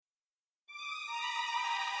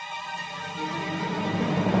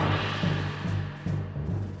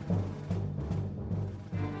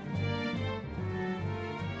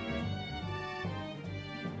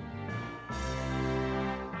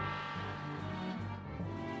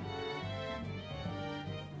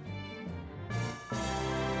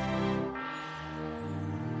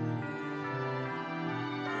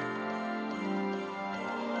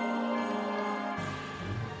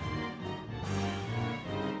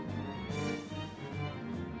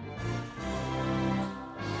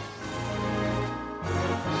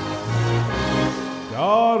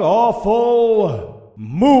Awful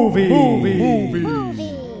Movies.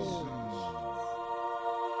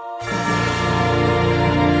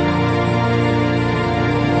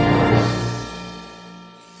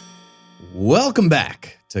 Welcome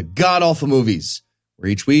back to God Awful Movies, where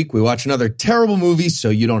each week we watch another terrible movie so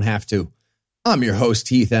you don't have to. I'm your host,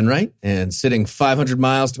 Heath Enright, and sitting 500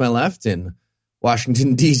 miles to my left in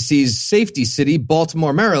Washington, D.C.'s safety city,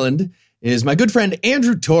 Baltimore, Maryland, is my good friend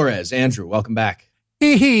Andrew Torres. Andrew, welcome back.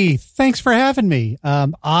 Hey, thanks for having me.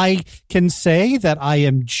 I can say that I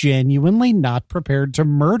am genuinely not prepared to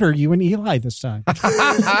murder you and Eli this time.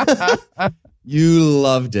 You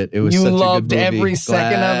loved it. It was such a good movie. You loved every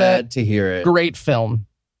second of it. Glad to hear it. Great film.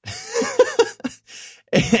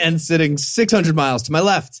 And sitting 600 miles to my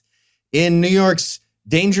left in New York's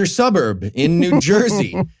danger suburb in New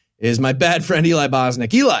Jersey is my bad friend Eli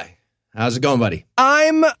Bosnick. Eli, how's it going, buddy?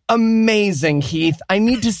 I'm amazing, Heath. I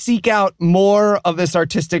need to seek out more of this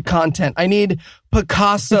artistic content. I need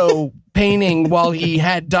Picasso painting while he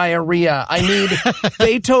had diarrhea. I need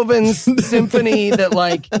Beethoven's symphony that,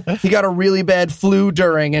 like, he got a really bad flu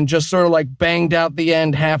during and just sort of, like, banged out the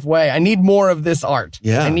end halfway. I need more of this art.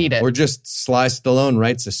 Yeah. I need it. Or just Sly Stallone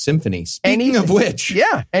writes a symphony. Speaking of which,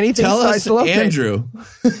 yeah, anything tell Sly us, Stallone. Andrew,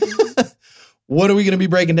 what are we going to be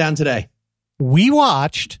breaking down today? We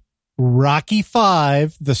watched Rocky V,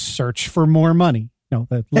 The Search for More Money. No,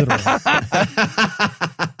 that literally.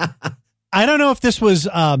 I don't know if this was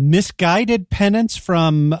misguided penance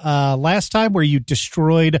from last time where you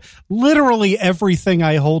destroyed literally everything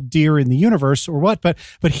I hold dear in the universe or what, but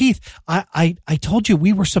Heath, I told you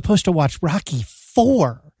we were supposed to watch Rocky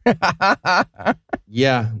IV.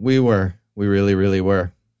 Yeah, we were. We really, really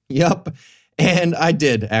were. Yep. And I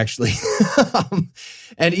did, actually.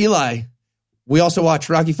 And Eli, we also watched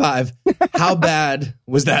Rocky V. How bad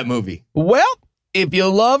was that movie? Well, if you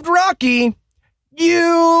loved Rocky,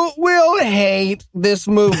 you will hate this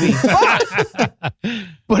movie.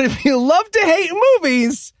 But if you love to hate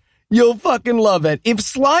movies, you'll fucking love it. If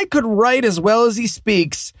Sly could write as well as he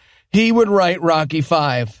speaks, he would write Rocky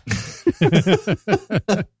V.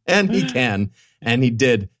 And he can. And he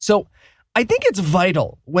did. So I think it's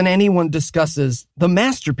vital when anyone discusses the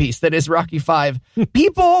masterpiece that is Rocky V.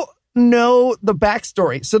 People know the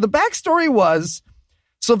backstory. So the backstory was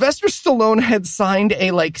Sylvester Stallone had signed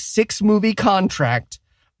a 6-movie contract,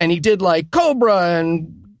 and he did Cobra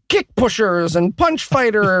and Kick Pushers and Punch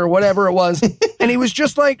Fighter or whatever it was. And he was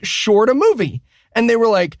just short a movie. And they were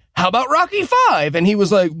like, how about Rocky V? And he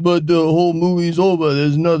was like, but the whole movie's over.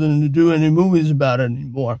 There's nothing to do any movies about it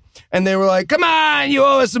anymore. And they were like, come on, you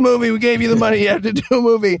owe us a movie. We gave you the money. You have to do a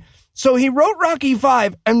movie. So he wrote Rocky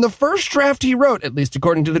V, and the first draft he wrote, at least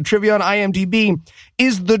according to the trivia on IMDb,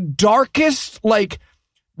 is the darkest,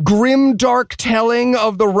 grim, dark telling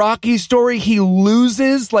of the Rocky story. He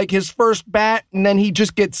loses his first bat, and then he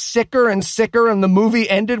just gets sicker and sicker, and the movie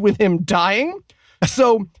ended with him dying.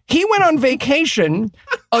 So he went on vacation.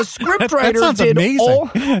 A scriptwriter did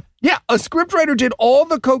amazing. A scriptwriter did all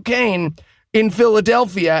the cocaine in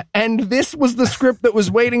Philadelphia, and this was the script that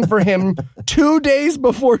was waiting for him 2 days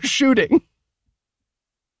before shooting.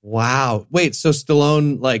 Wow. Wait, so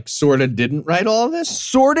Stallone, sort of didn't write all of this?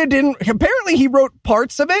 Sort of didn't. Apparently, he wrote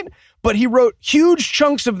parts of it, but he wrote huge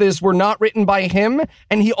chunks of this were not written by him,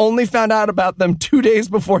 and he only found out about them 2 days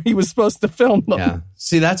before he was supposed to film them. Yeah.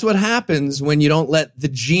 See, that's what happens when you don't let the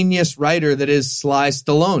genius writer that is Sly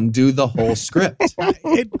Stallone do the whole script.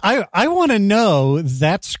 I want to know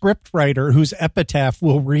that script writer whose epitaph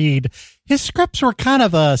will read, his scripts were kind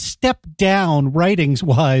of a step down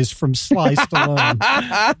ratings-wise from Sly Stallone.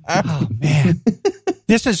 Oh, man.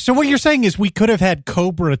 So what you're saying is we could have had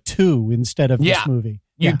Cobra 2 instead of this movie.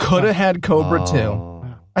 You could have had Cobra 2.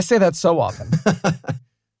 I say that so often.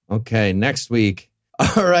 Okay, next week.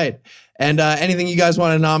 All right. And anything you guys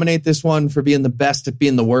want to nominate this one for being the best at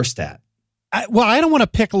being the worst at? I don't want to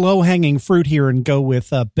pick low-hanging fruit here and go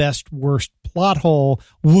with best, worst plot hole.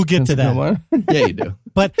 We'll get to that. Yeah, you do.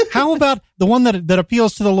 But how about the one that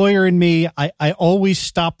appeals to the lawyer in me? I always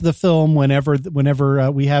stop the film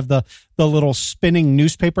whenever we have the little spinning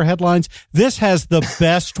newspaper headlines. This has the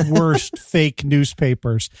best, worst fake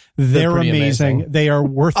newspapers. They're amazing. They are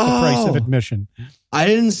worth the price of admission. I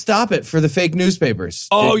didn't stop it for the fake newspapers.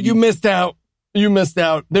 Oh, you missed out. You missed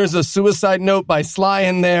out. There's a suicide note by Sly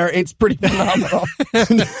in there. It's pretty phenomenal.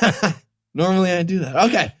 Normally I do that.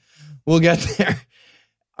 Okay, we'll get there.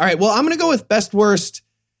 All right, well, I'm going to go with best worst.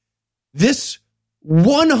 This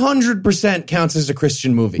 100% counts as a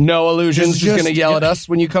Christian movie. No illusions. Just going to yell at us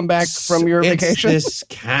when you come back from your vacation. This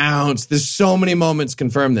counts. There's so many moments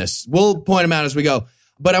confirm this. We'll point them out as we go.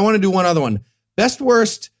 But I want to do one other one. Best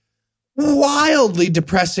worst wildly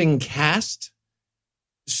depressing cast.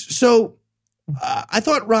 So I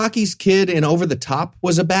thought Rocky's kid in Over the Top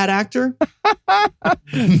was a bad actor.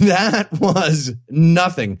 That was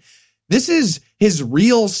nothing. This is his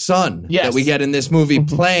real son that we get in this movie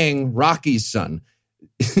playing Rocky's son.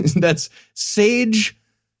 That's Sage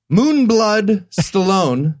Moonblood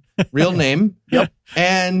Stallone, real name. Yep.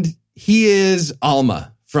 And he is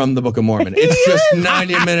Alma from the Book of Mormon. It's just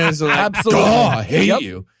 90 minutes of like, Absolutely. oh, I hate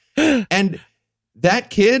you. And that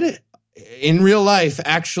kid in real life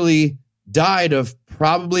actually died of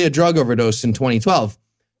probably a drug overdose in 2012.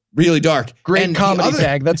 Really dark. Great and comedy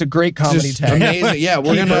tag. That's a great comedy just tag. amazing. Yeah,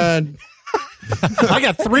 we're gonna. I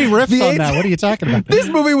got 3 riffs on that. What are you talking about? This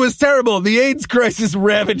movie was terrible. The AIDS crisis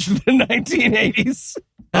ravaged the 1980s.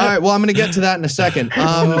 All right, well, I'm going to get to that in a second.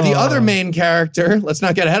 The other main character, let's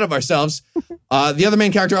not get ahead of ourselves. The other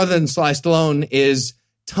main character other than Sly Stallone is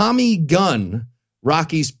Tommy Gunn,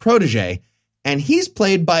 Rocky's protege, and he's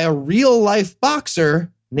played by a real-life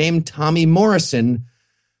boxer named Tommy Morrison,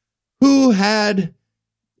 who had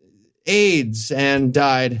AIDS and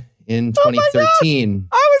died in 2013.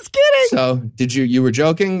 I was kidding. So, you were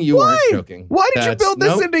joking? You weren't joking. Why did you build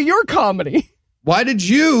this into your comedy? Why did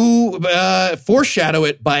you foreshadow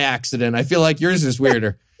it by accident? I feel like yours is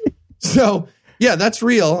weirder. So, yeah, that's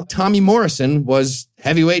real. Tommy Morrison was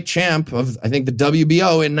heavyweight champ of, I think, the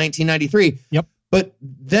WBO in 1993. Yep. But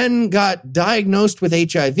then got diagnosed with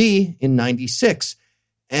HIV in 96.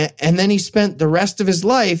 And then he spent the rest of his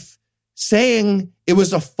life saying it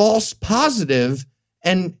was a false positive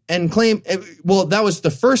and claim, well, that was the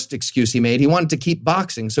first excuse he made. He wanted to keep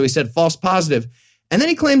boxing. So he said false positive. And then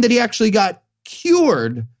he claimed that he actually got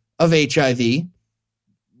cured of HIV,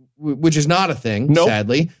 which is not a thing,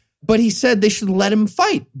 sadly. But he said they should let him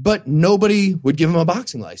fight, but nobody would give him a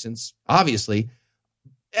boxing license, obviously.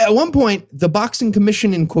 At one point, the Boxing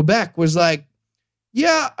Commission in Quebec was like,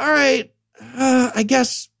 yeah, all right, I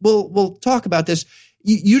guess we'll talk about this.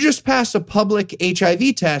 You just pass a public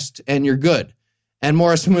HIV test and you're good. And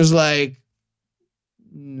Morrison was like,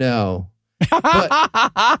 no.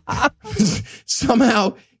 But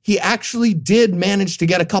somehow he actually did manage to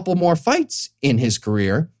get a couple more fights in his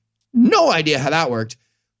career. No idea how that worked.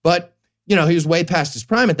 But, he was way past his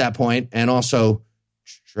prime at that point and also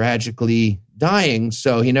tragically dying.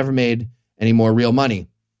 So he never made any more real money.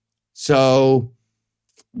 So,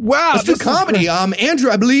 wow. Let's do comedy. Andrew,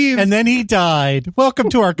 I believe. And then he died. Welcome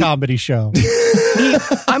to our comedy show.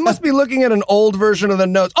 I must be looking at an old version of the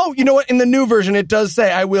notes. Oh, you know what? In the new version, it does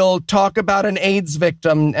say, I will talk about an AIDS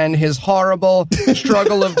victim and his horrible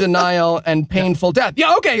struggle of denial and painful death.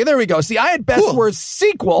 Yeah, okay, there we go. See, I had best worst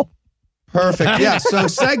sequel. Perfect. Yeah, so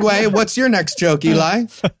segue. What's your next joke, Eli?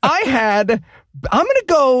 I'm going to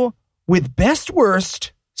go with best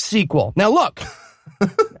worst sequel. Now, look,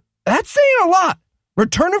 that's saying a lot.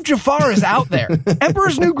 Return of Jafar is out there.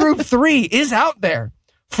 Emperor's New Groove 3 is out there.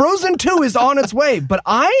 Frozen 2 is on its way, but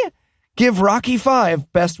I give Rocky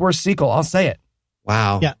 5 best worst sequel. I'll say it.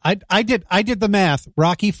 Wow. Yeah, I did the math.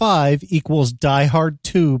 Rocky 5 equals Die Hard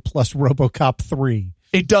 2 plus RoboCop 3.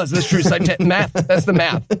 It does. That's true. Math. That's the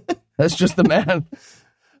math. That's just the math.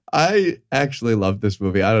 I actually love this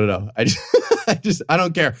movie. I don't know. I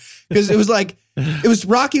don't care. Because it was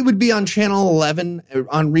Rocky would be on Channel 11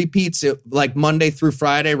 on repeats, like Monday through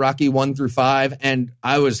Friday, Rocky 1 through 5. And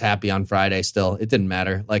I was happy on Friday still. It didn't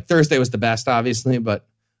matter. Like Thursday was the best, obviously, but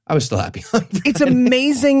I was still happy on Friday. It's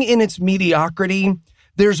amazing in its mediocrity.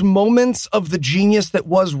 There's moments of the genius that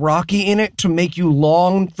was Rocky in it to make you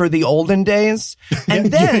long for the olden days. And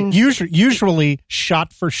then usually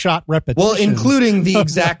shot for shot repetitions. Well, including the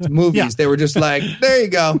exact movies. Yeah. They were just like, there you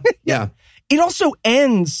go. Yeah. It also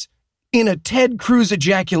ends in a Ted Cruz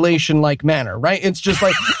ejaculation-like manner, right? It's just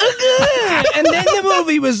like, and then the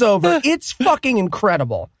movie was over. It's fucking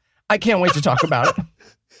incredible. I can't wait to talk about it.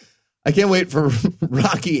 I can't wait for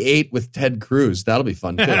Rocky 8 with Ted Cruz. That'll be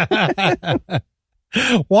fun, too.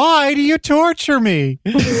 Why do you torture me?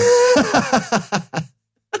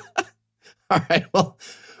 All right, well,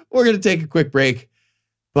 we're going to take a quick break,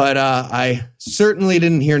 but I certainly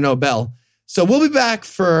didn't hear no bell. So we'll be back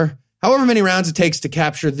for however many rounds it takes to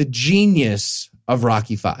capture the genius of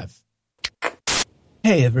Rocky 5.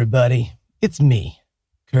 Hey, everybody. It's me,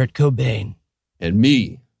 Kurt Cobain. And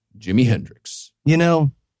me, Jimi Hendrix. You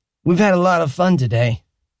know, we've had a lot of fun today,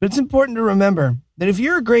 but it's important to remember that if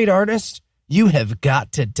you're a great artist, you have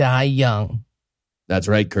got to die young. That's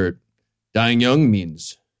right, Kurt. Dying young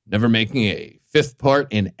means never making a fifth part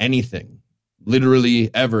in anything.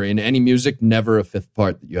 Literally ever. In any music, never a fifth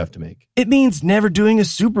part that you have to make. It means never doing a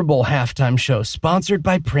Super Bowl halftime show sponsored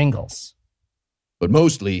by Pringles. But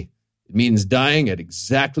mostly, It means dying at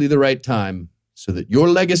exactly the right time so that your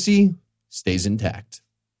legacy stays intact.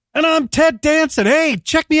 And I'm Ted Danson. Hey,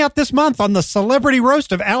 check me out this month on the celebrity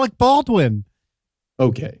roast of Alec Baldwin.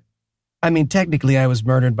 Okay. I mean, technically, I was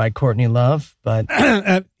murdered by Courtney Love, but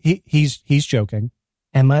He's joking.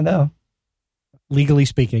 am I though? Legally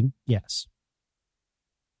speaking, yes.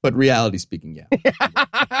 But reality speaking, yeah.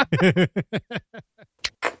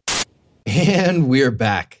 And we're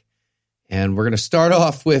back. And we're going to start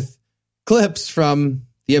off with clips from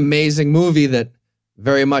the amazing movie that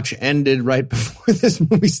very much ended right before this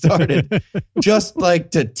movie started. Just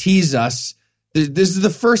like to tease us. This is the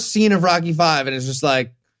first scene of Rocky V, and it's just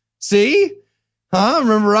like, see? Huh?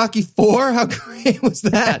 Remember Rocky IV? How great was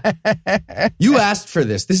that? You asked for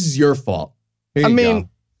this. This is your fault. Here you go.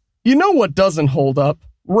 You know what doesn't hold up?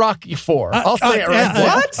 Rocky IV. I'll say it right there.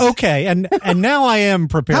 What? Okay, and now I am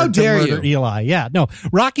prepared How to dare murder you? Eli. Yeah, no,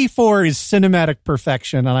 Rocky IV is cinematic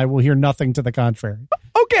perfection, and I will hear nothing to the contrary.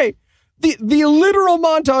 Okay. The literal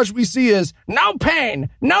montage we see is no pain,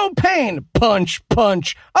 punch,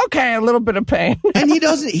 punch. Okay, a little bit of pain. And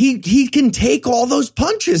he can take all those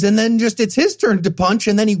punches and then just it's his turn to punch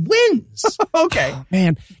and then he wins. Okay.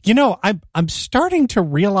 Man, I'm starting to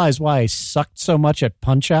realize why I sucked so much at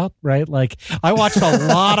Punch-Out, right? Like, I watched a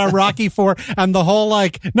lot of Rocky IV, and the whole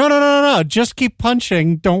no, just keep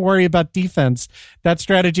punching, don't worry about defense. That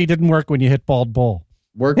strategy didn't work when you hit Bald Bull.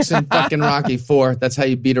 Works in fucking Rocky IV. That's how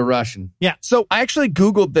you beat a Russian. Yeah. So I actually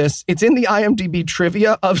Googled this. It's in the IMDb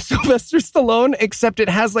trivia of Sylvester Stallone, except it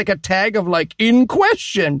has like a tag of like in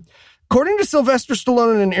question. According to Sylvester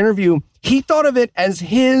Stallone in an interview, he thought of it as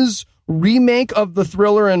his remake of the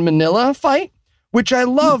Thriller in Manila fight, which I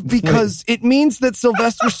love because it means that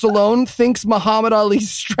Sylvester Stallone thinks Muhammad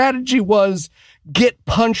Ali's strategy was get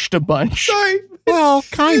punched a bunch. Sorry. Well,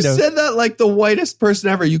 kind You of. said that like the whitest person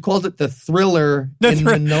ever. You called it the Thriller in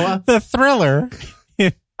Manila. The Thriller.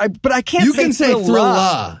 But I can't You say can say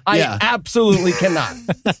Thrilla. Thrilla. Yeah. I absolutely cannot.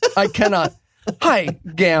 I cannot. Hi,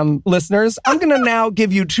 GAM listeners. I'm going to now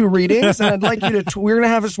give you two readings, and I'd like you to.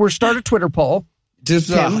 We're start a Twitter poll. Just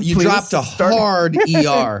Tim, you please dropped a start.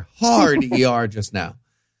 hard ER just now.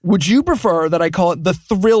 Would you prefer that I call it the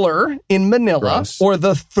Thriller in Manila Gross. or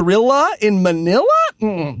the Thrilla in Manila?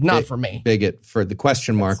 Not for me. Bigot for the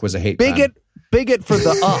question mark was a hate crime. Bigot for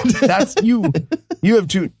the That's you. You have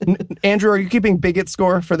two. Andrew, are you keeping bigot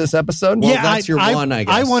score for this episode? Well, that's your one, I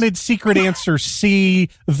guess. I wanted secret answer C,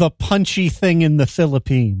 the punchy thing in the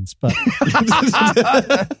Philippines, but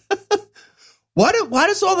Why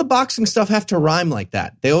does all the boxing stuff have to rhyme like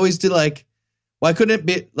that? They always do like, why couldn't it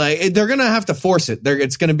be like, they're going to have to force it.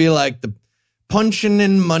 It's going to be like the Punchen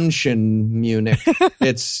and Munchen Munich.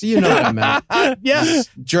 It's, you know what I meant. Yeah.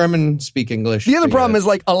 German speak English. The other problem is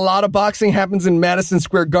like a lot of boxing happens in Madison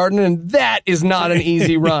Square Garden, and that is not an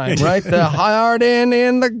easy rhyme, right? The Harden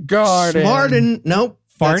in the garden. Smarten. Nope.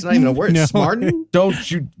 That's not even a word. No. Smarten?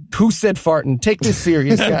 Don't you? Who said farting? Take this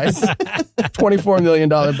serious, guys. $24 million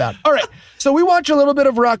bout. All right. So we watch a little bit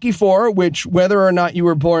of Rocky IV, which, whether or not you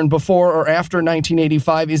were born before or after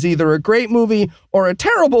 1985, is either a great movie or a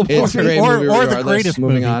terrible movie. It's a great movie or the regardless. greatest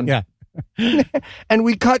Moving movie. on. Yeah. And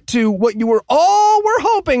we cut to what you were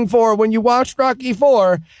hoping for when you watched Rocky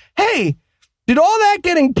IV. Hey, did all that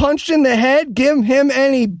getting punched in the head give him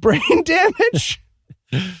any brain damage?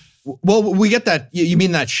 Well, we get that. You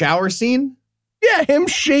mean that shower scene? Yeah, him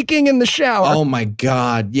shaking in the shower. Oh my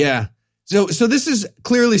God. Yeah. So this is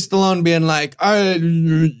clearly Stallone being like, you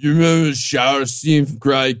remember the shower scene from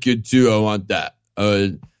Karate Kid 2? I want that.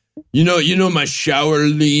 You know my shower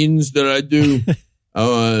leans that I do? I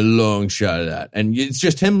want a long shot of that. And it's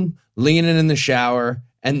just him leaning in the shower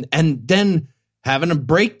and then having a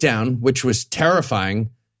breakdown, which was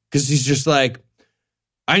terrifying because he's just like,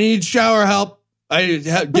 I need shower help.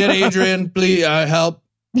 Get Adrian, please help.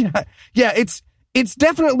 Yeah, it's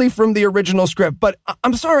definitely from the original script, but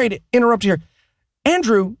I'm sorry to interrupt here.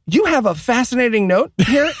 Andrew, you have a fascinating note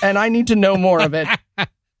here, and I need to know more of it.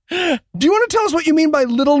 Do you want to tell us what you mean by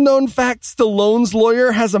little known fact Stallone's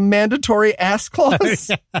lawyer has a mandatory ass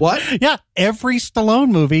clause? What? Yeah, every Stallone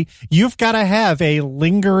movie, you've got to have a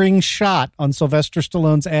lingering shot on Sylvester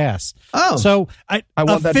Stallone's ass. Oh. So I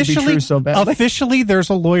want that to be true so badly. Officially, there's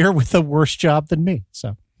a lawyer with a worse job than me.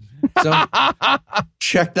 So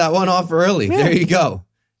Check that one off early. There you go.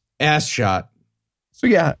 Ass shot. So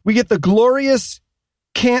yeah, we get the glorious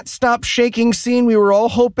can't stop shaking scene we were all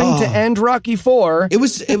hoping to end Rocky IV. It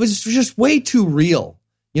was just way too real.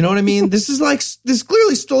 You know what I mean? This is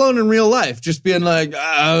clearly Stallone in real life, just being like,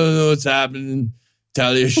 I don't know what's happening.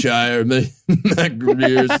 Talia Shire, my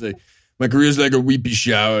career's like a weepy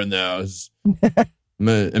shower now.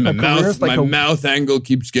 My career's like my mouth angle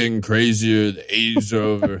keeps getting crazier. The A's are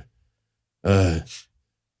over.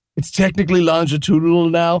 It's technically longitudinal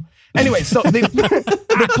now. Anyway, so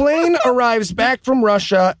the plane arrives back from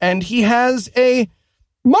Russia, and he has a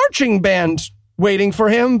marching band waiting for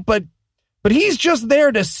him, but he's just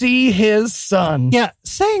there to see his son. Yeah,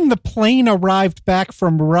 saying the plane arrived back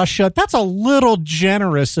from Russia, that's a little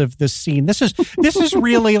generous of this scene. This is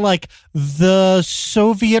really like the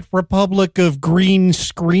Soviet Republic of Green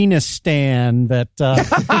Screenistan, that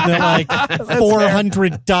like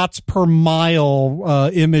 400 dots per mile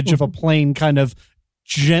image of a plane kind of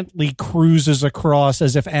gently cruises across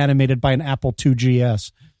as if animated by an Apple II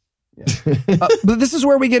GS. But this is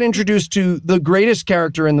where we get introduced to the greatest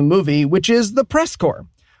character in the movie, which is the press corps.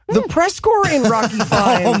 The press corps in Rocky V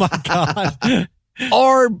Oh my God.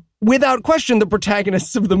 are, without question, the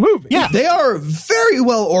protagonists of the movie. Yeah. They are very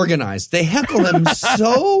well organized. They heckle them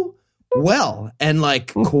so well and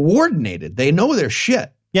like coordinated. They know their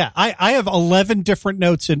shit. Yeah, I have 11 different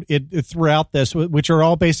notes in throughout this, which are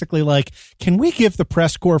all basically like, can we give the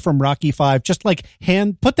press corps from Rocky V just like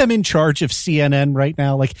put them in charge of CNN right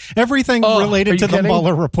now? Like everything related to the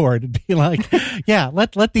Mueller report. It'd be like, yeah,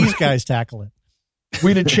 let these guys tackle it.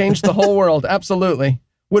 We'd have changed the whole world. Absolutely.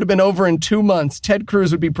 Would have been over in 2 months. Ted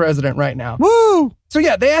Cruz would be president right now. Woo! So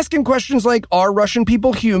yeah, they ask him questions like, are Russian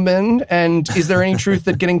people human? And is there any truth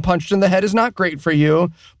that getting punched in the head is not great for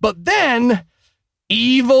you? But then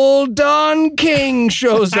evil Don King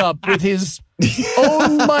shows up with his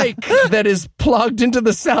own mic that is plugged into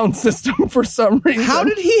the sound system for some reason. How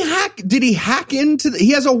did he hack? Did he hack into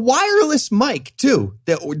he has a wireless mic too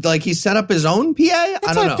that like he set up his own PA?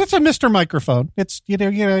 I don't know. It's a Mr. Microphone. It's, you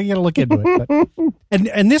gotta look into it. But,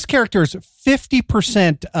 and this character is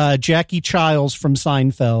 50% Jackie Childs from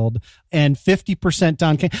Seinfeld and 50%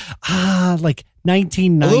 Don King. Like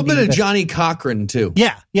 1990. A little bit of Johnny Cochran too.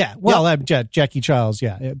 Yeah. Well, Jackie Childs,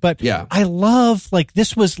 yeah. But yeah. I love, like,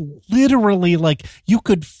 this was literally like, you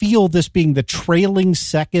could feel this being the trailing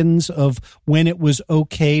seconds of when it was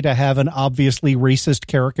okay to have an obviously racist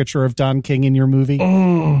caricature of Don King in your movie.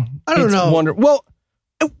 I don't know. Well,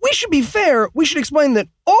 we should be fair. We should explain that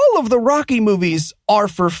all of the Rocky movies are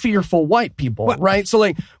for fearful white people, right? So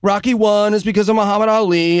like Rocky 1 is because of Muhammad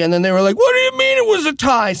Ali. And then they were like, what do you mean it was a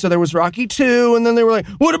tie? So there was Rocky 2. And then they were like,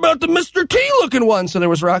 what about the Mr. T looking one? So there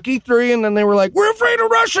was Rocky 3. And then they were like, we're afraid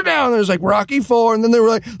of Russia now. And there was like Rocky 4. And then they were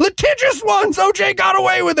like, litigious ones. OJ got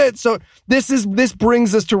away with it. So this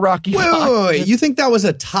brings us to Rocky 5. Wait. You think that was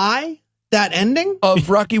a tie? That ending of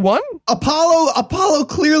Rocky 1? Apollo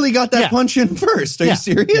clearly got that punch in first. Are you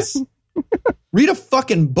serious? Yeah. Read a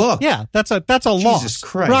fucking book. Yeah, that's a loss. Jesus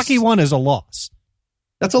Christ. Rocky 1 is a loss.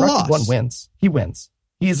 That's a loss. Rocky 1 wins. He wins.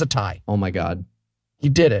 He is a tie. Oh my God. He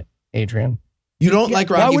did it, Adrian. You don't like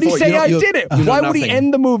Rocky 4. Why would he say I did it? Why would he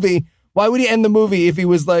end the movie? Why would he end the movie if he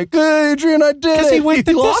was like, hey, Adrian, I did it? Because he went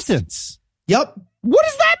the distance. Yep. What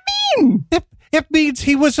does that mean? It means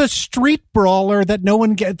he was a street brawler that no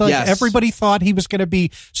one get. Like everybody thought he was going to be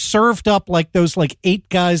served up like those 8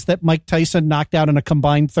 guys that Mike Tyson knocked out in a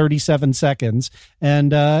combined 37 seconds,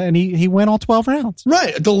 and he went all 12 rounds.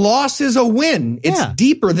 Right, the loss is a win. It's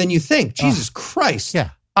deeper than you think. Jesus Christ.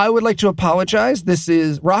 Yeah, I would like to apologize. This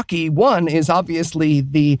is Rocky 1 is obviously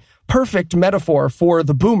the perfect metaphor for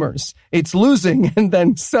the boomers. It's losing and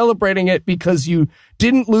then celebrating it because you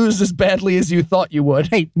didn't lose as badly as you thought you would.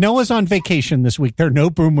 Hey, Noah's on vacation this week. There are no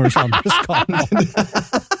boomers on this call.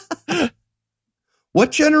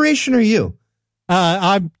 What generation are you?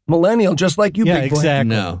 I'm millennial, just like you, big boy.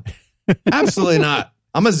 Exactly. No, absolutely not.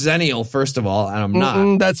 I'm a zennial, first of all, and I'm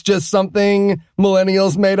not. That's just something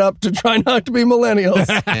millennials made up to try not to be millennials.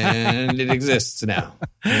 And it exists now.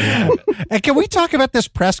 And can we talk about this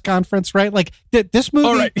press conference, right? Like this movie.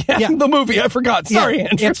 All right. Yeah, the movie. I forgot. Sorry,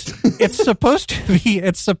 Andrew. It's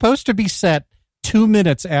supposed to be set 2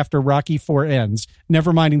 minutes after Rocky 4 ends,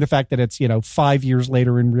 never minding the fact that it's, 5 years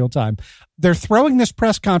later in real time. They're throwing this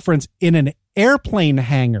press conference in an airplane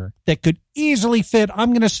hangar that could easily fit, I'm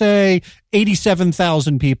going to say,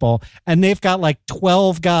 87,000 people. And they've got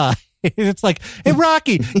 12 guys. It's like, hey,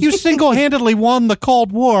 Rocky, you single-handedly won the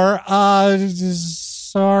Cold War.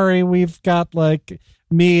 Sorry, we've got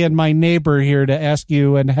me and my neighbor here to ask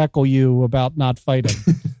you and heckle you about not fighting.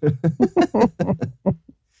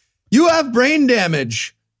 You have brain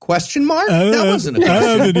damage? Question mark? That wasn't a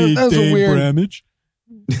question. That's a weird damage.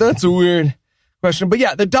 That's a weird question. But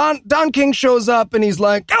yeah, the Don King shows up and he's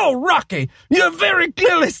like, oh, Rocky, you're very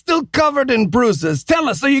clearly still covered in bruises. Tell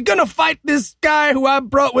us, are you going to fight this guy who I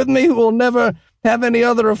brought with me who will never have any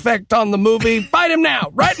other effect on the movie? Fight him now.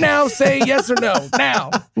 Right now. Say yes or no.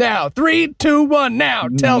 Now. 3, 2, 1. Now.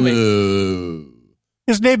 Tell me.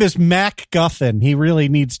 His name is Mac Guffin. He really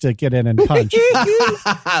needs to get in and punch.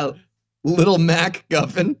 Little Mac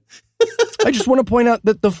Guffin. I just want to point out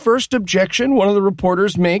that the first objection one of the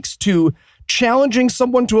reporters makes to challenging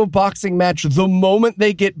someone to a boxing match the moment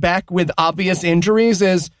they get back with obvious injuries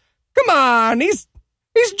is, come on, he's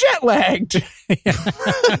jet lagged.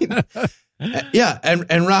 Yeah,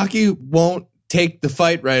 and Rocky won't take the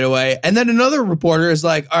fight right away. And then another reporter is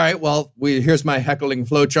like, all right, well, here's my heckling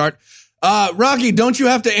flowchart. Rocky, don't you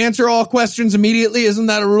have to answer all questions immediately? Isn't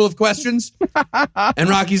that a rule of questions? And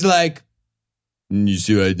Rocky's like, you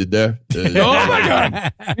see what I did there? Oh my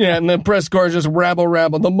God. Yeah, and the press corps just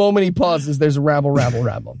rabble. The moment he pauses, there's a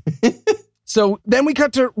rabble. So then we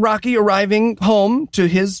cut to Rocky arriving home to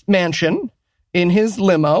his mansion in his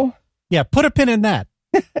limo. Yeah, put a pin in that.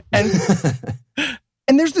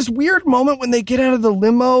 And there's this weird moment when they get out of the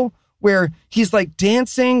limo where he's like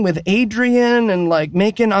dancing with Adrian and like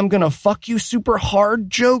making I'm gonna fuck you super hard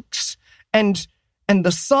jokes. And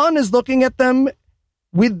the son is looking at them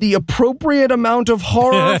with the appropriate amount of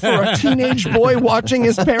horror for a teenage boy watching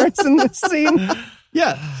his parents in this scene.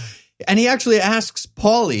 Yeah. And he actually asks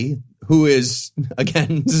Paulie, who is,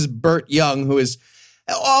 again, this is Burt Young, who is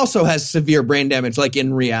also has severe brain damage, like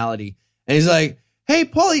in reality. And he's like, hey,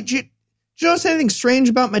 Paulie, do you notice anything strange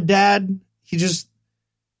about my dad? He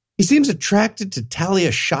seems attracted to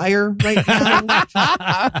Talia Shire right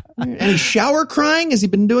now. Any shower crying? Has he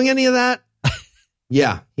been doing any of that?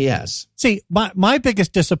 Yeah, he has. See, my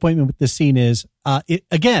biggest disappointment with this scene is,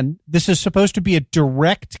 again, this is supposed to be a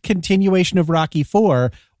direct continuation of Rocky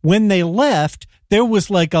IV. When they left, there was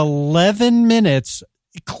like 11 minutes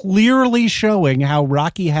clearly showing how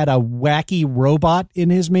Rocky had a wacky robot in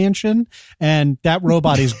his mansion, and that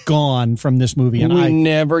robot is gone from this movie. And we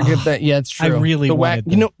never get that. Yeah, it's true. I really wanted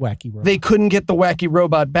the wacky robot. They couldn't get the wacky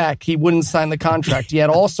robot back. He wouldn't sign the contract. He had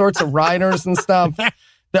all sorts of riders and stuff.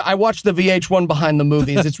 I watched the VH1 behind the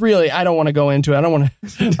movies. It's really, I don't want to go into it. I don't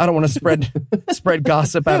want to spread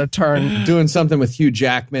gossip out of turn. Doing something with Hugh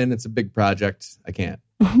Jackman. It's a big project. I can't.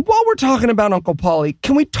 While we're talking about Uncle Paulie,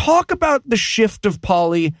 can we talk about the shift of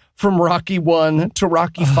Paulie from Rocky 1 to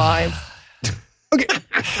Rocky 5? Okay,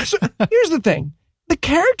 so here's the thing. The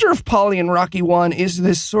character of Paulie in Rocky 1 is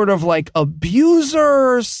this sort of like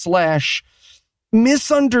abuser /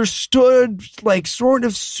 misunderstood, like sort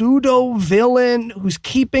of pseudo villain who's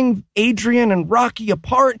keeping Adrian and Rocky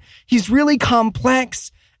apart. He's really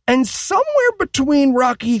complex, and somewhere between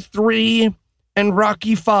Rocky 3 and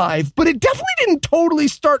Rocky 5, but it definitely didn't totally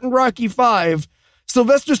start in Rocky 5.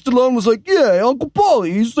 Sylvester Stallone was like, yeah, Uncle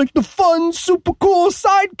Paulie, he's like the fun, super cool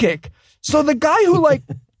sidekick. So the guy who like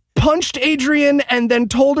punched Adrian and then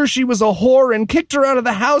told her she was a whore and kicked her out of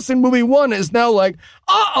the house in movie 1 is now like,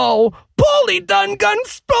 uh-oh, Paulie done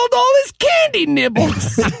spilled all his candy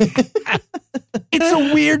nibbles. It's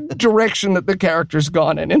a weird direction that the character's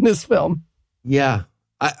gone in this film. Yeah.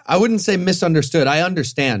 I wouldn't say misunderstood. I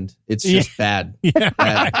understand. It's just bad. Yeah.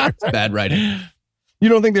 It's bad writing. You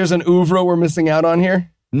don't think there's an oeuvre we're missing out on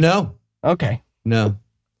here? No. Okay. No.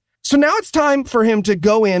 So now it's time for him to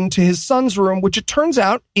go into his son's room, which it turns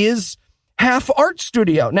out is half art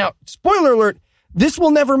studio. Now, spoiler alert, this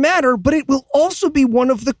will never matter, but it will also be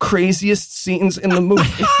one of the craziest scenes in the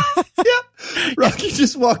movie. Yeah. Rocky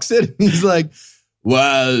just walks in and he's like,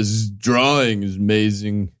 wow, this drawing is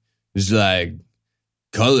amazing. It's like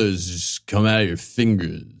colors just come out of your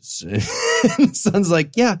fingers. And the son's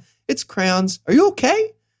like, yeah, it's crayons. Are you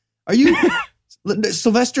okay? Are you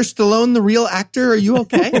Sylvester Stallone, the real actor? Are you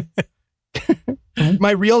okay?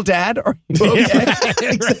 My real dad? Are you okay?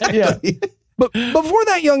 Exactly. Yeah. But before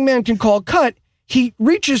that young man can call cut, he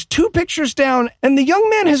reaches 2 pictures down, and the young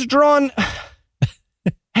man has drawn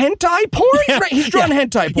hentai porn? Right, he's drawn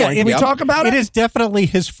hentai porn. Can we talk about it? It is definitely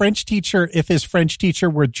his French teacher if his French teacher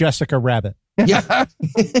were Jessica Rabbit. Yeah.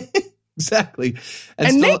 Exactly.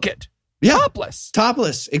 And naked. Yeah.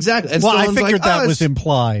 Topless. Exactly. And well, I Stallone's figured like, that was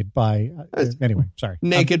implied by... anyway, sorry.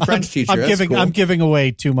 Naked French teacher. I'm giving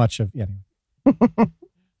away too much of... Anyway.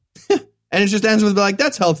 And it just ends with like,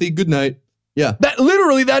 that's healthy. Good night. Yeah.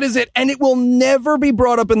 That is it. And it will never be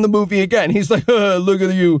brought up in the movie again. He's like, look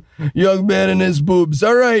at you, young man and his boobs.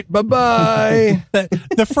 All right, bye-bye.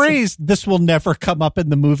 The phrase, this will never come up in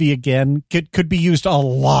the movie again, could be used a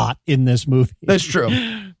lot in this movie. That's true.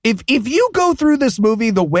 If you go through this movie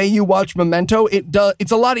the way you watch Memento,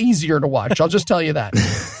 it's a lot easier to watch. I'll just tell you that.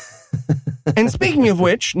 And speaking of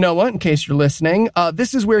which, Noah, in case you're listening,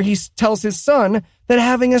 this is where he tells his son that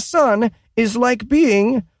having a son is like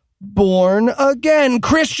being born again.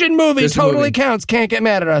 Christian movie. Totally counts. Can't get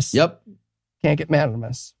mad at us. Yep. Can't get mad at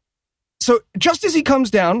us. So just as he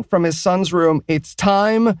comes down from his son's room, it's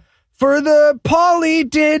time for the Paulie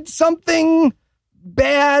did something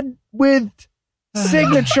bad with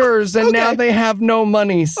signatures and now they have no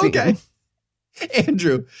money. Okay.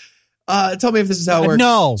 Andrew, tell me if this is how it works.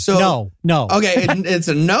 No. Okay, it's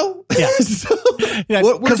a no? Yeah.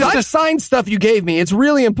 Because I've signed stuff you gave me. It's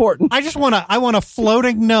really important. I want a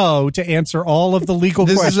floating no to answer all of the legal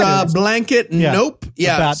questions. This is a blanket nope.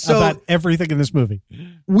 Yeah. About everything in this movie.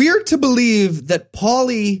 We're to believe that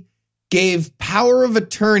Paulie gave power of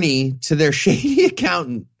attorney to their shady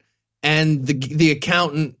accountant, and the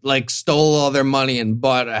accountant like stole all their money and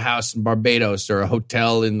bought a house in Barbados or a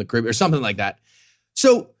hotel in the Caribbean or something like that.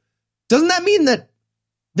 So doesn't that mean that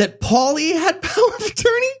Paulie had power of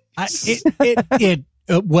attorney?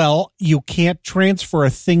 Well, you can't transfer a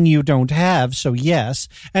thing you don't have, so yes.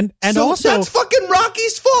 And so also that's fucking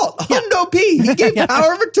Rocky's fault. Hundo P. He gave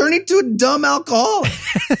power of attorney to a dumb alcoholic.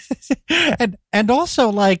 and also,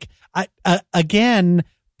 like, again,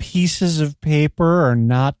 pieces of paper are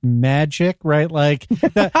not magic, right? Like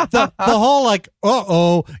the whole like,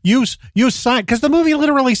 you signed, because the movie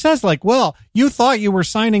literally says like, well, you thought you were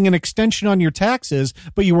signing an extension on your taxes,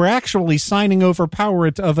 but you were actually signing over power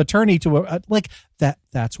of attorney to like that.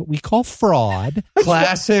 That's what we call fraud.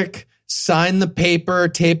 Classic. Sign the paper,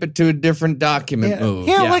 tape it to a different document move.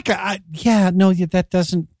 That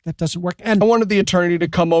doesn't work. And I wanted the attorney to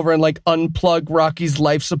come over and like unplug Rocky's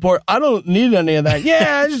life support. I don't need any of that.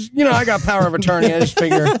 Yeah, I got power of attorney. I just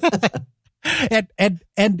figure.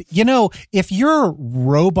 And if you're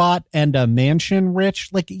robot and a mansion rich,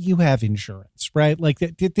 like you have insurance, right? Like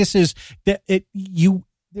this is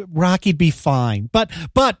Rocky'd be fine, but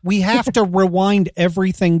we have to rewind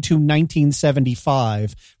everything to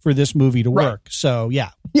 1975 for this movie to work. So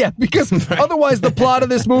yeah, because otherwise the plot of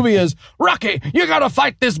this movie is Rocky, you gotta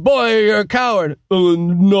fight this boy. You're a coward.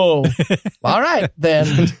 No. All right,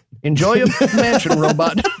 then enjoy your mansion,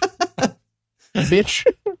 robot, bitch.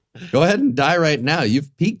 Go ahead and die right now.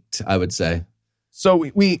 You've peaked, I would say. So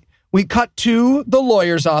we cut to the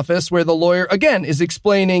lawyer's office where the lawyer, again, is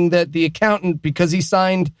explaining that the accountant, because he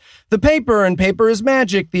signed the paper and paper is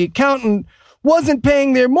magic, the accountant wasn't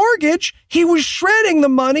paying their mortgage. He was shredding the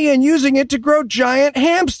money and using it to grow giant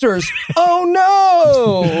hamsters. Oh,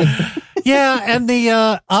 no. Yeah, and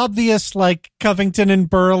the obvious, like, Covington and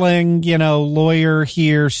Burling, lawyer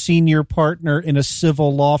here, senior partner in a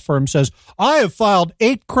civil law firm says, I have filed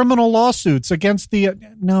 8 criminal lawsuits against the...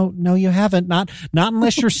 No, you haven't. Not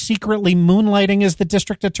unless you're secretly moonlighting as the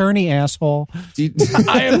district attorney, asshole.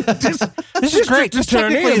 I am This is great. This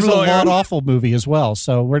technically is a Lord Awful movie as well,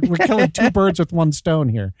 so we're killing 2 birds with 1 stone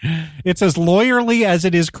here. It's as lawyerly as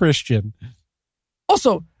it is Christian.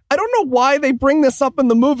 Also, I don't know why they bring this up in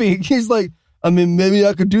the movie. He's like, maybe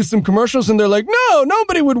I could do some commercials. And they're like, no,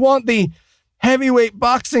 nobody would want the heavyweight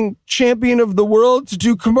boxing champion of the world to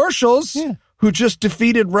do commercials who just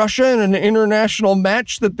defeated Russia in an international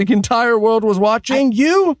match that the entire world was watching.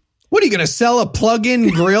 What, are you going to sell a plug-in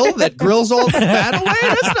grill that grills all the fat away?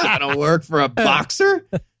 That's not going to work for a boxer.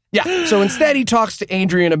 Yeah. So instead he talks to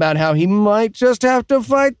Adrian about how he might just have to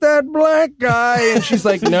fight that black guy. And she's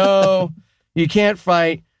like, no, you can't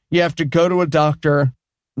fight. You have to go to a doctor.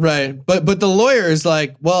 Right. But the lawyer is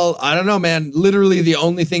like, well, I don't know, man. Literally the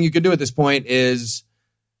only thing you could do at this point is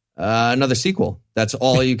another sequel. That's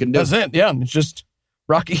all you can do. That's it. Yeah. It's just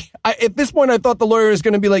Rocky. At this point, I thought the lawyer was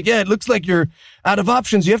going to be like, yeah, it looks like you're out of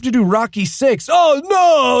options. You have to do Rocky 6. Oh,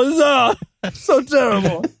 no. So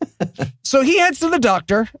terrible. So he heads to the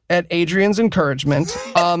doctor at Adrian's encouragement.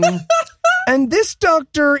 And this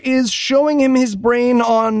doctor is showing him his brain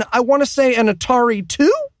on, I want to say, an Atari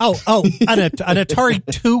 2? Oh, an Atari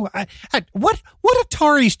 2? What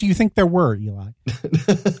Ataris do you think there were, Eli?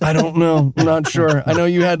 I don't know. I'm not sure. I know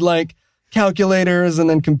you had, like, calculators and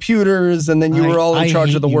then computers, and then you were all in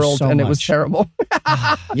charge of the world, so and it was terrible.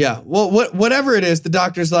 Yeah. Well, whatever it is, the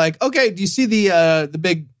doctor's like, okay, do you see the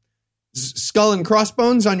big skull and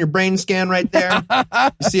crossbones on your brain scan right there?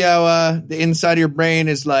 You see how the inside of your brain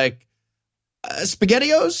is like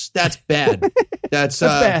SpaghettiOs? That's bad. That's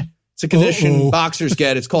bad. It's a condition boxers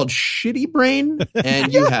get. It's called shitty brain,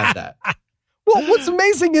 and you have that. Well, what's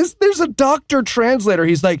amazing is there's a doctor translator.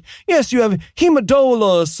 He's like, yes, you have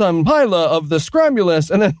hemodola symphyla of the scramulus.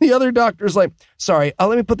 And then the other doctor's like, sorry,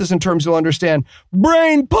 let me put this in terms you'll understand.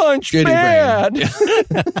 Brain punch, shitty bad. Brain.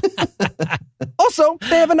 Yeah. Also,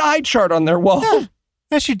 they have an eye chart on their wall. Yeah,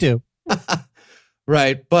 yes, you do.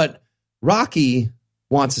 Right. But Rocky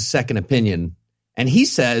wants a second opinion. And he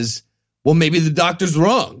says, well, maybe the doctor's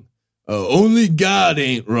wrong. Only God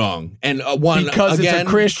ain't wrong. And because again, it's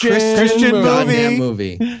a Christian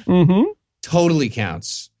movie. Mm-hmm. Totally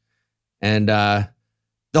counts. And the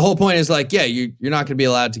whole point is like, yeah, you're not going to be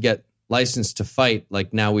allowed to get licensed to fight.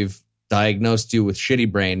 Like now we've diagnosed you with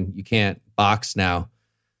shitty brain. You can't box now.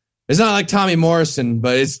 It's not like Tommy Morrison,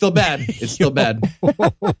 but it's still bad. It's still bad.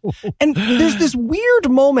 And there's this weird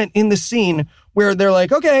moment in the scene where they're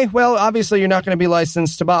like, okay, well, obviously you're not going to be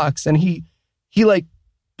licensed to box. And he like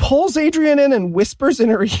pulls Adrian in and whispers in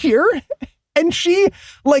her ear. And she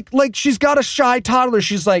like she's got a shy toddler.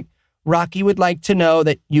 She's like, Rocky would like to know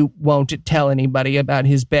that you won't tell anybody about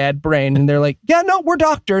his bad brain. And they're like, yeah, no, we're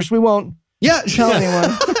doctors. We won't tell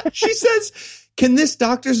anyone. She says, can this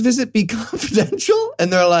doctor's visit be confidential?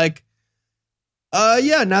 And they're like,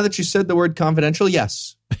 yeah, now that you said the word confidential,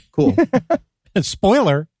 yes. Cool. And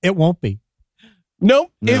spoiler, it won't be.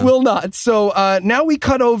 Nope, No. It will not. So now we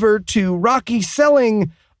cut over to Rocky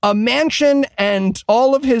selling a mansion and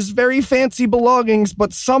all of his very fancy belongings,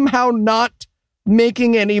 but somehow not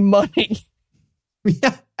making any money.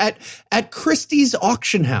 Yeah, at Christie's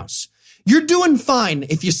auction house. You're doing fine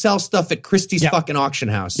if you sell stuff at Christie's fucking auction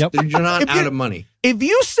house. Yep. You're not out of money. If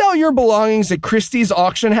you sell your belongings at Christie's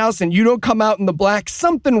auction house and you don't come out in the black,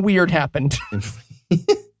 something weird happened.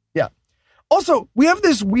 Yeah. Also, we have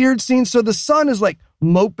this weird scene. So the son is like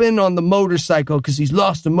moping on the motorcycle because he's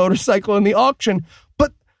lost a motorcycle in the auction.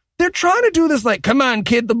 But they're trying to do this like, come on,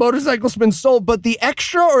 kid, the motorcycle's been sold. But the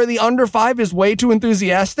extra or the under 5 is way too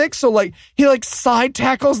enthusiastic. So like he like side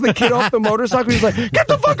tackles the kid off the motorcycle. He's like, get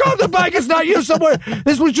the fuck off the bike. It's not you somewhere.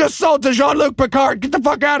 This was just sold to Jean-Luc Picard. Get the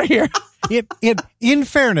fuck out of here. In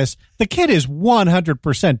fairness, the kid is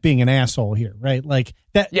 100% being an asshole here, right? Like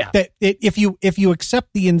that. Yeah. If you accept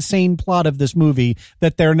the insane plot of this movie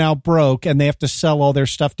that they're now broke and they have to sell all their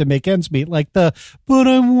stuff to make ends meet, but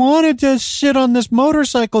I wanted to sit on this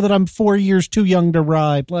motorcycle that I'm 4 years too young to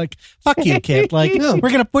ride. Like, fuck you, kid. Like,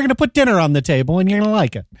 we're gonna put dinner on the table and you're gonna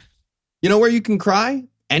like it. You know where you can cry?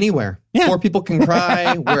 Anywhere. Yeah. Poor people can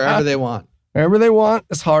cry wherever they want. Wherever they want,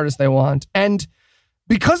 as hard as they want. And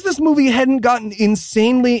because this movie hadn't gotten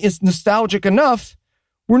insanely nostalgic enough,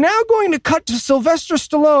 we're now going to cut to Sylvester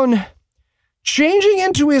Stallone changing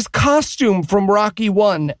into his costume from Rocky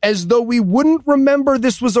 1 as though we wouldn't remember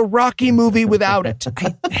this was a Rocky movie without it.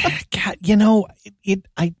 God,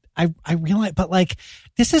 I realize, but like,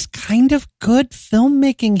 this is kind of good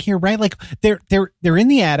filmmaking here, right? Like they're in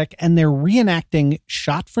the attic and they're reenacting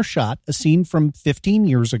shot for shot a scene from 15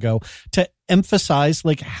 years ago to emphasize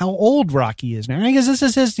like how old Rocky is now. I guess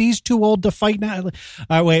this is he's too old to fight now.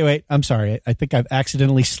 Wait. I'm sorry. I think I've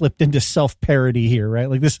accidentally slipped into self-parody here, right?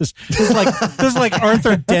 Like this is like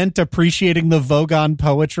Arthur Dent appreciating the Vogon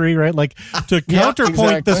poetry, right? Like to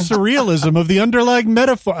counterpoint the surrealism of the underlying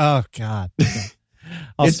metaphor. Oh God.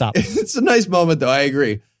 I'll stop. It's a nice moment, though. I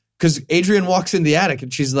agree. Because Adrian walks in the attic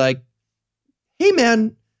and she's like, hey,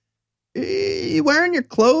 man, you wearing your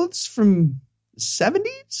clothes from the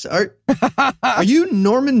 70s? Are you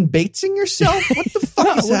Norman Batesing yourself? What the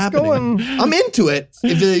fuck is happening? I'm into it.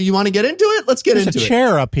 If you want to get into it, let's get There's into it. a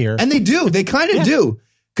chair up here. And they do. They kind of do.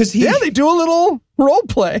 Because they do a little role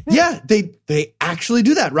play. Yeah, they actually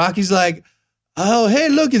do that. Rocky's like, oh, hey,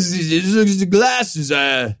 look, it's the glasses.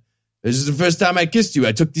 This is the first time I kissed you.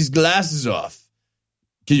 I took these glasses off.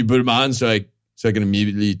 Can you put them on so I can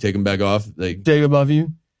immediately take them back off? Like, take above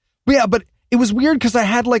you. But yeah, but it was weird because I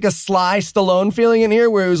had like a Sly Stallone feeling in here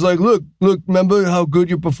where it was like, look, remember how good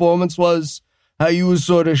your performance was? How you were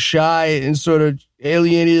sort of shy and sort of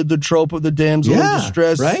alienated the trope of the damsel in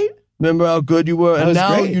distress. Right? Remember how good you were? And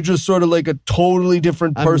now you're just sort of like a totally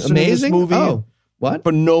different person in this movie. Oh, what?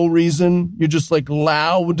 For no reason. You're just like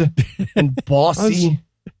loud and bossy.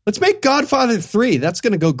 Let's make Godfather 3. That's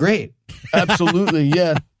going to go great. Absolutely,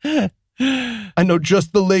 yeah. I know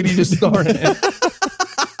just the lady to star in it.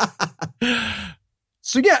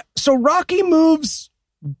 So Rocky moves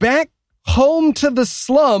back home to the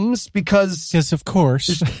slums because of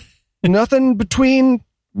course, nothing between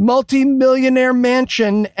multi-millionaire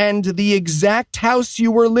mansion and the exact house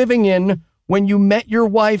you were living in when you met your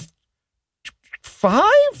wife 5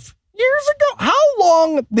 years ago? How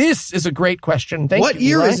long? This is a great question. Thank you. What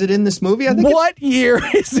year is it in this movie? I think. What year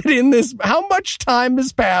is it in this? How much time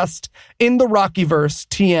has passed in the Rockyverse,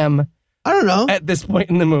 TM? I don't know. At this point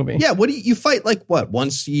in the movie. Yeah, what do you fight like what,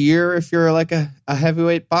 once a year if you're like a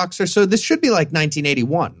heavyweight boxer? So this should be like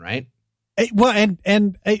 1981, right? Well,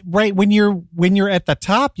 and right when you're at the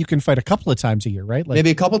top, you can fight a couple of times a year, right? Like, maybe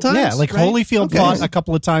a couple times. Yeah, like right? Holyfield fought a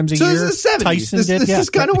couple of times a year. So this is the 70s. Tyson did. This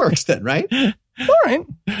kind of works then, right? All right.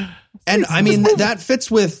 And I mean that fits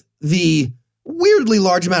with the weirdly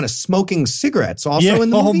large amount of smoking cigarettes also in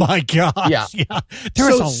the movie. Oh my gosh. Yeah.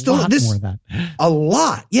 There's a lot more of that. A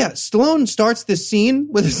lot. Yeah. Stallone starts this scene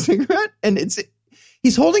with a cigarette and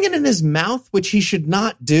He's holding it in his mouth, which he should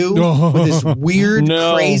not do with this weird,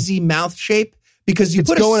 crazy mouth shape, because you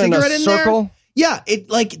put a cigarette in circle. there. Yeah, it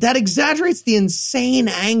like that exaggerates the insane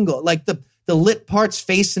angle. Like the lit part's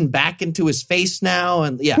facing back into his face now,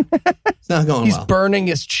 and yeah, it's not going He's well. burning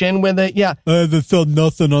his chin with it. Yeah, I haven't felt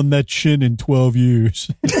nothing on that chin in 12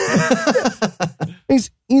 years.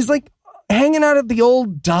 He's like hanging out at the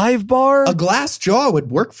old dive bar. A glass jaw would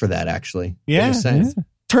work for that, actually. Yeah.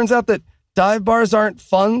 Turns out that dive bars aren't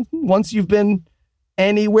fun once you've been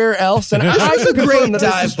anywhere else. And This I was a can great confirm that this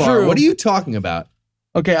dive is bar. true. What are you talking about?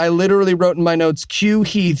 Okay, I literally wrote in my notes, cue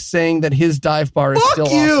Heath saying that his dive bar is Fuck still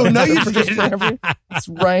you. awesome. No, you Just didn't. whenever- It's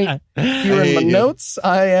right here I in my hate you. notes.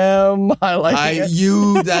 I am highlighting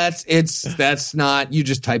it. That's not, you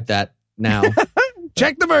just type that now.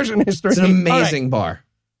 Check the version history. It's an All right. amazing bar.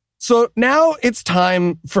 So now it's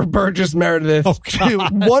time for Burgess Meredith to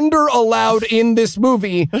wonder aloud in this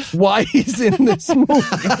movie why he's in this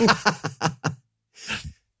movie.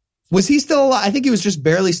 Was he still alive? I think he was just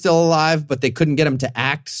barely still alive, but they couldn't get him to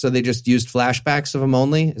act, so they just used flashbacks of him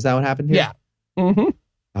only. Is that what happened here? Yeah. Mm-hmm.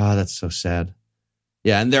 Oh, that's so sad.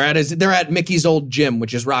 Yeah, and they're at Mickey's old gym,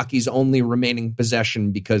 which is Rocky's only remaining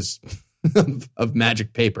possession because of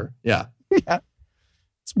magic paper. Yeah. Yeah.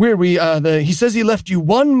 It's weird. He says he left you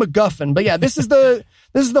one MacGuffin, but yeah, this is the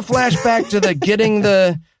flashback to the getting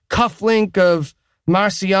the cufflink of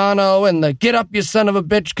Marciano and the get up, you son of a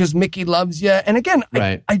bitch, because Mickey loves you. And again,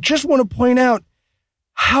 Right. I just want to point out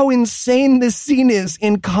how insane this scene is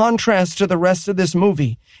in contrast to the rest of this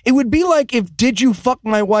movie. It would be like if Did You Fuck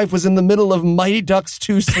My Wife was in the middle of Mighty Ducks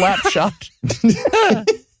 2 Slapshot.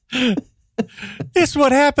 This is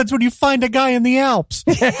what happens when you find a guy in the Alps.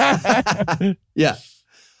 Yeah.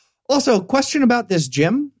 Also, question about this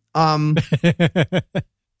gym.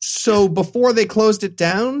 So before they closed it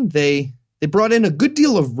down, they brought in a good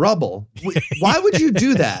deal of rubble. Why would you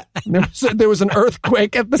do that? There was an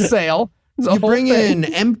earthquake at the sale. You bring in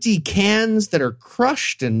empty cans that are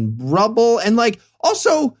crushed and rubble, and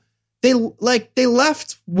also they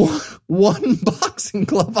left one boxing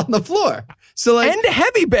glove on the floor. So and a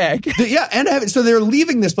heavy bag. So they're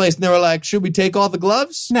leaving this place, and they were like, "Should we take all the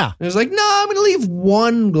gloves?" No. And it was like, "No, I'm going to leave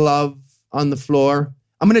one glove on the floor.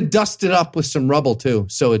 I'm going to dust it up with some rubble too,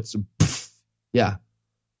 so it's yeah."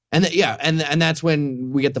 And that's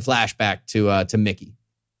when we get the flashback to Mickey.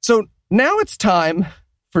 So now it's time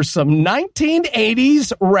for some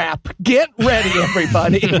 1980s rap. Get ready,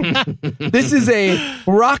 everybody. This is a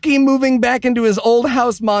Rocky moving back into his old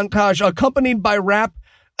house montage accompanied by rap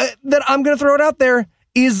that I'm going to throw it out there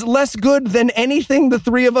is less good than anything the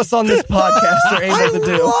three of us on this podcast are able to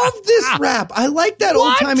do. I love this rap. I like that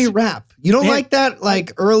old-timey rap. You don't like that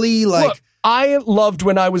early Look, I loved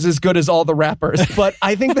when I was as good as all the rappers, but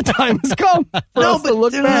I think the time has come for us to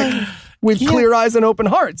look back with clear eyes and open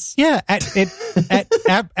hearts. Yeah,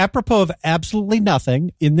 apropos of absolutely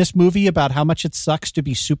nothing, in this movie about how much it sucks to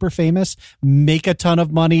be super famous, make a ton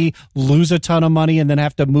of money, lose a ton of money, and then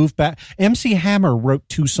have to move back. MC Hammer wrote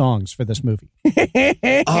 2 songs for this movie.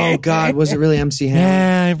 Oh, God, was it really MC Hammer?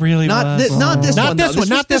 Yeah, it really was. Not this one.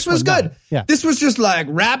 This was good. No. Yeah. This was just like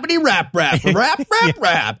rapidy rap,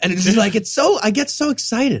 and it's just like I get so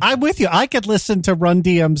excited. I'm with you. I could listen to Run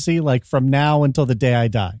DMC from now until the day I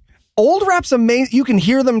die. Old rap's amazing. You can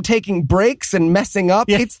hear them taking breaks and messing up.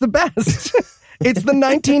 Yeah. It's the best. It's the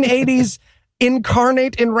 1980s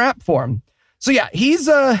incarnate in rap form. So yeah, he's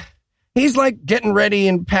getting ready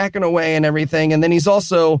and packing away and everything. And then he's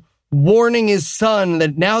also warning his son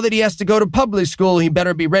that now that he has to go to public school, he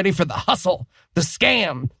better be ready for the hustle, the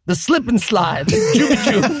scam, the slip and slide,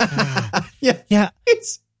 the jubie. Yeah.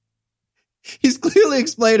 He's clearly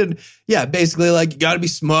explaining, basically you got to be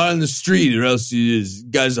smart on the street or else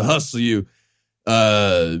guys will hustle you.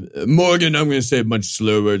 Morgan, I'm going to say a bunch of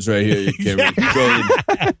slur words right here. You can't really control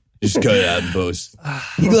it. Just cut it out and post.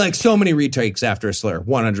 He'd be so many retakes after a slur,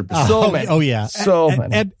 100%. So many. Oh, yeah. So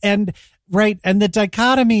many. And right. And the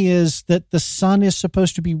dichotomy is that the son is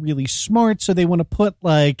supposed to be really smart. So they want to put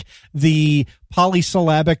the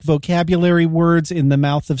polysyllabic vocabulary words in the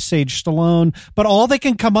mouth of Sage Stallone. But all they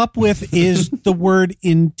can come up with is the word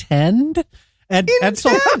intend. And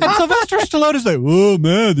Sylvester Stallone is like, oh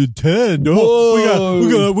man, intend.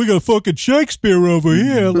 Oh, we got fucking Shakespeare over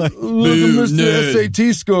here. Look at Mr.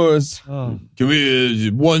 SAT scores. Can we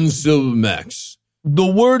one syllable max? The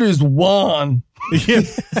word is Juan.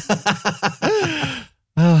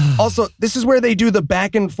 Also, this is where they do the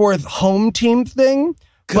back and forth home team thing.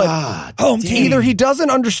 God, either he doesn't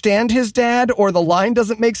understand his dad or the line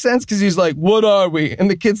doesn't make sense because he's like, what are we? And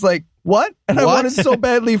the kid's like, what? And I wanted so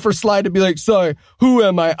badly for Sly to be like, sorry, who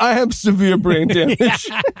am I? I have severe brain damage.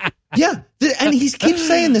 Yeah. And he keeps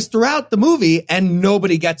saying this throughout the movie and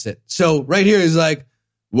nobody gets it. So right here he's like,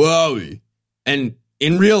 whoa. And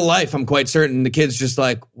in real life, I'm quite certain the kid's just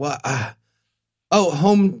like, what?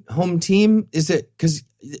 Home team? Is it? Because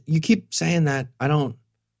you keep saying that. I don't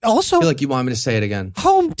also feel like you want me to say it again.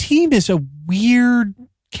 Home team is a weird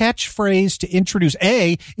catchphrase to introduce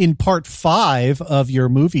in part 5 of your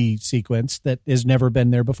movie sequence that has never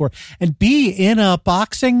been there before, and B, in a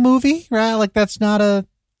boxing movie, right? Like, that's not a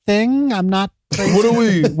thing. I'm not crazy.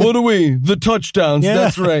 What are we? The touchdowns. Yeah.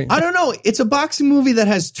 That's right. I don't know. It's a boxing movie that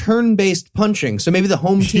has turn-based punching. So maybe the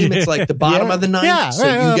home team, it's like the bottom of the ninth. Yeah, so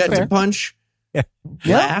you get fair. to punch Yeah.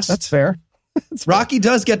 last. That's fair. Rocky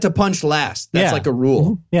does get to punch last. That's like a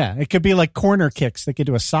rule. Yeah, it could be like corner kicks. They could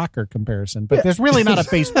do a soccer comparison, but there's really not a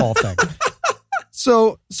baseball thing.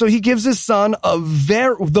 So he gives his son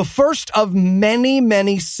the first of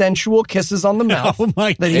many sensual kisses on the mouth Oh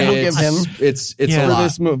my that he will give him. It's Yeah. a For lot.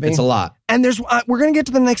 this movie. It's a lot. And we're going to get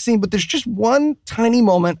to the next scene, but there's just one tiny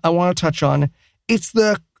moment I want to touch on. It's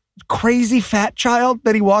the crazy fat child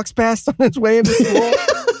that he walks past on his way into school.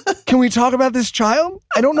 Can we talk about this child?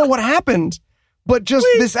 I don't know what happened, but just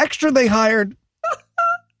this extra they hired,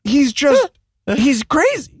 he's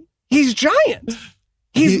crazy. He's giant.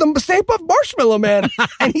 He's the shape of Marshmallow Man,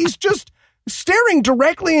 and he's just staring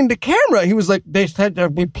directly into camera. He was like, they said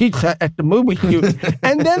there'd be pizza at the movie.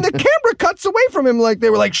 And then the camera cuts away from him like they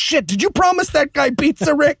were like, shit, did you promise that guy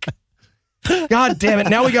pizza, Rick? God damn it.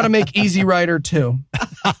 Now we got to make Easy Rider 2.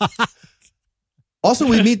 Also,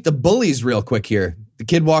 we meet the bullies real quick here. The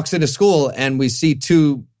kid walks into school and we see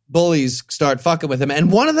 2 bullies start fucking with him.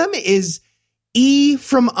 And one of them is E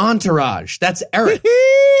from Entourage. That's Eric.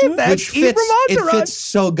 That's E from Entourage. It fits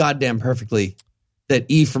so goddamn perfectly that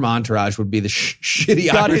E from Entourage would be the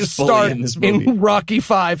shitty Got Irish his bully start in this movie. in Rocky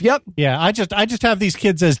 5. Yep. Yeah, I just have these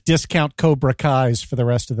kids as discount Cobra Kais for the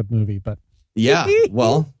rest of the movie, but Yeah,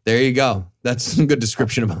 well, there you go. That's some good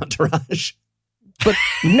description of Entourage. But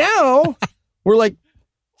now we're like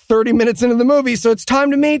 30 minutes into the movie, so it's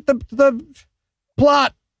time to meet the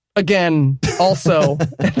plot again. Also,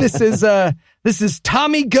 this is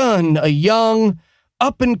Tommy Gunn, a young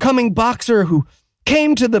up and coming boxer who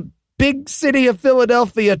came to the big city of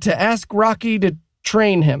Philadelphia to ask Rocky to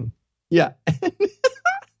train him. Yeah.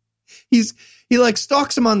 He like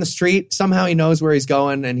stalks him on the street. Somehow he knows where he's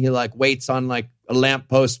going, and he like waits on like a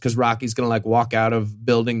lamppost because Rocky's gonna like walk out of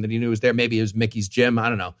building that he knew was there. Maybe it was Mickey's gym. I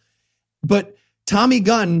don't know. But Tommy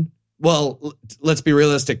Gunn, well, let's be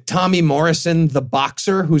realistic. Tommy Morrison, the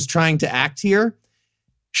boxer who's trying to act here,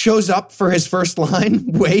 shows up for his first line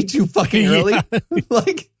way too fucking early.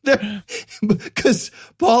 Like, because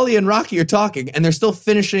Paulie and Rocky are talking and they're still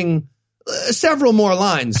finishing several more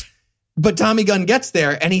lines. But Tommy Gunn gets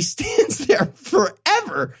there and he stands there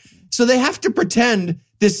forever. So they have to pretend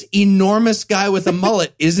this enormous guy with a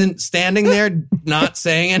mullet isn't standing there, not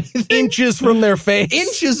saying anything. Inches from their face.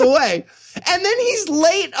 Inches away. And then he's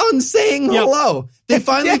late on saying hello. They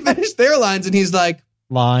finally finish their lines and he's like,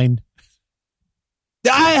 line.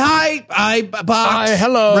 I box. Hi,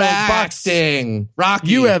 hello, acting. Rocky.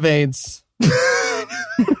 You have AIDS.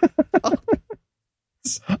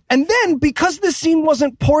 And then, because this scene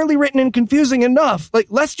wasn't poorly written and confusing enough, like,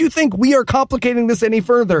 lest you think we are complicating this any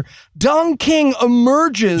further, Don King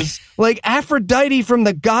emerges like Aphrodite from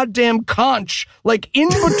the goddamn conch, like in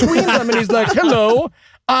between them, and he's like, hello,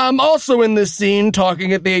 I'm also in this scene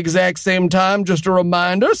talking at the exact same time. Just a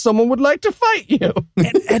reminder, someone would like to fight you.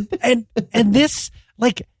 And this,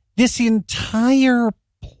 like, this entire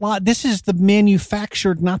plot, this is the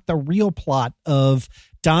manufactured, not the real plot of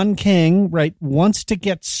Don King, right, wants to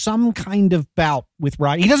get some kind of bout with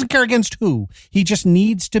Rocky. He doesn't care against who. He just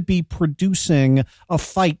needs to be producing a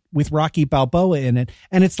fight with Rocky Balboa in it.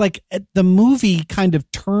 And it's like the movie kind of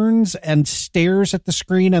turns and stares at the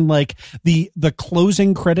screen, and like the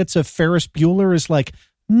closing credits of Ferris Bueller is like,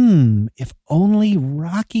 if only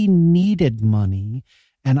Rocky needed money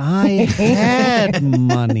and I had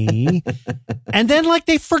money. And then, like,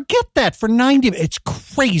 they forget that for 90 minutes. It's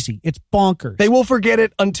crazy. It's bonkers. They will forget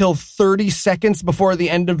it until 30 seconds before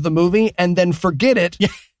the end of the movie, and then forget it. Yeah.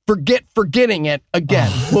 Forgetting it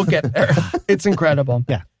again. We'll get there. It's incredible.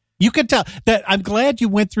 Yeah. You could tell that. I'm glad you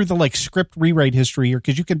went through the, like, script rewrite history here,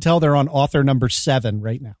 because you can tell they're on author number 7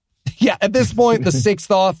 right now. Yeah, at this point, the sixth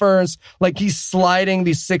authors, like, he's sliding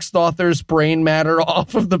the sixth author's brain matter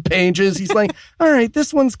off of the pages. He's like, all right,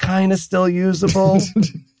 this one's kind of still usable.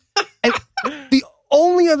 And the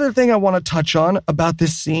only other thing I want to touch on about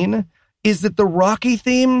this scene is that the Rocky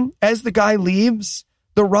theme, as the guy leaves,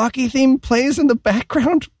 the Rocky theme plays in the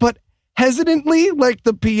background, but hesitantly, like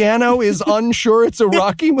the piano is unsure it's a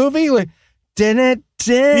Rocky movie. Like,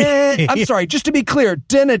 I'm sorry, just to be clear,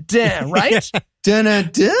 right?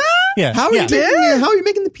 Yeah. How are you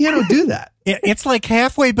making the piano do that? It's like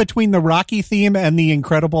halfway between the Rocky theme and the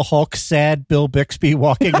Incredible Hulk sad Bill Bixby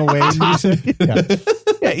walking away music.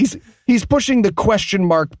 Yeah, he's pushing the question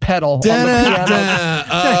mark pedal on the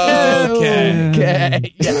piano.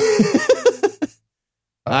 Okay. Yeah.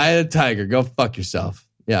 Eye of the Tiger, go fuck yourself.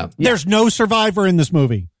 Yeah. There's no survivor in this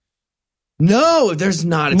movie. No, there's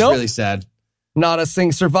not. It's really sad. Not a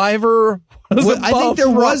single survivor. I think there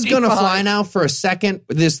was Gonna Fly Now for a second.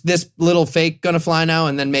 This little fake Gonna Fly Now,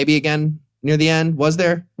 and then maybe again near the end. Was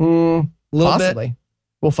there? Possibly. Bit?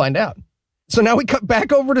 We'll find out. So now we cut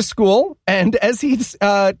back over to school, and as he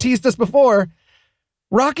teased us before,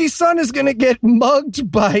 Rocky's son is going to get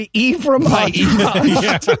mugged by Ephraim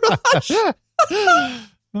Entourage.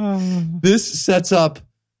 This sets up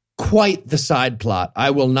quite the side plot.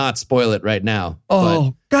 I will not spoil it right now.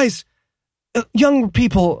 Oh, guys, young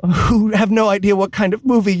people who have no idea what kind of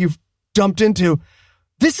movie you've dumped into,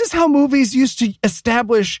 this is how movies used to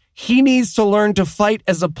establish he needs to learn to fight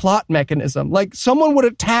as a plot mechanism. Like, someone would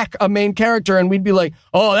attack a main character and we'd be like,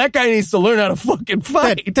 oh, that guy needs to learn how to fucking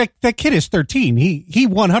fight. That kid is 13. He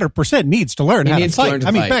 100% needs to learn how to fight.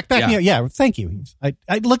 Yeah, thank you. I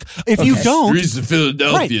look, if you don't. Streets of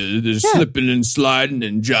Philadelphia, they're slipping and sliding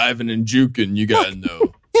and jiving and juking, you gotta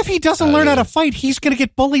know. If he doesn't learn how to fight, he's going to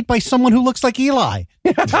get bullied by someone who looks like Eli.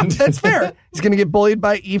 That's fair. He's going to get bullied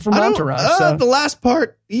by Ephraim Entourage. The last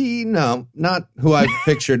part, not who I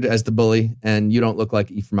pictured as the bully, and you don't look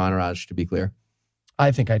like Ephraim Entourage, to be clear.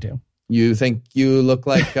 I think I do. You think you look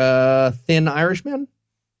like a thin Irishman?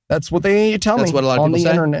 That's what they tell me. That's what a lot of on people the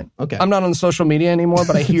say? internet. Okay. I'm not on social media anymore,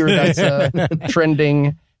 but I hear that's a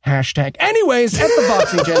trending hashtag. Anyways, at the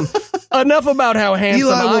boxing gym, enough about how handsome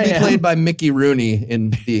Eli will I be am. played by Mickey Rooney in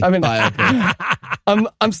the biopic.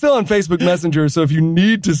 I'm still on Facebook Messenger, so if you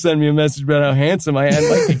need to send me a message about how handsome I am,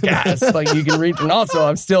 you can reach. And also,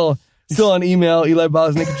 I'm still on email,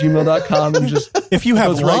 elibosnick@gmail.com, and just if you have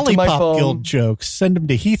goes right to my Lollipop phone. Guild jokes, send them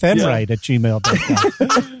to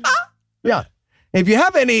heathenwright@gmail.com. Yeah. If you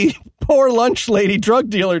have any poor lunch lady drug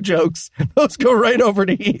dealer jokes, those go right over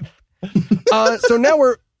to Heath. So now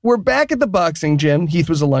we're back at the boxing gym. Heath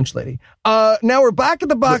was a lunch lady. Now we're back at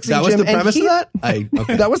the boxing gym. That was the premise of that? Okay.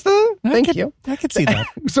 That was the... Thank you. I could see that.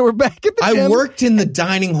 So we're back at the gym. I worked in the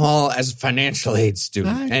dining hall as a financial aid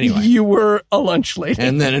student. Anyway. You were a lunch lady.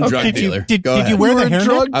 And then a drug dealer. Did you wear the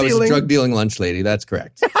hairnet? I was a drug dealing lunch lady. That's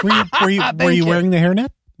correct. Were you wearing the hairnet?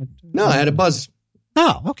 No, I had a buzz.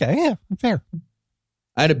 Oh, okay. Yeah, fair.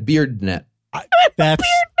 I had a beard net.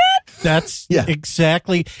 That's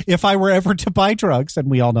exactly, if I were ever to buy drugs, and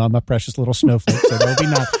we all know I'm a precious little snowflake, so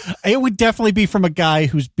it would definitely be from a guy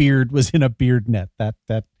whose beard was in a beard net. That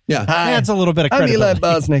adds a little bit of credibility. I'm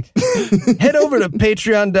Eli Bosnick. Head over to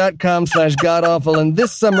patreon.com/godawful, and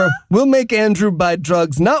this summer we'll make Andrew buy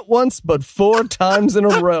drugs not once, but 4 times in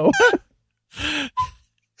a row.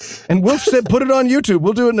 And we'll put it on YouTube.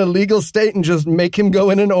 We'll do it in a legal state and just make him go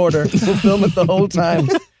in an order. We'll film it the whole time.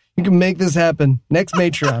 You can make this happen. Next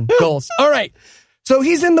Patreon. Goals. All right. So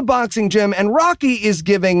he's in the boxing gym, and Rocky is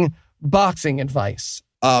giving boxing advice.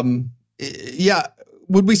 Yeah.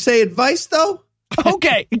 Would we say advice, though?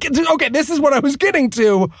 Okay. This is what I was getting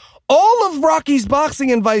to. All of Rocky's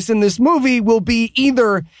boxing advice in this movie will be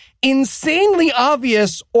either insanely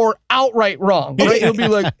obvious or outright wrong. Right? It'll be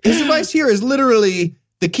like, his advice here is literally,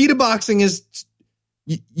 the key to boxing is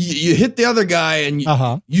you hit the other guy and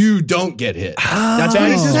you don't get hit. That's what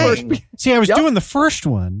he's saying. See, I was doing the first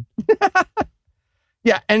one.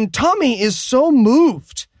 Yeah, and Tommy is so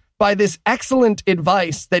moved by this excellent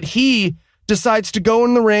advice that he decides to go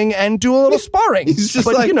in the ring and do a little sparring. He's just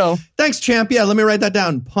thanks, champ. Yeah, let me write that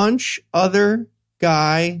down. Punch other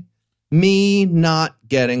guy, me not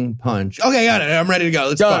getting punched. Okay, got it. I'm ready to go.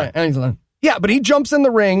 Let's spar. Excellent. Yeah, but he jumps in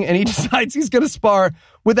the ring and he decides he's going to spar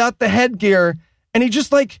without the headgear. And he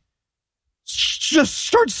just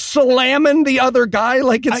starts slamming the other guy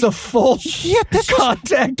like it's a full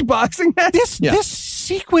contact boxing match. This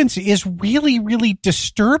sequence is really, really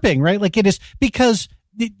disturbing, right? Like, it is, because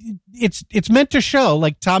it's meant to show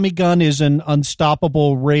like Tommy Gunn is an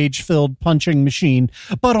unstoppable, rage-filled punching machine,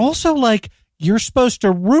 but also like you're supposed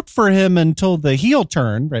to root for him until the heel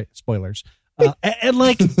turn, right? Spoilers. And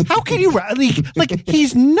like, how can you like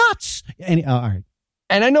he's nuts? And all right.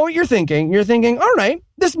 And I know what you're thinking. You're thinking, all right,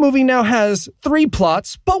 this movie now has 3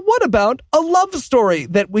 plots, but what about a love story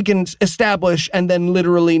that we can establish and then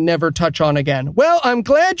literally never touch on again? Well, I'm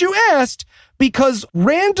glad you asked, because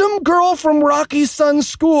random girl from Rocky's son's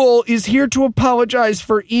school is here to apologize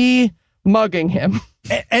for E mugging him.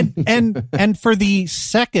 And for the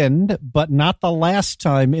second, but not the last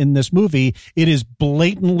time in this movie, it is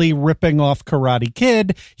blatantly ripping off Karate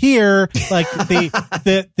Kid. Here, like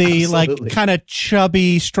the like kind of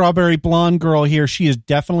chubby strawberry blonde girl here, she is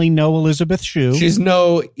definitely no Elizabeth Shue. She's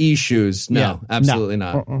no E-shoes. No, absolutely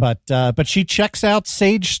not. But she checks out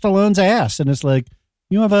Sage Stallone's ass and is like,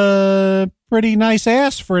 you have a pretty nice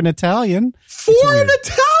ass for an Italian. For an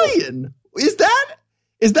Italian? Is that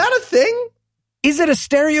a thing? Is it a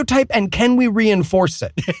stereotype, and can we reinforce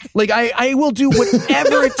it? Like, I will do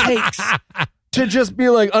whatever it takes to just be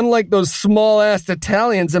like, unlike those small-ass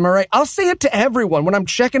Italians, am I right? I'll say it to everyone when I'm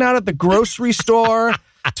checking out at the grocery store,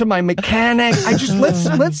 to my mechanic. I just,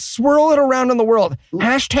 let's swirl it around in the world.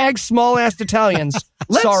 Hashtag small-ass Italians.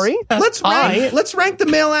 Let's rank the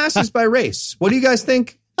male asses by race. What do you guys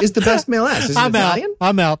think is the best male ass? Is it Italian?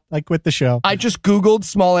 I'm out. I quit the show. I just Googled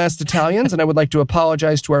small-ass Italians, and I would like to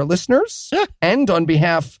apologize to our listeners and on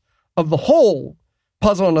behalf of the whole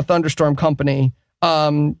Puzzle in a Thunderstorm company.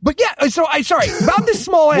 But yeah, sorry about this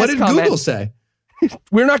small-ass What did comment. Google say?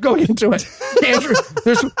 We're not going into it. Andrew,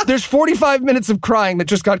 there's 45 minutes of crying that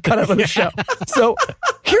just got cut out of the show. So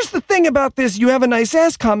here's the thing about this. You have a nice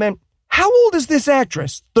ass comment. How old is this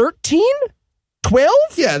actress? 13? 12?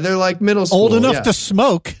 Yeah, they're like middle school. Old enough to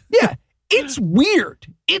smoke. Yeah, it's weird.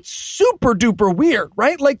 It's super duper weird,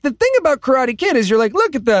 right? Like, the thing about Karate Kid is you're like,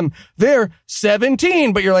 look at them. They're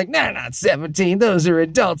 17, but you're like, nah, not 17. Those are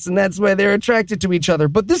adults, and that's why they're attracted to each other.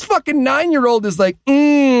 But this fucking 9-year-old is like,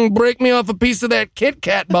 break me off a piece of that Kit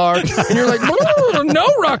Kat bar. And you're like, no,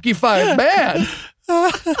 Rocky 5, bad.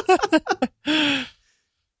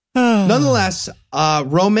 Nonetheless,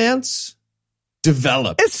 romance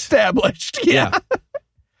developed. Established, yeah.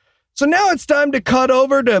 So now it's time to cut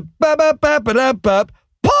over to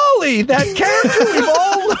Paulie, that character we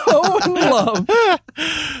all know and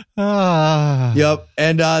love. Yep.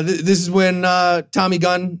 And this is when Tommy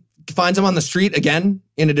Gunn finds him on the street again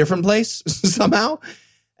in a different place somehow.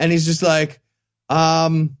 And he's just like,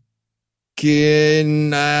 can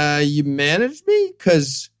you manage me?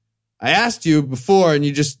 Because I asked you before and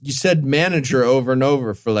you said manager over and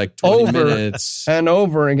over for like 20 minutes. And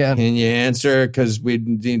over again. Can you answer? Because we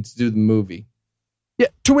need to do the movie. Yeah.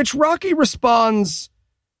 To which Rocky responds,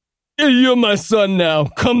 you're my son now.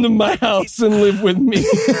 Come to my house and live with me.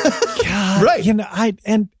 God, right. You know,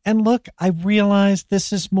 and look, I realize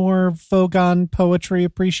this is more Vogon poetry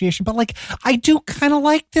appreciation, but like, I do kind of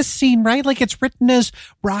like this scene, right? Like, it's written as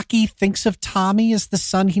Rocky thinks of Tommy as the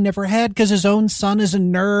son he never had because his own son is a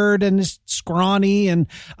nerd and is scrawny. And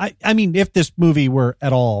I mean, if this movie were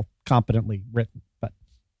at all competently written, but.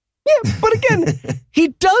 Yeah, but again, he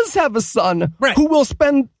does have a son who will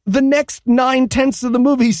spend the next 9/10 of the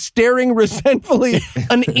movie staring resentfully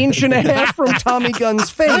an inch and a half from Tommy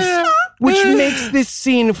Gunn's face, which makes this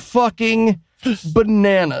scene fucking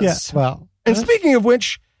bananas. Yeah, well. And speaking of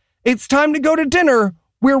which, it's time to go to dinner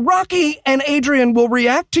where Rocky and Adrian will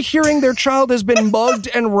react to hearing their child has been mugged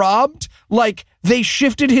and robbed like they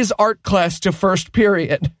shifted his art class to first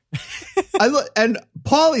period. And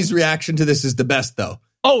Paulie's reaction to this is the best, though.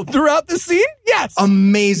 Oh, throughout the scene? Yes.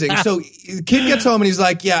 Amazing. So the kid gets home and he's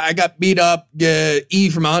like, yeah, I got beat up.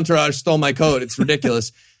 E from Entourage stole my coat. It's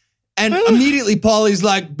ridiculous. And immediately Paulie's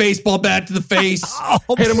like, baseball bat to the face.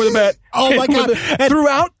 Hit him with a bat. Oh my God.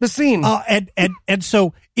 Throughout the scene. And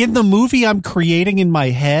so in the movie I'm creating in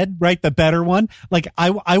my head, right, the better one, like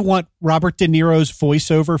I want Robert De Niro's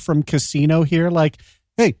voiceover from Casino here. Like,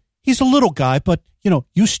 hey, he's a little guy, but you know,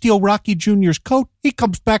 you steal Rocky Jr.'s coat, he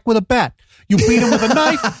comes back with a bat. You beat him with a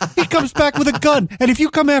knife, he comes back with a gun. And if you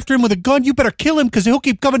come after him with a gun, you better kill him because he'll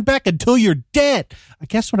keep coming back until you're dead. I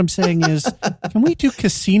guess what I'm saying is, can we do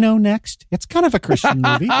Casino next? It's kind of a Christian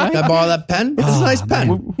movie, right? Can I borrow that pen? It's a nice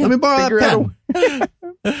pen. Let me borrow that pen.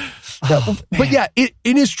 But yeah, it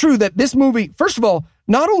is true that this movie, first of all,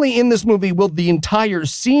 not only in this movie will the entire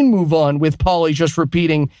scene move on with Paulie just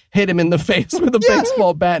repeating, hit him in the face with a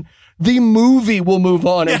baseball bat, the movie will move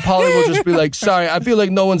on and Paulie will just be like, sorry, I feel like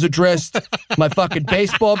no one's addressed my fucking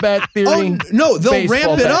baseball bat theory. Oh, no, they'll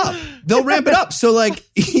ramp it up. They'll ramp it up. So like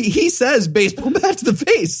he says baseball bat to the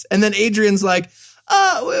face. And then Adrian's like,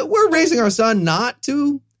 we're raising our son not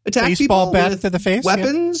to attack baseball people bat with to the face,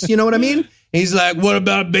 weapons. Yeah. You know what I mean? He's like, what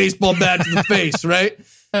about baseball bat to the face, right?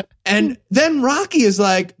 And then Rocky is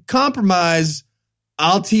like, compromise.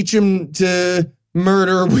 I'll teach him to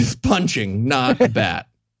murder with punching, not a bat.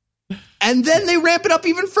 And then they ramp it up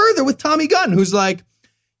even further with Tommy Gunn, who's like,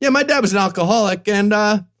 yeah, my dad was an alcoholic, and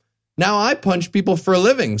now I punch people for a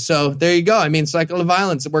living. So there you go. I mean, cycle of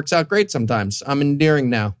violence, it works out great sometimes. I'm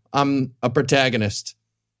endearing now. I'm a protagonist.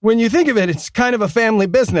 when you think of it, it's kind of a family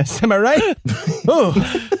business. Am I right?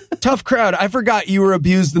 Oh, tough crowd. I forgot you were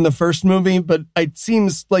abused in the first movie, but it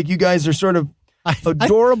seems like you guys are sort of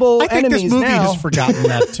adorable I think enemies this movie now. has forgotten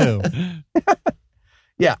that too.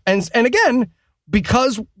 Yeah. And again,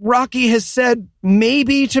 because Rocky has said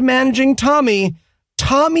maybe to managing Tommy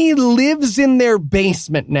lives in their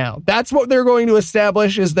basement now. That's what they're going to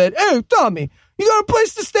establish is that, hey, Tommy, you got a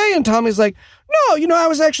place to stay? And Tommy's like, no, I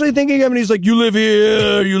was actually thinking of, and he's like, you live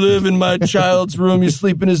here, you live in my child's room, you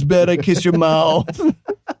sleep in his bed, I kiss your mouth.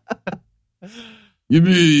 You'd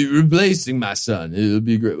be replacing my son. It'll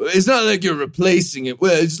be great. It's not like you're replacing it.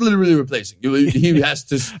 Well, it's literally replacing. He has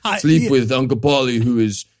to sleep with Uncle Paulie, who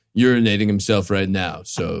is urinating himself right now.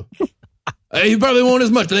 So he probably won't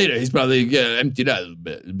as much later. He's probably emptied out a little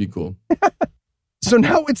bit. It'd be cool. So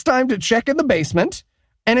now it's time to check in the basement,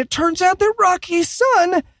 and it turns out that Rocky's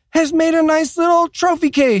son has made a nice little trophy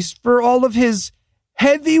case for all of his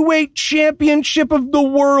heavyweight championship of the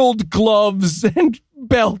world gloves and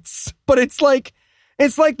belts. But it's like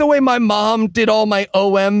the way my mom did all my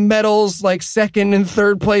OM medals, like second and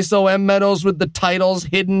third place OM medals with the titles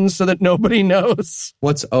hidden so that nobody knows.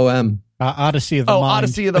 What's OM? Odyssey of the Mind.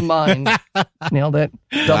 Odyssey of the Mind. Nailed it.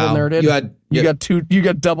 Double nerded. You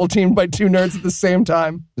got double teamed by two nerds at the same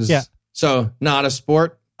time. Yeah. So not a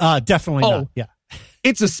sport? Definitely not. Yeah.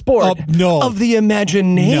 It's a sport of the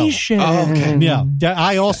imagination. No. Oh, okay. Yeah.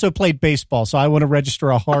 I also played baseball, so I want to register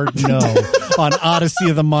a hard no on Odyssey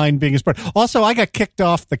of the Mind being a sport. Also, I got kicked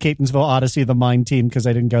off the Catonsville Odyssey of the Mind team because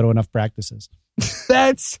I didn't go to enough practices.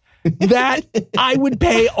 That I would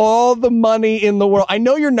pay all the money in the world. I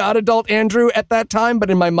know you're not adult Andrew at that time, but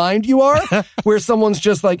in my mind you are, where someone's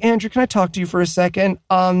just like, Andrew, can I talk to you for a second?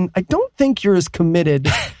 I don't think you're as committed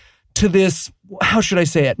to this, how should I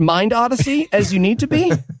say it, mind odyssey as you need to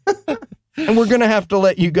be. And we're going to have to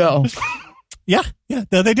let you go. Yeah,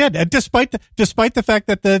 they did. And despite the fact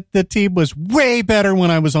that the team was way better when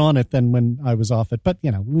I was on it than when I was off it. But,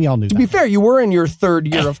 we all knew that. To be fair, you were in your third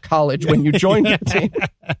year of college when you joined the team.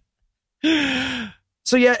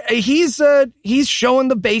 So yeah, he's showing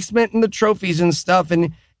the basement and the trophies and stuff.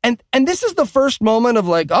 And this is the first moment of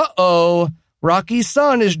like, uh-oh, Rocky's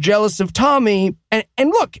son is jealous of Tommy. And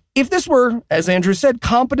look, if this were, as Andrew said,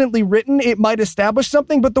 competently written, it might establish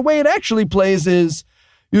something. But the way it actually plays is,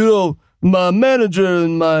 my manager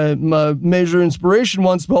and my major inspiration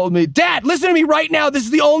once told me, Dad, listen to me right now. This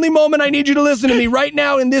is the only moment I need you to listen to me right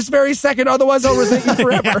now in this very second. Otherwise, I'll resent you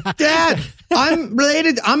forever. Dad, I'm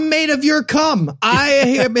related. I'm made of your cum. I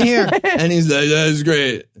am here. And he's like, that's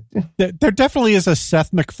great. There definitely is a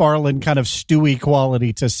Seth MacFarlane kind of Stewie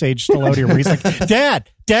quality to Sage Stallone where he's like,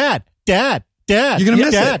 Dad. You're going to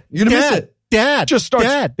miss it. You're going to miss it. Dad. Just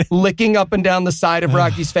starts licking up and down the side of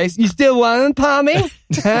Rocky's face. You still want him, Tommy?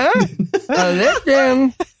 Huh? I licked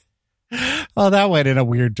him. Oh, that went in a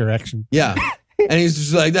weird direction. Yeah. And he's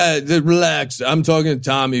just like, that. Relax. I'm talking to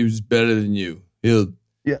Tommy, who's better than you. He'll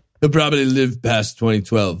probably live past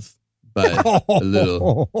 2012 by a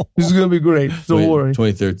little. This is going to be great. Don't worry.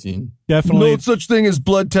 2013. Definitely. No such thing as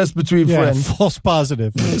blood test between friends. False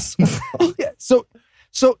positive. Yeah.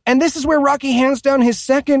 So, and this is where Rocky hands down his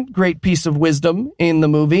second great piece of wisdom in the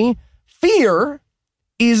movie. Fear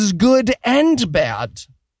is good and bad.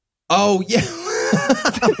 Oh, yeah.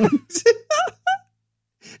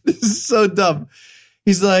 This is so dumb.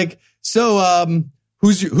 He's like, so,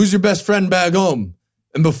 who's your best friend back home?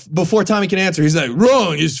 And before Tommy can answer, he's like,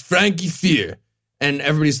 wrong, it's Frankie Fear. And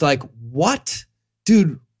everybody's like, what?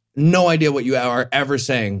 Dude, no idea what you are ever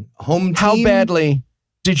saying. Home team? How badly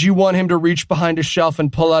did you want him to reach behind a shelf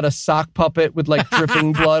and pull out a sock puppet with like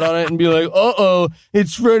dripping blood on it and be like, uh-oh,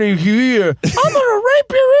 it's Freddy here. I'm going to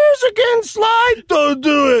rape your ears again, Sly. Don't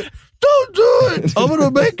do it. Don't do it. I'm going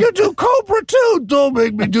to make you do Cobra 2. Don't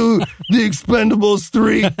make me do The Expendables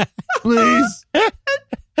 3, please.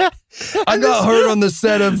 I got hurt on the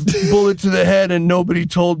set of Bullet to the Head and nobody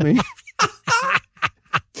told me.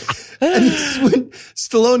 And this is when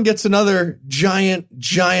Stallone gets another giant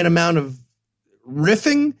amount of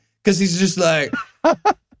riffing, because he's just like,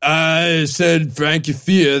 I said Frankie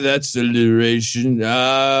Fear, that's alliteration.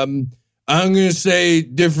 I'm going to say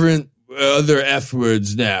different other F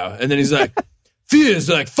words now. And then he's like, fear is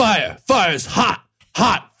like fire. Fire is hot.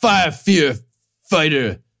 Fire, fear,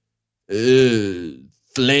 fighter,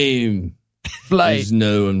 flame. Flight. There's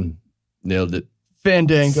no one nailed it.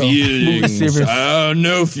 Fandango. Feelings.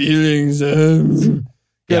 No feelings.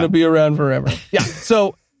 Gonna be around forever. Yeah.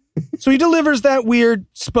 So he delivers that weird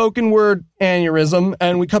spoken word aneurysm,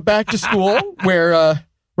 and we cut back to school where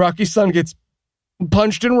Rocky's son gets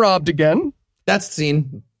punched and robbed again. that's the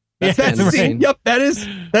scene. That's That's the scene. Yep,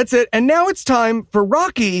 that's it. And now it's time for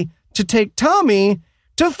Rocky to take Tommy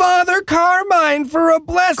to Father Carmine for a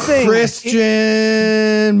blessing.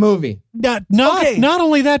 Christian movie. Not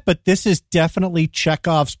only that, but this is definitely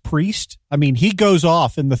Chekhov's priest. I mean, he goes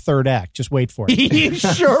off in the third act. Just wait for it. He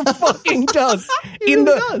sure fucking does.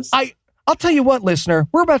 does. I'll tell you what, listener,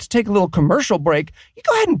 we're about to take a little commercial break. You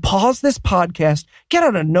go ahead and pause this podcast, get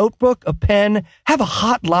out a notebook, a pen, have a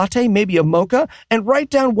hot latte, maybe a mocha, and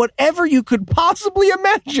write down whatever you could possibly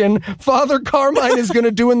imagine Father Carmine is going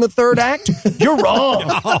to do in the third act. You're wrong.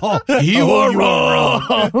 You are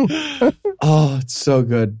wrong. Oh, it's so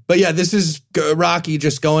good. But yeah, this is Rocky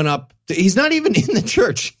just going up. He's not even in the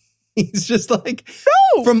church. He's just like,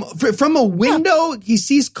 no. From a window, he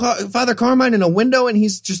sees Father Carmine in a window, and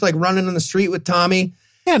he's just like running in the street with Tommy.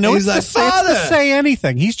 Yeah, no, he's it's to say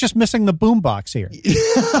anything. He's just missing the boombox here.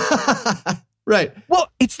 Right. Well,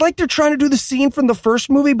 it's like they're trying to do the scene from the first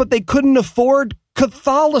movie, but they couldn't afford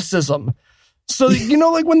Catholicism. So, you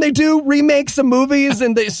know, like when they do remakes of movies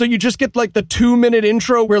and so you just get like the 2-minute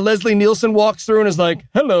intro where Leslie Nielsen walks through and is like,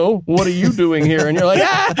 hello, what are you doing here? And you're like,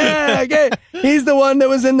 okay, he's the one that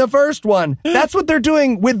was in the first one. That's what they're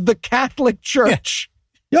doing with the Catholic Church.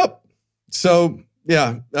 Yeah. Yep. So,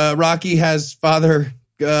 yeah, Rocky has Father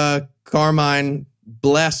Carmine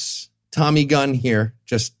bless Tommy Gunn here,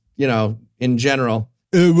 just, you know, in general.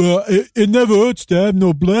 Well, it never hurts to have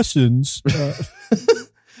no blessings.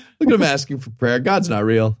 Look at him asking for prayer. God's not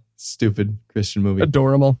real. Stupid Christian movie.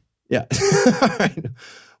 Adorable. Yeah. All right.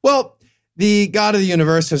 Well, the God of the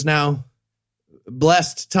universe has now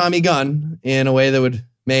blessed Tommy Gunn in a way that would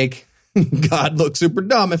make God look super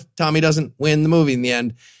dumb if Tommy doesn't win the movie in the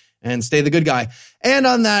end and stay the good guy. And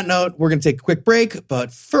on that note, we're going to take a quick break.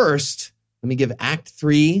 But first, let me give Act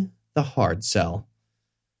 3 the hard sell.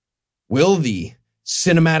 Will the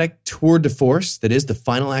cinematic tour de force that is the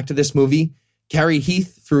final act of this movie carry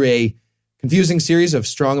Heath through a confusing series of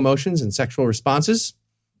strong emotions and sexual responses?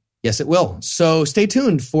 Yes, it will. So stay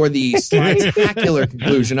tuned for the spectacular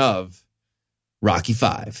conclusion of Rocky V.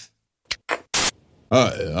 Hi,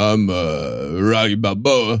 I'm Rocky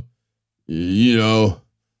Balboa. You know,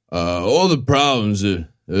 all the problems that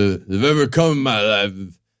have ever come in my life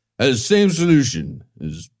has the same solution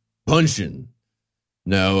as punching.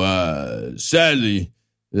 Now, sadly,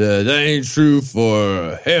 that ain't true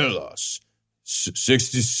for hair loss.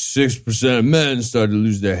 66% of men start to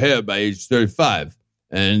lose their hair by age 35.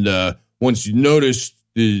 And once you notice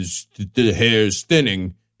the hair is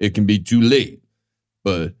thinning, it can be too late.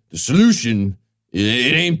 But the solution,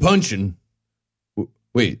 it ain't punching.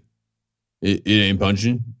 Wait, it ain't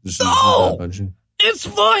punching? The solution's not punching? It's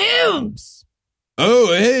for Hims.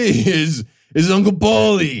 Oh, hey, it's Uncle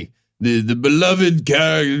Paulie, the beloved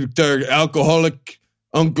character, alcoholic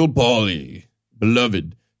Uncle Paulie.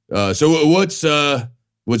 Beloved. So what's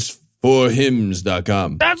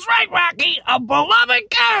forhims.com? That's right, Rocky. A beloved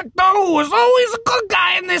character who was always a good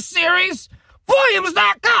guy in this series.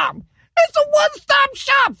 Forhims.com. It's a one-stop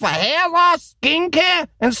shop for hair loss, skincare,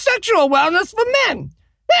 and sexual wellness for men.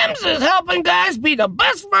 Hims is helping guys be the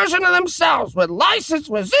best version of themselves with licensed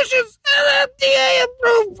physicians and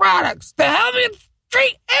FDA-approved products to help you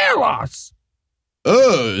treat hair loss.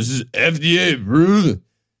 Oh, this is FDA approved?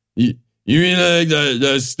 You mean like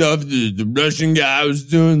that stuff the Russian guy was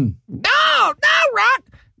doing? No, Rock.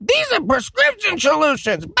 These are prescription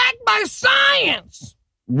solutions backed by science.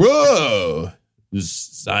 Whoa, this is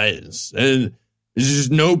science. And is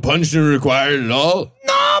just no punching required at all?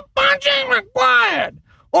 No punching required.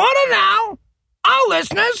 Order now. Our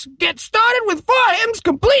listeners get started with Forhims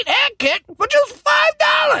Complete Hair Kit for just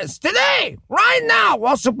 $5 today, right now,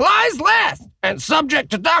 while supplies last, and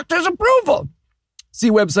subject to doctor's approval. See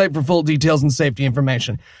website for full details and safety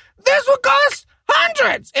information. This would cost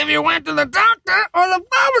hundreds if you went to the doctor or the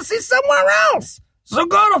pharmacy somewhere else. So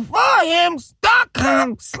go to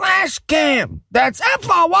forhims.com/cam. That's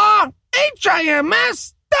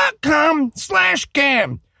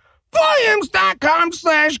FORHIMS.com/cam.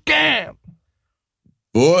 forhims.com/cam.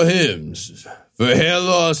 For Hims. For hair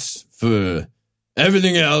loss, for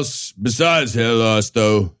everything else besides hair loss,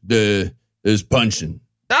 though, there's punching.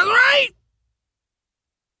 That's right.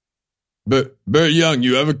 But Burt Young,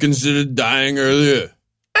 you ever considered dying earlier?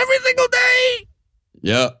 Every single day.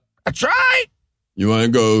 Yeah. I tried. You want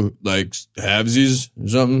to go, like, halvesies or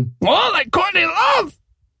something? More like Courtney Love.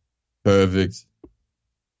 Perfect.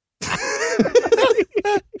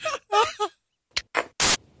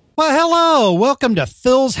 Well, hello. Welcome to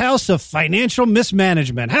Phil's House of Financial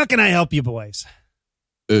Mismanagement. How can I help you, boys?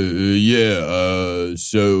 So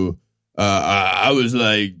I was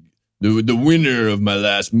like the winner of my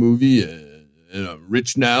last movie, and I'm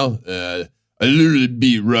rich now. I literally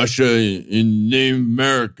beat Russia in Name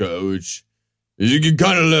America, which it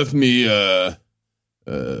kind of left me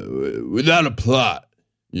without a plot,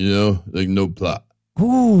 like no plot.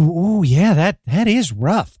 Ooh, yeah, that is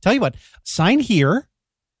rough. Tell you what, sign here,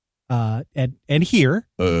 and here,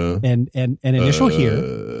 and initial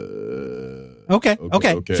here. Okay.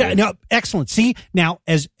 So, no, excellent. See, now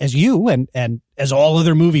as you and as all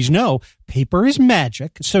other movies know, paper is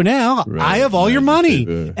magic. So now I have all your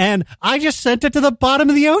money, and I just sent it to the bottom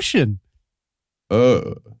of the ocean.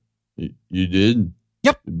 Oh, you did?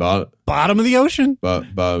 Yep. Bottom of the ocean.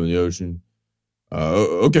 Bottom of the ocean.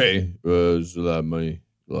 Okay. There's a lot of money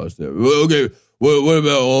lost there. Okay. What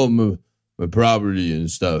about all my property and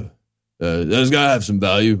stuff? That's gotta have some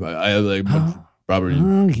value. I have like property.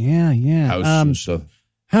 Oh, yeah. House and stuff.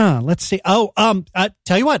 Let's see.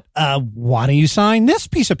 Tell you what. Why don't you sign this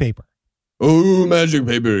piece of paper? Oh, magic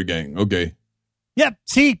paper gang. Okay. Yep.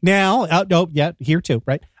 See now. Here too.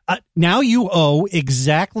 Right. Now you owe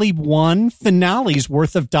exactly one finale's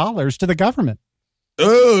worth of dollars to the government.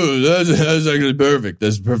 Oh, that's actually perfect.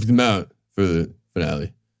 That's the perfect amount for the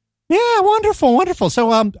finale. Yeah, wonderful.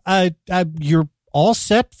 So, you're all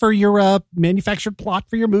set for your manufactured plot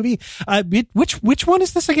for your movie. Which one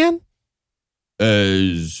is this again?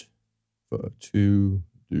 Is 2,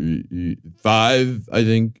 3, 5, I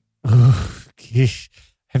think.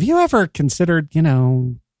 Have you ever considered,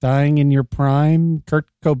 dying in your prime, Kurt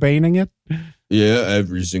Cobaining it? Yeah,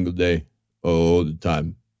 every single day, all the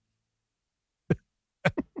time.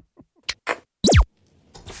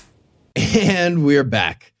 And we're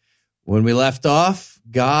back. When we left off,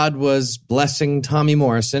 God was blessing Tommy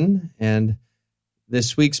Morrison and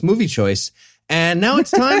this week's movie choice. And now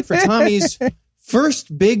it's time for Tommy's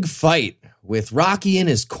first big fight with Rocky in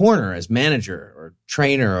his corner as manager or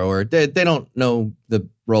trainer, or they don't know the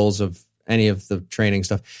roles of any of the training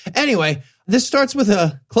stuff. Anyway, this starts with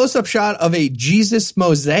a close-up shot of a Jesus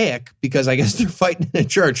mosaic because I guess they're fighting in a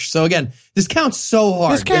church. So again, this counts so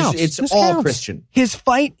hard. It's all Christian. His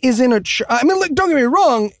fight is in a church. I mean, look, don't get me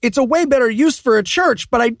wrong. It's a way better use for a church,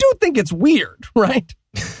 but I do think it's weird, right?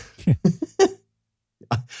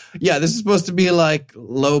 Yeah, this is supposed to be like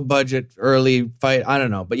low-budget, early fight. I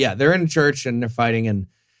don't know. But yeah, they're in a church and they're fighting, and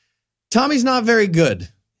Tommy's not very good.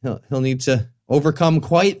 He'll need to overcome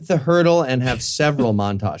quite the hurdle and have several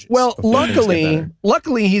montages. Well,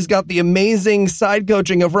 luckily, he's got the amazing side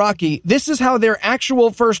coaching of Rocky. This is how their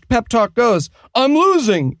actual first pep talk goes. I'm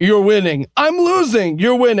losing, you're winning. I'm losing,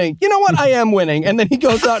 you're winning. You know what? I am winning. And then he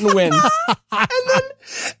goes out and wins. and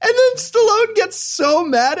then Stallone gets so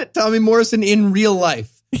mad at Tommy Morrison in real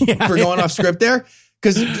life for going off script there.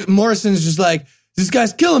 Because Morrison's just like, this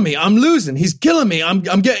guy's killing me. I'm losing. He's killing me. I'm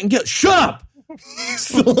getting killed. Shut up.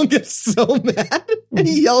 Stallone gets so mad and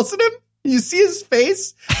he yells at him. You see his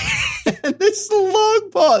face, and there's a long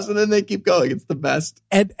pause, and then they keep going. It's the best.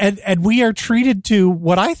 And we are treated to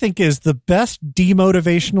what I think is the best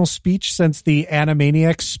demotivational speech since the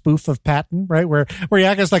Animaniacs spoof of Patton, right? Where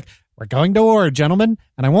Yakka's like, "We're going to war, gentlemen,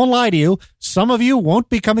 and I won't lie to you. Some of you won't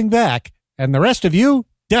be coming back, and the rest of you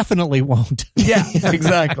definitely won't." Yeah,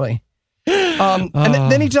 exactly. And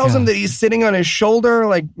then he tells him that he's sitting on his shoulder,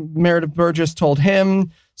 like Meredith Burgess told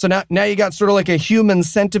him. So now you got sort of like a human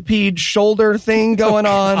centipede shoulder thing going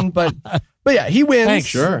on. But yeah, he wins. Thanks.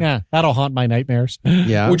 Sure. Yeah, that'll haunt my nightmares.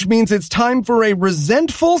 Yeah. Which means it's time for a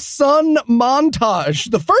resentful son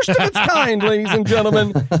montage. The first of its kind, ladies and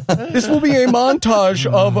gentlemen. This will be a montage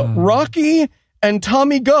of Rocky and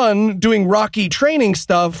Tommy Gunn doing Rocky training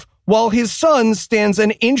stuff while his son stands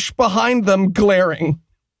an inch behind them glaring.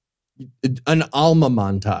 An Alma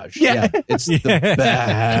montage. Yeah. It's the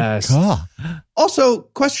best. Also,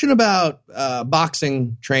 question about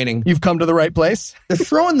boxing training. You've come to the right place. They're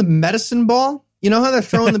throwing the medicine ball. You know how they're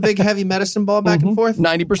throwing the big heavy medicine ball back and forth?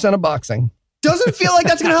 90% of boxing. Doesn't feel like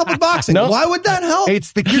that's going to help with boxing. No. Why would that help?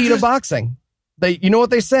 It's the key to boxing. You know what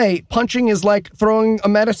they say? Punching is like throwing a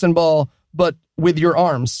medicine ball, but with your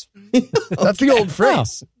arms. That's the old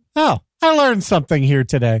phrase. Oh, I learned something here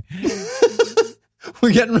today.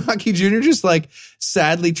 We're getting Rocky Jr. just like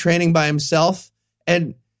sadly training by himself,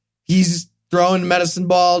 and he's throwing medicine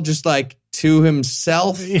ball just like to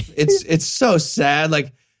himself. It's so sad,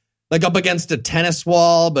 like up against a tennis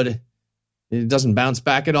wall, but it doesn't bounce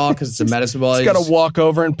back at all because it's a medicine ball. He's got to walk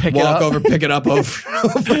over and pick it up. Pick it up over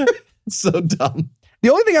and over. It's so dumb. The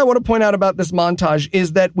only thing I want to point out about this montage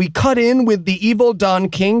is that we cut in with the evil Don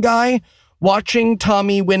King guy watching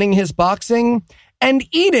Tommy winning his boxing and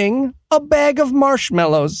eating a bag of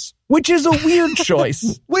marshmallows, which is a weird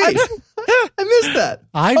choice. Wait, I missed that.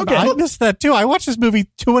 I missed that too. I watched this movie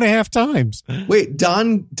 2.5 times. Wait,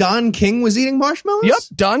 Don King was eating marshmallows? Yep.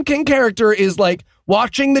 Don King character is like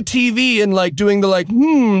watching the TV and like doing the like,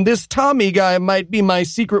 this Tommy guy might be my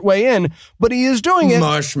secret way in, but he is doing it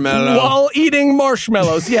marshmallow while eating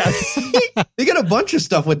marshmallows. Yes. They got a bunch of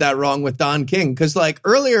stuff with that wrong with Don King. Because like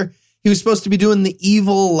earlier he was supposed to be doing the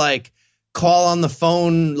evil, like call on the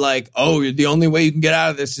phone, like, oh, the only way you can get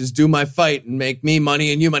out of this is do my fight and make me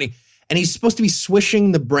money and you money. And he's supposed to be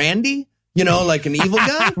swishing the brandy, you know, like an evil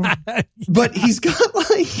guy. But he's got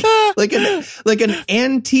like an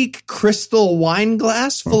antique crystal wine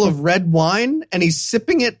glass full of red wine, and he's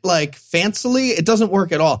sipping it like fancily. It doesn't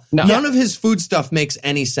work at all. No. None of his food stuff makes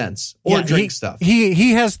any sense, or drink stuff.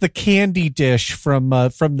 He has the candy dish from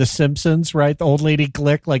The Simpsons, right? The old lady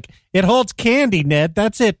Glick, like, it holds candy, Ned.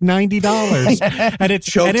 That's it, $90. And it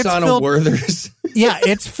chokes on a Werther's. Yeah,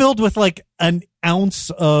 it's filled with like an ounce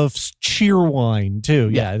of cheer wine too.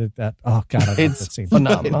 Yeah, oh god, I love that scene.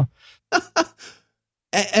 Phenomenal.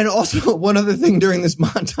 And also one other thing during this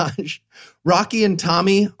montage, Rocky and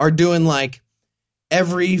Tommy are doing like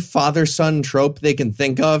every father-son trope they can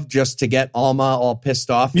think of just to get Alma all pissed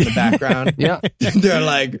off in the background. Yeah. They're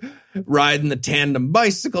like riding the tandem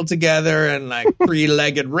bicycle together and like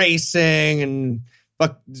three-legged racing and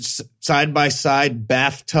side-by-side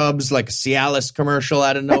bathtubs like a Cialis commercial.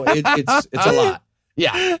 I don't know. It's a lot.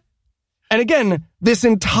 Yeah. And again, this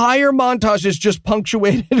entire montage is just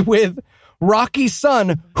punctuated with Rocky's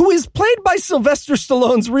son, who is played by Sylvester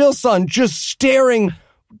Stallone's real son, just staring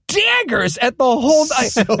daggers at the whole...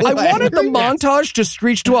 I wanted the montage to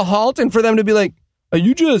screech to a halt and for them to be like, are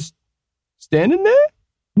you just standing there?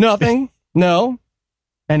 Nothing. No.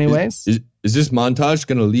 Anyways. Is this montage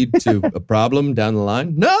going to lead to a problem down the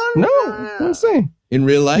line? No. Let's see. In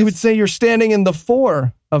real life? You would say you're standing in the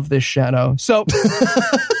 4 of this shadow. So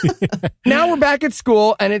now we're back at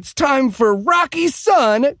school and it's time for Rocky's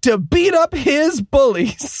son to beat up his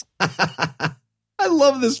bullies. I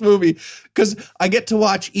love this movie because I get to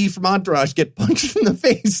watch E from Entourage get punched in the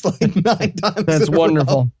face like 9 times. That's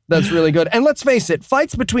wonderful. That's really good. And let's face it,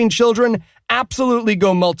 fights between children absolutely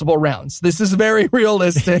go multiple rounds. This is very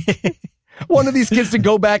realistic. One of these kids to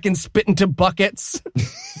go back and spit into buckets.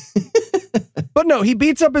 But no, he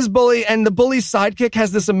beats up his bully, and the bully's sidekick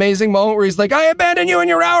has this amazing moment where he's like, I abandon you in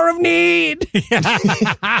your hour of need.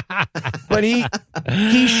 But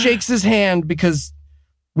he shakes his hand because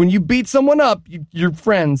when you beat someone up, you're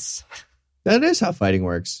friends. That is how fighting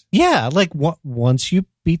works. Yeah, like once you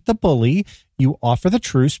beat the bully, you offer the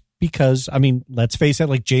truce because, I mean, let's face it,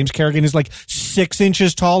 like James Kerrigan is like 6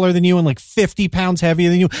 inches taller than you and like 50 pounds heavier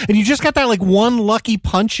than you. And you just got that like one lucky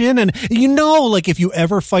punch in. And you know, like if you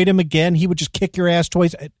ever fight him again, he would just kick your ass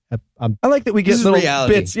twice. I like that we get little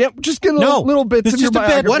bits. Yep, just get little bits of your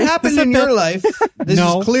biography. What happened in your life? This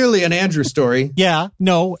is clearly an Andrew story. Yeah,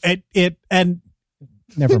 no, and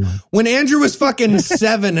never mind. When Andrew was fucking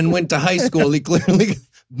 7 and went to high school, he clearly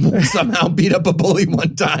somehow beat up a bully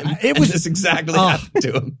one time. This exactly happened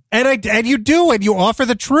to him. And you do, and you offer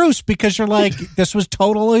the truce because you're like, this was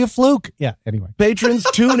totally a fluke. Yeah, anyway. Patrons,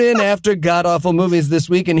 tune in after God Awful Movies this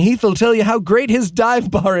week, and Heath will tell you how great his dive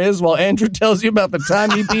bar is while Andrew tells you about the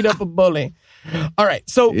time he beat up a bully. All right,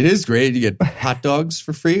 so... It is great. You get hot dogs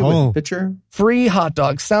for free with a pitcher. Free hot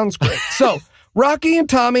dogs. Sounds great. So... Rocky and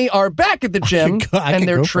Tommy are back at the gym and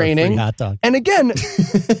they're training. And again,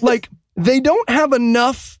 like they don't have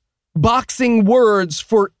enough boxing words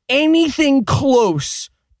for anything close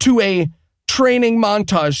to a training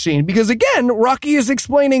montage scene. Because again, Rocky is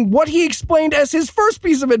explaining what he explained as his first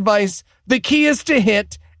piece of advice. The key is to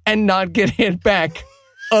hit and not get hit back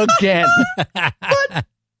again. But,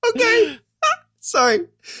 okay. Sorry.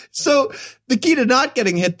 So the key to not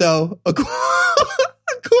getting hit, though, according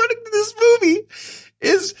to this movie,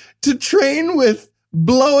 is to train with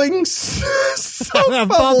blowing soap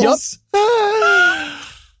bubbles.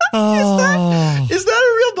 Is that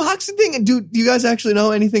a real boxing thing? Do you guys actually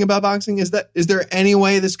know anything about boxing? Is there any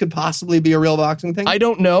way this could possibly be a real boxing thing? I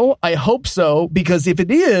don't know. I hope so, because if it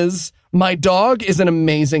is, my dog is an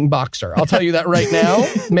amazing boxer. I'll tell you that right now.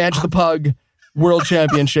 Madge the Pug World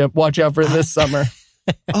Championship. Watch out for it this summer.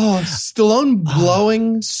 Oh, Stallone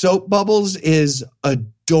blowing soap bubbles is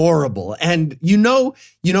adorable. And you know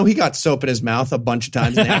he got soap in his mouth a bunch of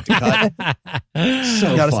times and they have to cut.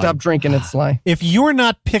 So gotta stop drinking it, Sly. If you're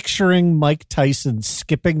not picturing Mike Tyson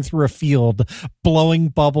skipping through a field, blowing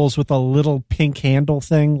bubbles with a little pink handle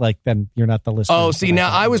thing, like then you're not the listener. Oh, see, now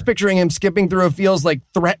I was picturing him skipping through a field like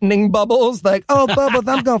threatening Bubbles, like, oh, Bubbles,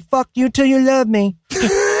 I'm gonna fuck you till you love me.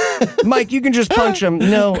 Mike, you can just punch him.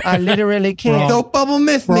 No, I literally can't. Don't bubble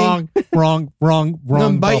myth me. Wrong.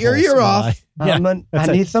 Bite your ear off. I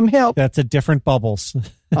need some help. That's a different Bubbles.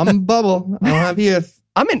 I'm a bubble. I don't have youth.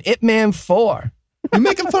 I'm an Ip Man 4. You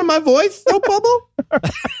making fun of my voice, no bubble?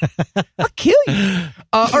 I'll kill you.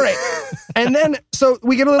 All right. And then, so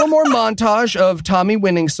we get a little more montage of Tommy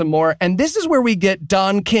winning some more. And this is where we get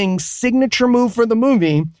Don King's signature move for the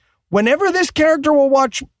movie. Whenever this character will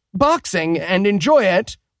watch boxing and enjoy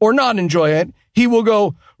it or not enjoy it, he will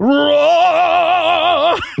go,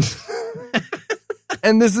 "Roar!"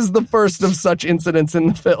 And this is the first of such incidents in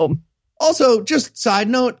the film. Also, just side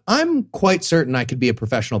note, I'm quite certain I could be a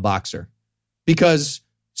professional boxer because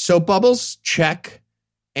soap bubbles, check,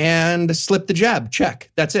 and slip the jab, check.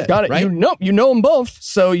 That's it. Got it. Right? You know them both,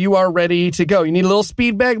 so you are ready to go. You need a little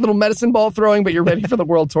speed bag, little medicine ball throwing, but you're ready for the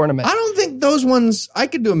world tournament. I don't think those ones, I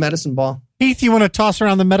could do a medicine ball. Heath, you want to toss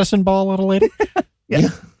around the medicine ball a little later? Yeah.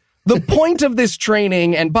 The point of this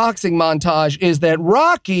training and boxing montage is that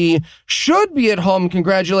Rocky should be at home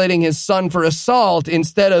congratulating his son for assault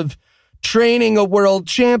instead of training a world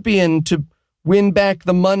champion to win back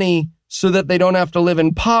the money so that they don't have to live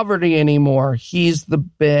in poverty anymore. He's the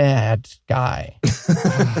bad guy.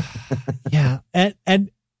 Yeah.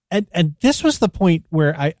 And this was the point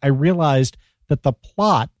where I realized that the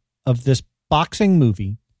plot of this boxing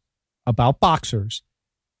movie about boxers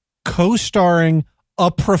co-starring a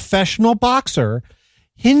professional boxer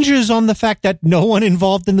hinges on the fact that no one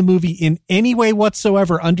involved in the movie in any way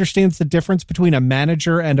whatsoever understands the difference between a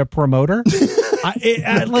manager and a promoter.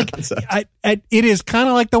 It is kind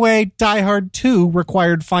of like the way Die Hard 2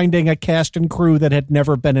 required finding a cast and crew that had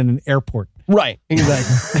never been in an airport. Right,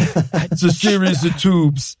 exactly. It's a series of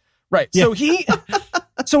tubes. Right. Yeah.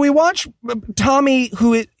 So we watch Tommy,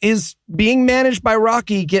 who is being managed by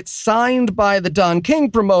Rocky, get signed by the Don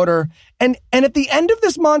King promoter. And at the end of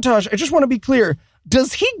this montage, I just want to be clear.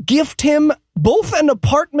 Does he gift him both an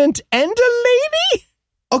apartment and a lady?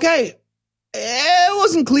 Okay. It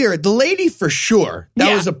wasn't clear. The lady for sure.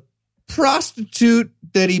 That was a prostitute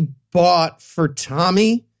that he bought for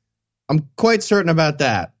Tommy. I'm quite certain about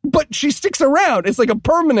that. But she sticks around. It's like a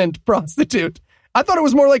permanent prostitute. I thought it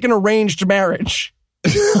was more like an arranged marriage.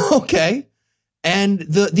 Okay. And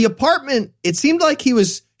the apartment, it seemed like he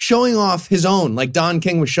was showing off his own, like Don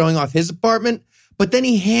King was showing off his apartment, but then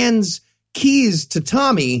he hands keys to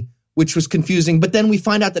Tommy, which was confusing. But then we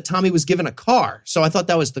find out that Tommy was given a car. So I thought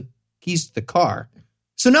that was the keys to the car.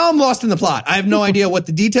 So now I'm lost in the plot. I have no idea what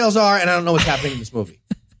the details are, and I don't know what's happening in this movie.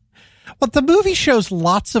 But the movie shows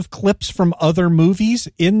lots of clips from other movies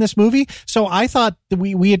in this movie. So I thought that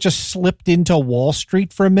we had just slipped into Wall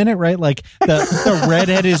Street for a minute, right? Like the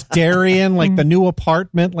redhead is Darien, like the new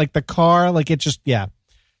apartment, like the car, like it just, yeah.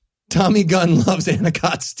 Tommy Gunn loves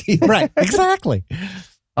Anacott Steel. Right, exactly.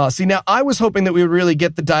 See, now I was hoping that we would really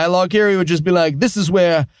get the dialogue here. He would just be like, "This is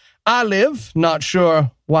where I live. Not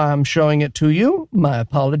sure why I'm showing it to you. My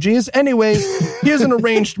apologies. Anyways, here's an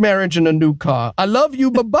arranged marriage and a new car. I love you.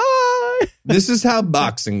 Bye-bye." This is how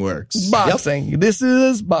boxing works. Boxing. Yep. This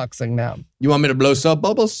is boxing now. You want me to blow soap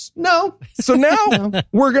bubbles? No. So now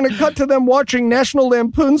we're going to cut to them watching National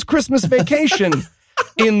Lampoon's Christmas Vacation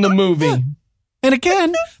in the movie. And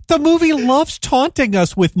again, the movie loves taunting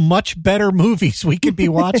us with much better movies we could be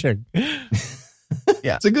watching.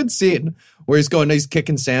 Yeah. It's a good scene where he's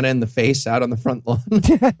kicking Santa in the face out on the front lawn.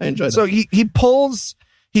 I enjoy that. So he pulls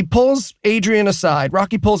Adrian aside.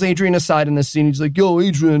 Rocky pulls Adrian aside in this scene. He's like, "Yo,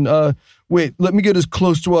 Adrian, wait, let me get as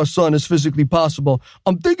close to our son as physically possible.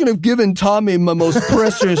 I'm thinking of giving Tommy my most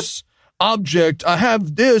precious object. I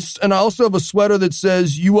have this, and I also have a sweater that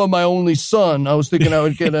says, 'You are my only son.' I was thinking I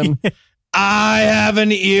would get him." I have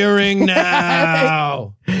an earring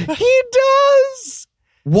now. He does.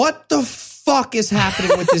 What the fuck is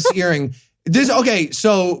happening with this earring?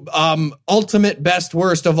 So ultimate best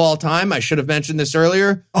worst of all time. I should have mentioned this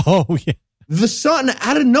earlier. Oh, yeah. The son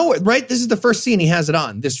out of nowhere, right? This is the first scene he has it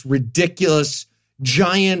on. This ridiculous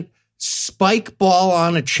giant spike ball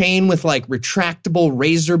on a chain with like retractable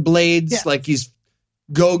razor blades. Like he's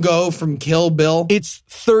Go-Go from Kill Bill. It's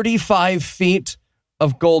 35 feet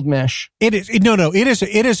of gold mesh. It is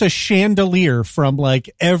it is a chandelier from like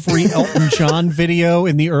every Elton John video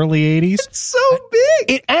in the early 80s. It's so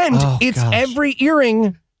big. It's every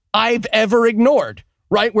earring I've ever ignored.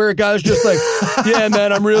 Right? Where a guy's just like, "Yeah,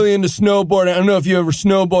 man, I'm really into snowboarding. I don't know if you ever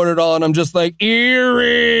snowboard at all." And I'm just like,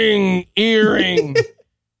 earring.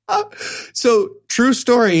 So true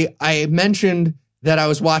story. I mentioned that I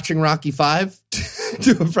was watching Rocky V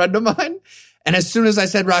to a friend of mine. And as soon as I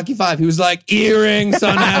said Rocky V, he was like, "Earring,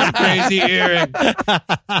 son has a crazy earring."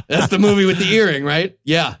 That's the movie with the earring, right?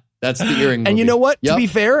 Yeah. That's the earring movie. And you know what? Yep. To be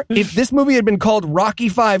fair, if this movie had been called Rocky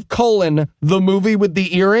V: the movie with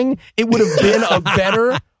the earring, it would have been a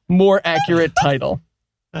better, more accurate title.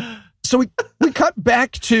 So we cut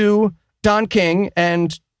back to Don King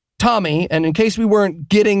and Tommy, and in case we weren't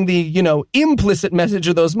getting the, implicit message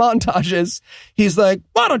of those montages, he's like,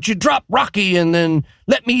 why don't you drop Rocky and then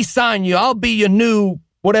let me sign you? I'll be your new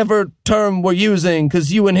whatever term we're using,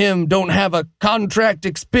 because you and him don't have a contract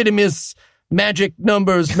expedimus, magic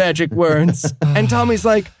numbers, magic words. And Tommy's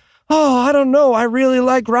like, oh, I don't know. I really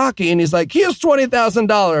like Rocky. And he's like, here's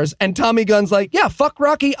 $20,000. And Tommy Gunn's like, yeah, fuck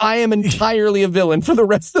Rocky. I am entirely a villain for the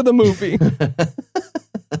rest of the movie.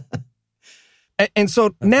 And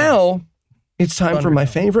so now it's time for my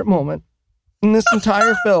favorite moment in this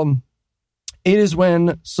entire film. It is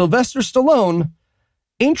when Sylvester Stallone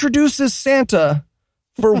introduces Santa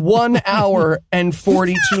for 1 hour and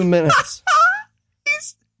 42 minutes.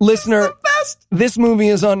 Listener, this movie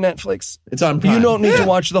is on Netflix. It's on Prime. You don't need to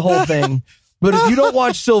watch the whole thing. But if you don't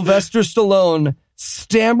watch Sylvester Stallone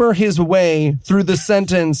stammer his way through the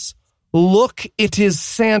sentence, look, it is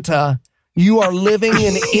Santa, you are living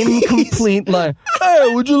an incomplete life.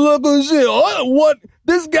 Hey, would you look and see? What?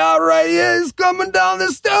 This guy right here is coming down the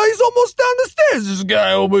stairs. He's almost down the stairs. This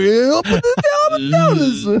guy over here up and down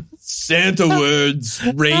the stairs. Santa words,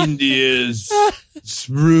 reindeers,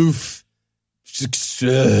 roof.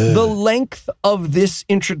 The length of this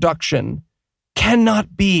introduction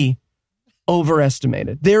cannot be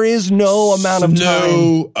overestimated. There is no amount of time.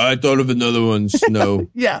 Snow. I thought of another one. Snow.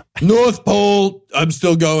 Yeah. North Pole. I'm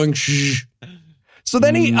still going. Shh. So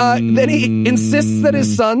then he insists that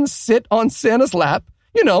his son sit on Santa's lap,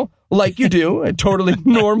 like you do, a totally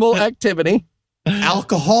normal activity.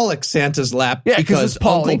 Alcoholic Santa's lap, Yeah, because it's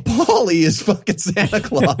Paulie. Uncle Paulie is fucking Santa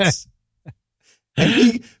Claus. And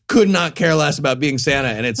he could not care less about being Santa,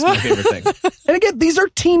 and it's my favorite thing. And again, these are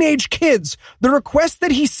teenage kids. The request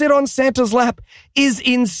that he sit on Santa's lap is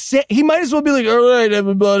insane. He might as well be like, all right,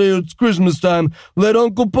 everybody, it's Christmas time. Let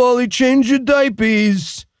Uncle Paulie change your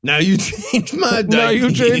diapers. Now you changed my diapers. Now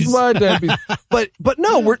you changed my diapers. But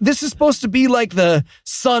no, this is supposed to be like the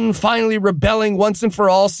son finally rebelling once and for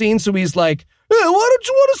all scene. So he's like, hey, why don't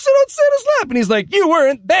you want to sit on Santa's lap? And he's like, you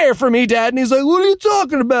weren't there for me, Dad. And he's like, what are you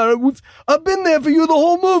talking about? I've been there for you the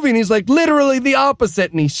whole movie. And he's like, literally the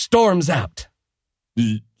opposite. And he storms out.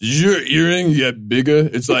 Did your earring get bigger?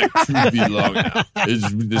 It's like 2 feet long now.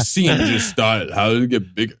 The scene just started. How did it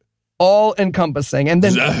get bigger? All encompassing. And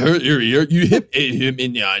then Does that hurt your ear? You hit him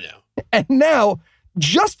in the eye now. And now,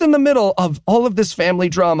 just in the middle of all of this family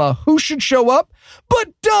drama, who should show up but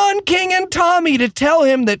Don King and Tommy to tell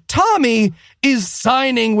him that Tommy is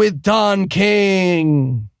signing with Don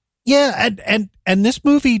King. Yeah, and this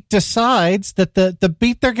movie decides that the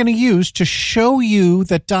beat they're going to use to show you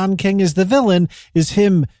that Don King is the villain is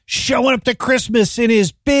him showing up to Christmas in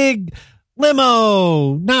his big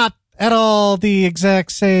limo, not at all the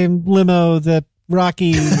exact same limo that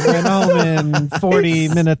Rocky went home in 40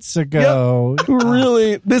 minutes ago. Yep.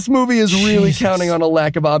 Really, this movie is really counting on a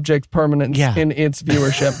lack of object permanence in its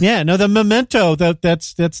viewership. Yeah, no, the memento,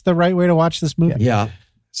 that's the right way to watch this movie. Yeah.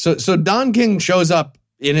 So Don King shows up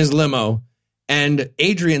in his limo, and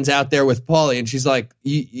Adrian's out there with Paulie, and she's like,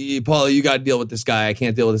 Paulie, you got to deal with this guy. I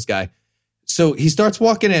can't deal with this guy. So he starts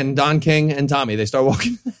walking in, Don King and Tommy, they start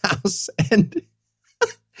walking in the house, and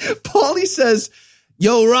Paulie says,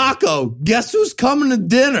 yo, Rocco, guess who's coming to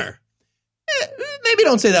dinner? Maybe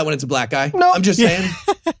don't say that when it's a black guy. No. I'm just saying.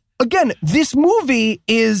 Again, this movie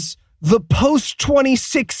is the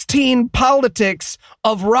post-2016 politics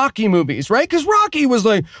of Rocky movies, right? Because Rocky was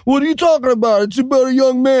like, what are you talking about? It's about a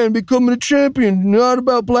young man becoming a champion, not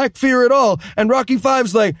about black fear at all. And Rocky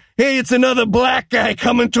V's like, hey, it's another black guy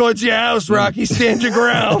coming towards your house, Rocky. Stand your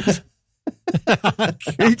ground.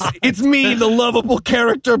 It's me, the lovable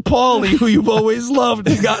character Paulie, who you've always loved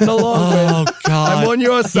and gotten along with. Oh, God. I'm on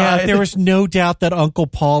your side. Yeah, there was no doubt that Uncle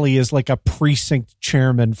Paulie is like a precinct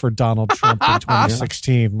chairman for Donald Trump in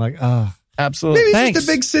 2016. Like, absolutely. Maybe he's Thanks. just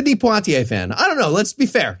a big Sidney Poitier fan. I don't know. Let's be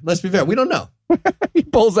fair. We don't know. He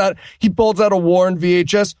pulls out a Warren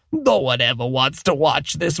VHS. No one ever wants to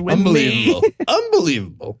watch this with me.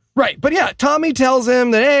 Unbelievable. Right. But yeah, Tommy tells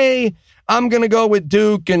him that, hey, I'm going to go with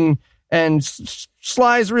Duke, and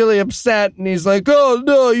Sly's really upset, and he's like, oh,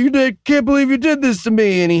 no, can't believe you did this to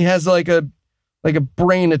me. And he has like a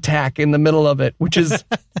brain attack in the middle of it, which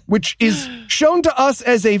is shown to us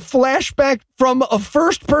as a flashback from a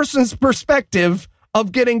first person's perspective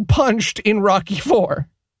of getting punched in Rocky IV.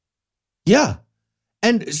 Yeah.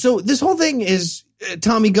 And so this whole thing is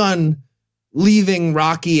Tommy Gunn leaving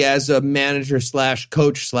Rocky as a manager /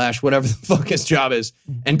 coach / whatever the fuck his job is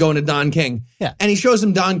and going to Don King. Yeah. And he shows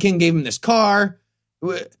him Don King gave him this car.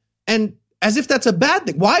 And as if that's a bad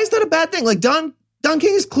thing. Why is that a bad thing? Like Don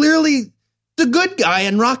King is clearly the good guy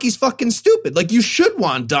and Rocky's fucking stupid. Like you should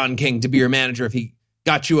want Don King to be your manager if he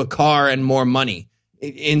got you a car and more money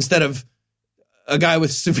instead of a guy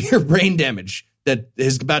with severe brain damage that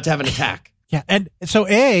is about to have an attack. Yeah, and so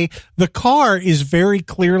the car is very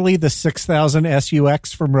clearly the 6000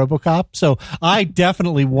 SUX from RoboCop. So I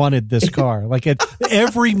definitely wanted this car. Like at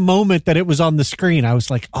every moment that it was on the screen, I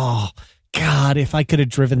was like, "Oh God, if I could have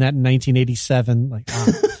driven that in 1987!" Like,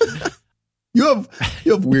 You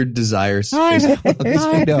have weird desires. I know.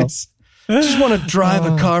 I just want to drive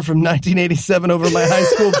a car from 1987 over my high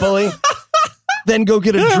school bully, then go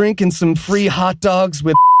get a drink and some free hot dogs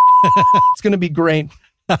with. It's going to be great.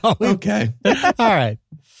 Okay. All right.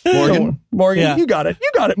 Morgan, yeah. you got it.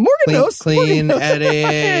 Morgan knows. Clean Morgan knows.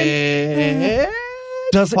 edit.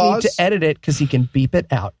 Doesn't Pause. need to edit it because he can beep it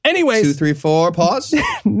out. Anyways, 2, 3, 4. Pause.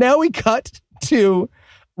 now we cut to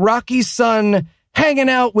Rocky's son hanging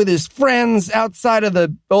out with his friends outside of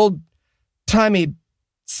the old-timey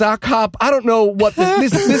sock hop. I don't know what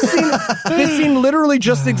this scene literally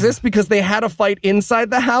just exists because they had a fight inside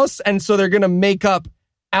the house, and so they're going to make up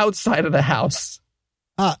outside of the house.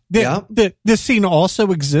 This scene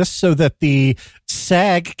also exists so that the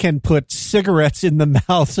SAG can put cigarettes in the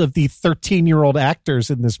mouths of the 13-year-old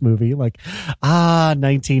actors in this movie. Like,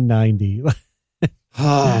 1990.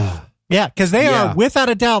 Yeah, because they are without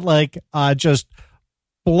a doubt like just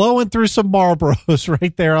blowing through some Marlboros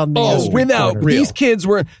right there on the without corner. These kids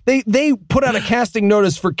were they put out a casting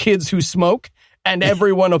notice for kids who smoke, and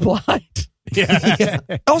everyone applied. Yeah.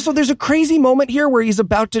 Also, there's a crazy moment here where he's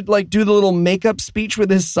about to like do the little makeup speech with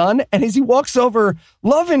his son, and as he walks over,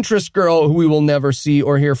 love interest girl, who we will never see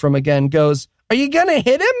or hear from again, goes, "Are you gonna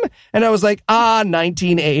hit him?" And I was like,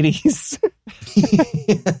 1980s.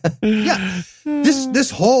 Yeah.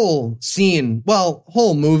 This whole scene,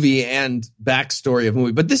 whole movie and backstory of the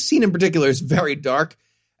movie, but this scene in particular is very dark.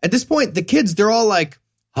 At this point, the kids, they're all like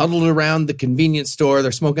huddled around the convenience store.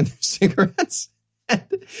 They're smoking their cigarettes.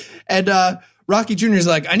 And Rocky Jr. is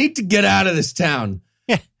like, I need to get out of this town.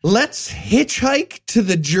 Yeah. Let's hitchhike to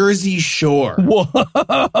the Jersey Shore.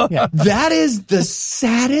 Yeah. That is the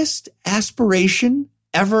saddest aspiration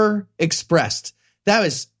ever expressed. That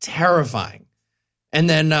was terrifying. And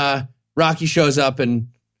then Rocky shows up and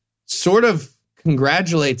sort of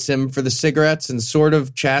congratulates him for the cigarettes and sort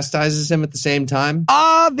of chastises him at the same time.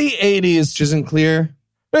 The 80s. Which isn't clear.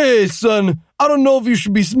 Hey, son, I don't know if you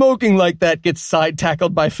should be smoking like that. Gets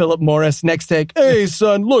side-tackled by Philip Morris. Next take. Hey,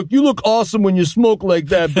 son, look, you look awesome when you smoke like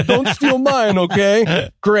that, but don't steal mine, okay?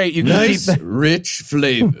 Great, you can keep that. Rich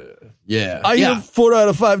flavor. Yeah. I hear 4 out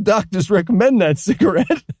of 5 doctors recommend that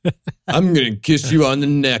cigarette. I'm going to kiss you on the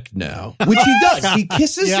neck now. Which he does. He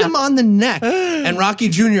kisses him on the neck, and Rocky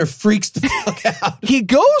Jr. freaks the fuck out. He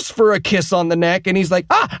goes for a kiss on the neck, and he's like,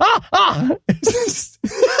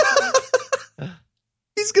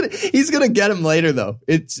 He's gonna get him later, though.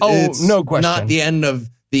 It's no question. Not the end of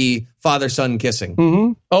the father-son kissing.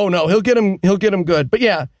 Mm-hmm. Oh no, he'll get him good. But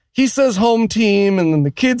yeah, he says home team, and then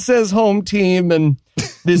the kid says home team, and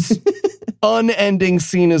this unending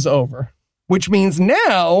scene is over. Which means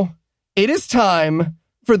now it is time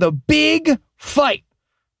for the big fight.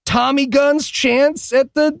 Tommy Gunn's chance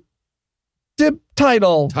at the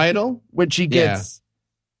title, which he gets.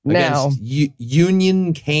 Now,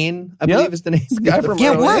 Union Kane, I believe is the name.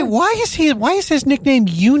 Why is his nickname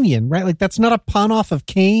Union? Right, like that's not a pun off of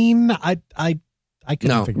Kane. I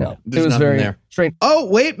couldn't figure it out. It was very strange. Oh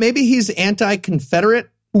wait, maybe he's anti-Confederate.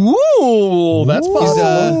 Ooh, that's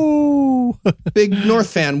possible. He's a big North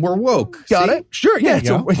fan. We're woke. Got it? Sure. Yeah,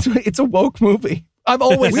 it's a woke movie. I've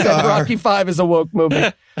always said Rocky V is a woke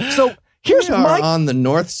movie. So here's on the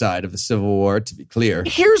north side of the Civil War, to be clear.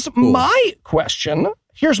 Here's my question.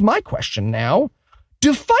 Here's my question now.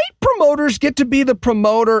 Do fight promoters get to be the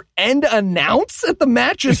promoter and announce at the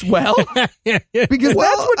match as well? Because that's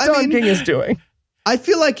what Don King is doing. I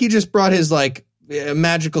feel like he just brought his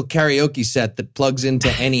magical karaoke set that plugs into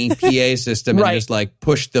any PA system and just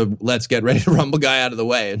push the Let's Get Ready to Rumble guy out of the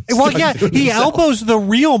way. He elbows the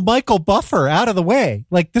real Michael Buffer out of the way.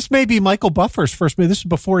 Like this may be Michael Buffer's first movie. This is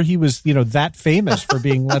before he was, that famous for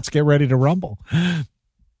being Let's Get Ready to Rumble.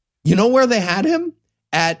 You know where they had him?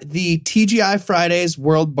 At the TGI Fridays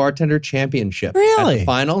World Bartender Championship. Really? At the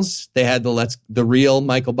finals, they had the real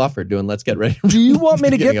Michael Buffer doing Let's Get Ready to Rumble. Do you want me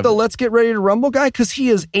to get the Let's Get Ready to Rumble guy? Because he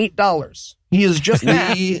is $8. He is just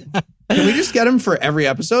that. Can we just get him for every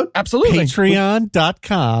episode? Absolutely.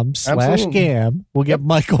 Patreon.com/Gam. We'll get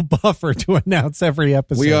Michael Buffer to announce every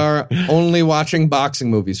episode. We are only watching boxing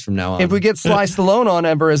movies from now on. If we get Sly Stallone on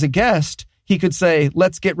ever as a guest, he could say,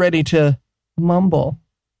 let's get ready to mumble.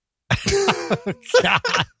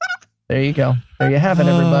 There you go. There you have it,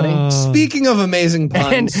 everybody. Speaking of amazing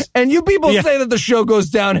puns. And you people say that the show goes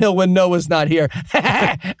downhill when Noah's not here.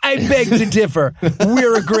 I beg to differ.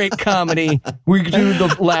 We're a great comedy. We do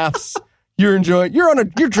the laughs. You're enjoying.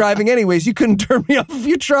 You're driving anyways. You couldn't turn me off if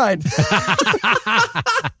you tried.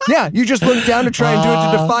 Yeah, you just looked down to try and do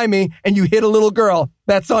it to defy me, and you hit a little girl.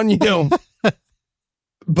 That's on you.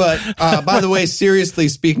 But by the way, seriously,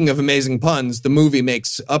 speaking of amazing puns, the movie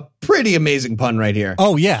makes a pretty amazing pun right here.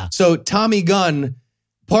 Oh, yeah. So Tommy Gunn,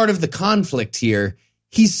 part of the conflict here,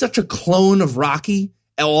 he's such a clone of Rocky.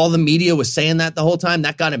 All the media was saying that the whole time.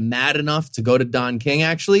 That got him mad enough to go to Don King,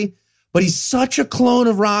 actually. But he's such a clone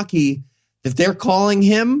of Rocky that they're calling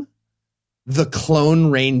him the Clone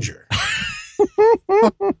Ranger.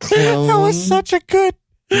 That was such a good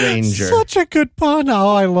Ranger. Such a good pun.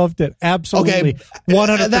 Oh, I loved it. Absolutely. Okay.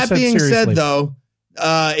 100% that being seriously. said, though,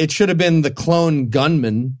 it should have been the Clone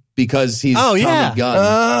Gunman because he's Tommy Gunn.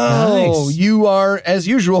 Oh, Nice. You are, as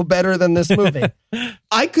usual, better than this movie.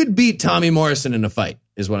 I could beat Tommy Morrison in a fight,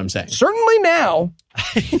 is what I'm saying. Certainly now.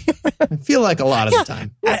 I feel like a lot of the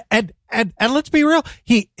time. And let's be real.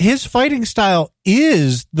 His fighting style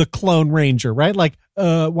is the Clone Ranger, right? Like,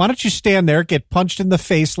 why don't you stand there, get punched in the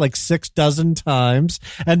face like 6 times,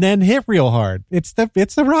 and then hit real hard? It's the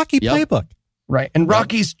Rocky playbook. Right. And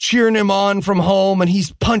Rocky's cheering him on from home, and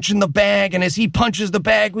he's punching the bag. And as he punches the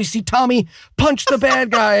bag, we see Tommy punch the bad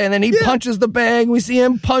guy. And then he punches the bag. We see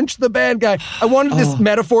him punch the bad guy. I wanted this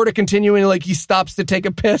metaphor to continue, and like he stops to take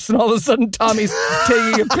a piss, and all of a sudden Tommy's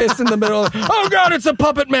taking a piss in the middle. Oh, God, it's a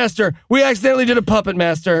puppet master. We accidentally did a puppet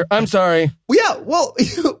master. I'm sorry. Yeah, well,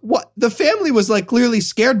 what the family was like clearly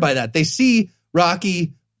scared by that. They see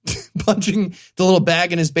Rocky punching the little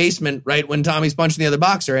bag in his basement right when Tommy's punching the other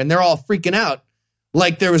boxer, and they're all freaking out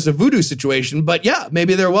like there was a voodoo situation. But yeah,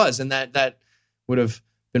 maybe there was, and that would have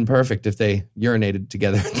been perfect if they urinated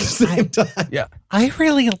together at the same time. Yeah, I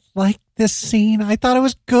really liked this scene. I thought it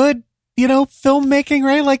was good, filmmaking,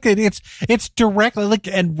 right? Like it's directly like,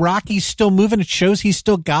 and Rocky's still moving. It shows he's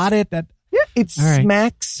still got it. It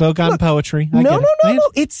smacks. Bogon poetry. No.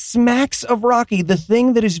 It smacks of Rocky. The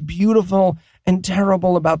thing that is beautiful and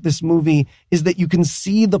terrible about this movie is that you can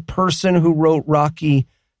see the person who wrote Rocky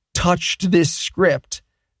touched this script,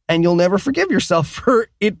 and you'll never forgive yourself for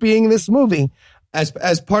it being this movie.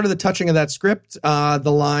 As part of the touching of that script, the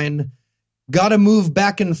line, "Gotta move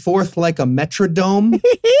back and forth like a metrodome,"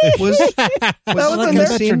 was that was in there.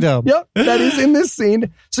 Metrodome. Yep, that is in this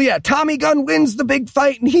scene. So yeah, Tommy Gunn wins the big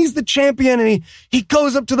fight, and he's the champion, and he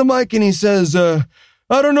goes up to the mic and he says,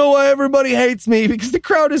 I don't know why everybody hates me, because the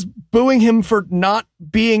crowd is booing him for not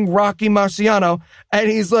being Rocky Marciano. And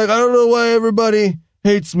he's like, I don't know why everybody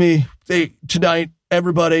hates me tonight.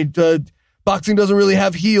 Everybody, boxing doesn't really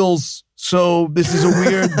have heels. So this is a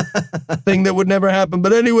weird thing that would never happen.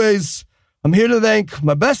 But anyways, I'm here to thank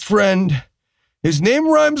my best friend. His name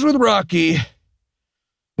rhymes with Rocky.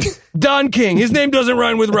 Don King. His name doesn't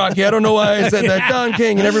rhyme with Rocky. I don't know why I said that. Don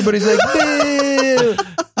King. And everybody's like, boo,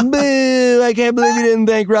 boo. I can't believe you didn't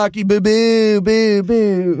thank Rocky. Boo, boo, boo,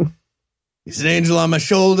 boo. He's an angel on my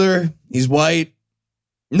shoulder. He's white.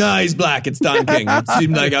 No, he's black. It's Don King. It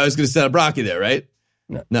seemed like I was going to set up Rocky there, right?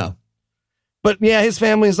 No. But yeah, his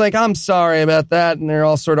family's like, I'm sorry about that. And they're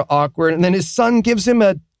all sort of awkward. And then his son gives him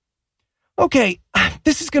okay,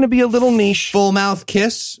 this is going to be a little niche. Full mouth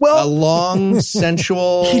kiss? Well, a long,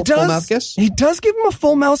 sensual full mouth kiss? He does give him a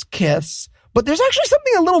full mouth kiss, but there's actually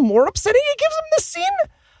something a little more upsetting he gives him this scene.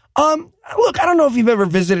 Look, I don't know if you've ever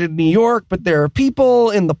visited New York, but there are people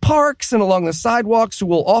in the parks and along the sidewalks who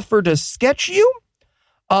will offer to sketch you.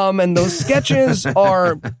 And those sketches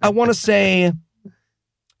are, I want to say,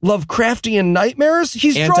 Lovecraftian nightmares.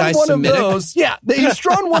 He's drawn one of those. Yeah, he's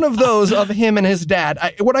drawn one of those of him and his dad.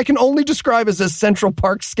 What I can only describe as a Central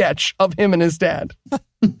Park sketch of him and his dad.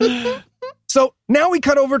 So now we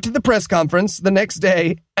cut over to the press conference the next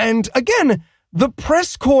day. And again, the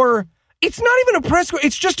press corps, it's not even a press corps.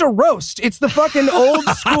 It's just a roast. It's the fucking old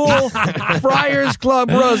school Friars Club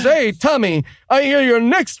roast. Hey, Tommy, I hear your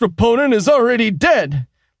next opponent is already dead.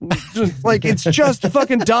 Like, it's just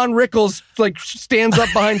fucking Don Rickles, like, stands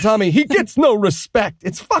up behind Tommy. He gets no respect.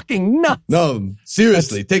 It's fucking nuts. No,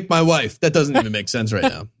 seriously, take my wife. That doesn't even make sense right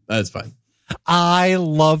now. That's fine. I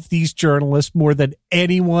love these journalists more than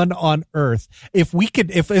anyone on earth. If we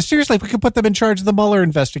could put them in charge of the Mueller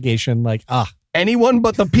investigation, anyone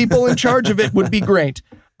but the people in charge of it would be great.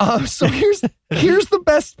 So here's the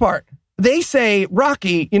best part. They say,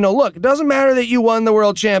 Rocky, look, it doesn't matter that you won the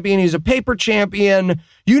world champion. He's a paper champion.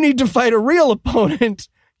 You need to fight a real opponent.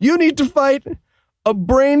 You need to fight a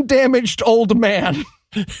brain-damaged old man.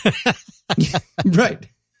 Right.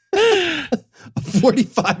 A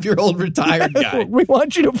 45-year-old retired guy. We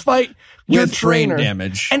want you to fight your with trainer. Brain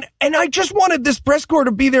damage. And I just wanted this press corps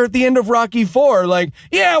to be there at the end of Rocky 4. Like,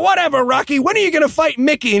 yeah, whatever, Rocky. When are you going to fight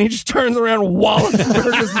Mickey? And he just turns around and wallops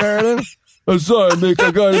Burgess Meredith. I'm sorry, Mick.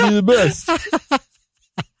 I got to be the best.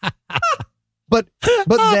 But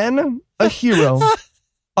then a hero,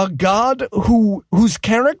 a god whose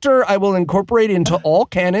character I will incorporate into all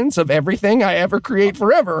canons of everything I ever create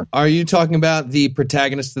forever. Are you talking about the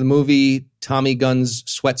protagonist of the movie, Tommy Gunn's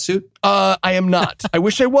sweatsuit? I am not. I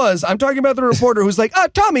wish I was. I'm talking about the reporter who's like,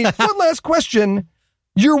 Tommy, one last question.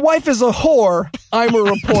 Your wife is a whore. I'm a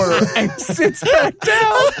reporter. And sits back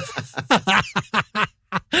down.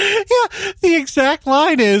 Yeah, the exact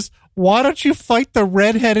line is, why don't you fight the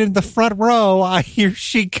redhead in the front row? I hear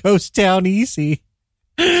she goes down easy.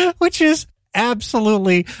 Which is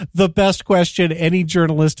absolutely the best question any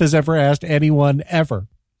journalist has ever asked anyone ever.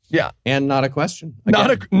 Yeah. And not a question.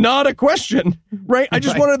 Not a question, right? I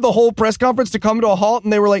just wanted the whole press conference to come to a halt,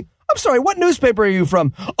 and they were like, I'm sorry, what newspaper are you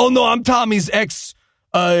from? Oh, no, I'm Tommy's ex.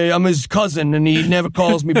 I'm his cousin, and he never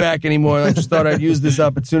calls me back anymore. I just thought I'd use this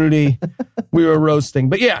opportunity. We were roasting.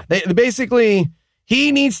 But yeah, they basically,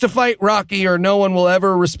 he needs to fight Rocky or no one will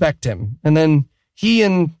ever respect him. And then he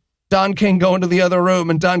and Don King go into the other room,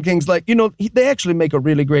 and Don King's like, they actually make a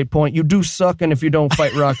really great point. You do suck, and if you don't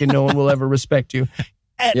fight Rocky, no one will ever respect you.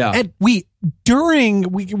 And we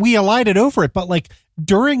alighted over it, but like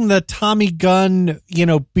during the Tommy Gunn,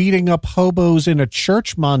 beating up hobos in a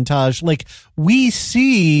church montage, like we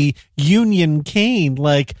see Union Kane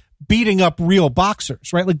like beating up real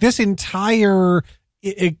boxers, right? Like this entire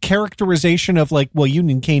characterization of like, well,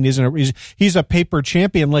 Union Kane he's a paper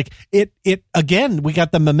champion. Like it again, we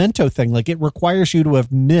got the Memento thing. Like it requires you to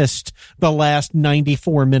have missed the last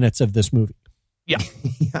 94 minutes of this movie. Yeah.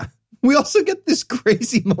 Yeah. We also get this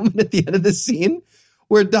crazy moment at the end of the scene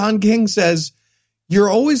where Don King says, you're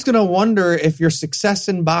always going to wonder if your success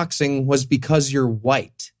in boxing was because you're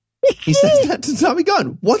white. He says that to Tommy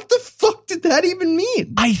Gunn. What the fuck did that even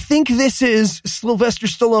mean? I think this is Sylvester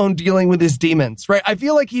Stallone dealing with his demons, right? I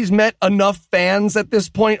feel like he's met enough fans at this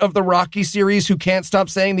point of the Rocky series who can't stop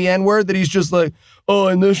saying the N-word that he's just like, oh,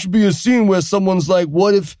 and there should be a scene where someone's like,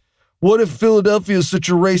 what if Philadelphia is such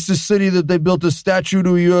a racist city that they built a statue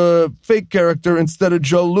to your fake character instead of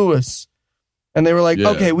Joe Louis? And they were like,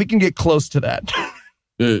 okay, we can get close to that.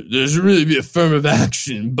 There should really be affirmative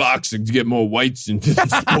action in boxing to get more whites into the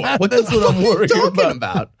sport. That's what I'm worried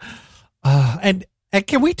about. And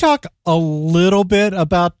can we talk a little bit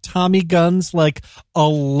about Tommy Gunn's like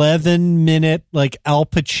 11-minute like Al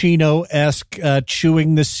Pacino-esque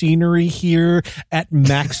chewing the scenery here at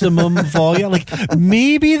maximum volume? Like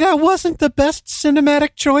maybe that wasn't the best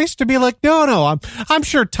cinematic choice to be like, no, I'm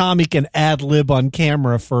sure Tommy can ad lib on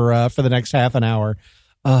camera for the next half an hour.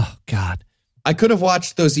 Oh God. I could have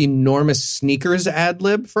watched those enormous sneakers ad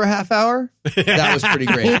lib for a half hour. That was pretty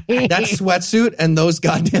great. That sweatsuit and those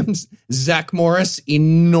goddamn Zach Morris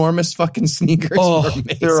enormous fucking sneakers. Oh, were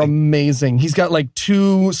amazing. They're amazing. He's got like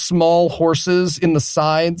two small horses in the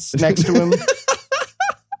sides next to him.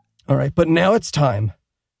 All right, but now it's time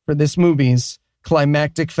for this movie's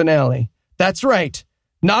climactic finale. That's right.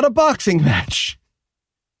 Not a boxing match.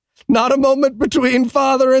 Not a moment between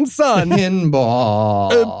father and son.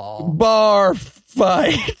 Pinball. A bar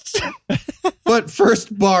fight. But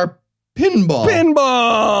first bar pinball.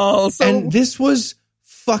 Pinball. And this was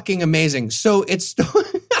fucking amazing. So it's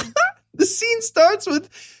the scene starts with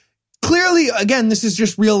clearly, again, this is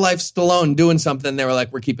just real life Stallone doing something. They were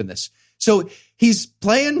like, we're keeping this. So he's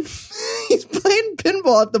playing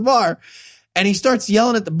pinball at the bar, and he starts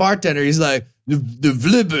yelling at the bartender. He's like, the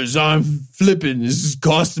flippers aren't flipping. This is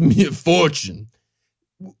costing me a fortune.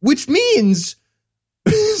 Which means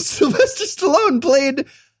Sylvester Stallone played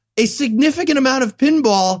a significant amount of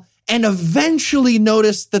pinball and eventually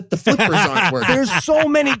noticed that the flippers aren't working. There's so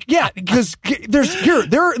many. Yeah, because there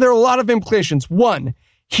are a lot of implications. One,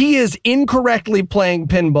 he is incorrectly playing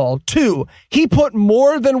pinball. Two, he put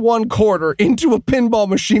more than one quarter into a pinball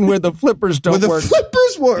machine where the flippers don't work. The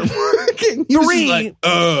flippers weren't working. Three,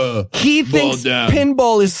 he thinks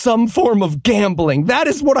pinball is some form of gambling. That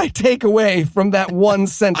is what I take away from that one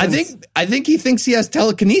sentence. I think he thinks he has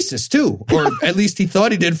telekinesis too, or at least he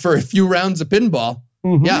thought he did for a few rounds of pinball.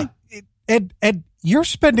 Mm-hmm. Yeah. And you're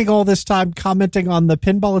spending all this time commenting on the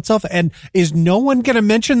pinball itself, and is no one going to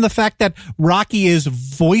mention the fact that Rocky is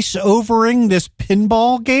voice-overing this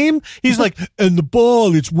pinball game? He's like, and the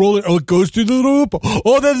ball, it's rolling, it goes through the loop.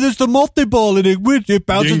 Oh, then there's the multi-ball, and it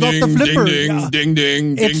bounces ding, off the flipper. Ding,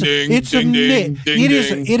 ding,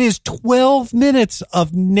 It is 12 minutes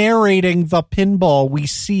of narrating the pinball we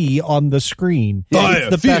see on the screen.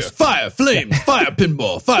 Fire, fire, flame, fire,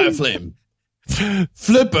 pinball, fire, flame.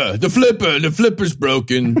 Flipper, the flipper's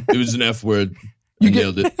broken. It was an F word.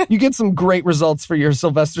 Nailed it. You get some great results for your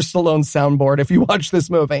Sylvester Stallone soundboard if you watch this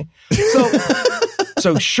movie.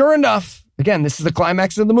 So sure enough, again, this is the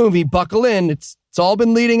climax of the movie. Buckle in. It's all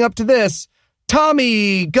been leading up to this.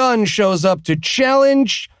 Tommy Gunn shows up to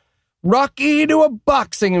challenge Rocky to a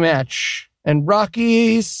boxing match. And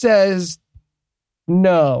Rocky says,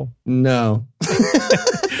 no.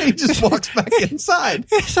 He just walks back inside.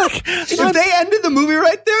 It's like, If they ended the movie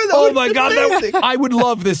right there, oh my God, I would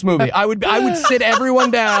love this movie. I would sit everyone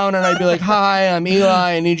down and I'd be like, hi, I'm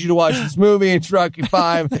Eli. I need you to watch this movie. It's Rocky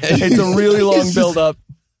 5. It's a really long build-up.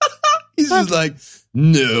 He's just like,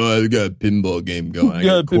 no, I've got a pinball game going. I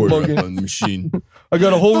got a quarter up on the machine. I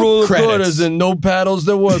got a whole roll of Credits. quarters and no paddles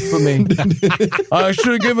that work for me. I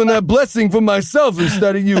should have given that blessing for myself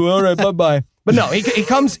instead of you. All right, bye-bye. But no, he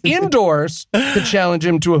comes indoors to challenge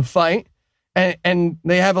him to a fight, and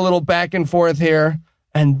they have a little back and forth here,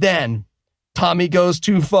 and then Tommy goes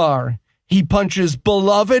too far. He punches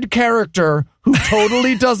beloved character who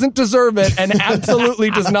totally doesn't deserve it and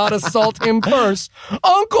absolutely does not assault him first,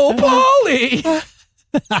 Uncle Paulie.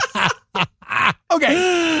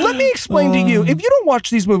 Okay, let me explain to you. If you don't watch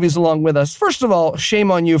these movies along with us, first of all,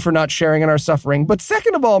 shame on you for not sharing in our suffering. But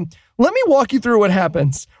second of all, let me walk you through what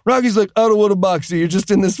happens. Rocky's like, I don't want to box you. You're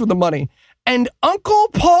just in this for the money. And Uncle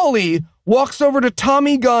Paulie walks over to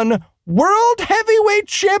Tommy Gunn, world heavyweight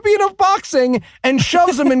champion of boxing, and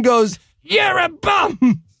shoves him and goes, you're a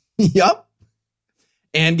bum. Yup.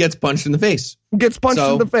 And gets punched in the face. Gets punched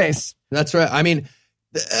in the face. That's right. I mean,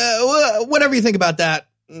 whatever you think about that,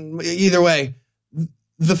 either way,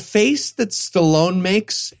 the face that Stallone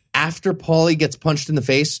makes after Paulie gets punched in the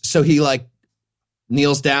face, so he like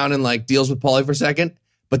kneels down and like deals with Paulie for a second,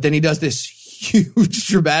 but then he does this huge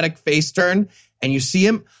dramatic face turn and you see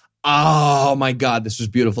him. Oh my God, this was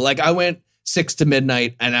beautiful. Like I went 6 to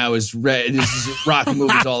midnight and I was ready. This is Rocky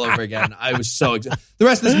movies all over again. I was so excited. The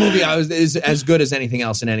rest of this movie is as good as anything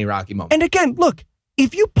else in any Rocky moment. And again, look,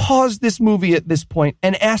 if you pause this movie at this point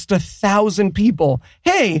and asked 1,000 people,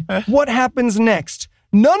 hey, what happens next?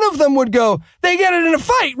 None of them would go, they get it in a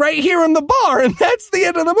fight right here in the bar, and that's the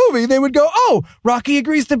end of the movie. They would go, oh, Rocky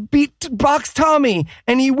agrees to box Tommy,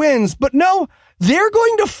 and he wins. But no, they're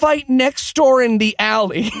going to fight next door in the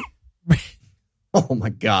alley. Oh, my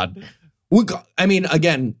God. I mean,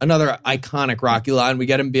 again, another iconic Rocky line. We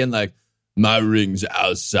get him being like, my ring's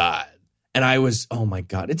outside. And I was, oh, my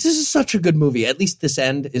God. This is such a good movie. At least this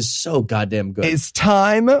end is so goddamn good. It's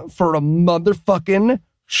time for a motherfucking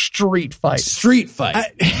street fight. Street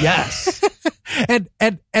fight. Yes. And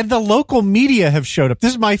the local media have showed up.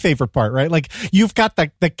 This is my favorite part, right? Like you've got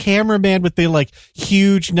the cameraman with the like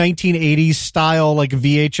huge 1980s style, like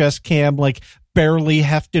VHS cam, like barely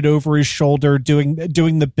hefted over his shoulder doing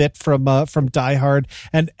the bit from Die Hard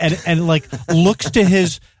and like looks to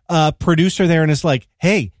his producer there and is like,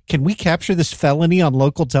 hey, can we capture this felony on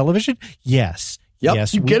local television? Yes. Yep.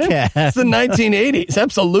 Yes, you we get can. it? It's the 1980s.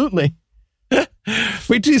 Absolutely.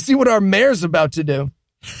 Wait till you see what our mayor's about to do.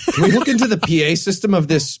 Can we look into the PA system of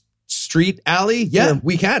this street alley? Yeah,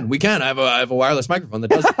 we can. I have a wireless microphone that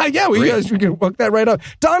does it. Yeah, we can hook that right up.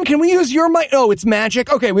 Don, can we use your mic? Oh, it's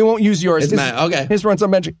magic. Okay, we won't use yours. Okay. His runs on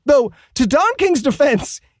magic. Though, to Don King's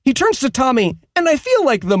defense, he turns to Tommy, and I feel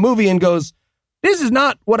like the movie and goes, this is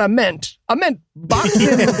not what I meant. I meant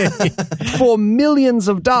boxing for millions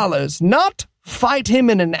of dollars, not fight him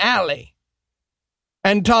in an alley.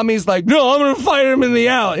 And Tommy's like, no, I'm going to fight him in the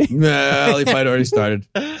alley. Alley fight already started.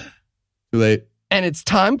 Too late. And it's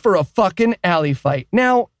time for a fucking alley fight.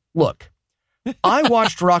 Now, look, I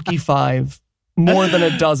watched Rocky V more than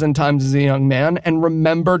a dozen times as a young man and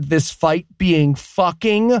remembered this fight being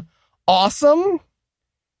fucking awesome.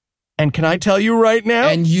 And can I tell you right now?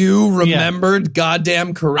 And you remembered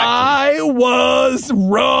goddamn correctly. I was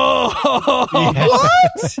wrong. Yeah.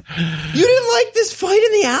 What? You didn't like this fight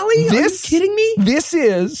in the alley? Are you kidding me? This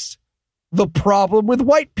is the problem with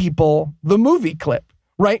white people, the movie clip.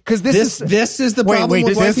 Right? Because this is the problem with white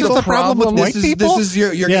people. This is the problem with white people? This is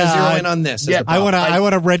you're going to zero in on this. Yeah, I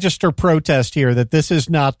want to register protest here that this is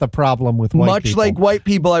not the problem with white people. Much like white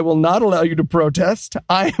people, I will not allow you to protest.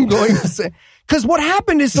 I am going to say, because what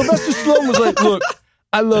happened is Sylvester Stallone was like, look,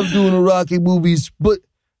 I love doing the Rocky movies, but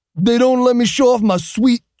they don't let me show off my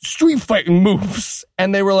sweet street fighting moves.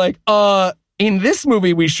 And they were like, in this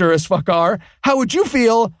movie, we sure as fuck are. How would you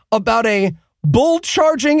feel about a bull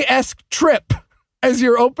charging-esque trip as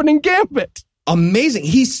your opening gambit? Amazing.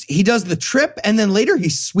 He does the trip, and then later he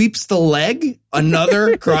sweeps the leg.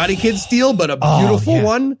 Another Karate Kid steal, but a beautiful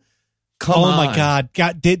one. Come on. My God.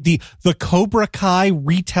 The Cobra Kai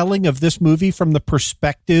retelling of this movie from the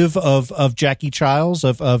perspective of Jackie Childs,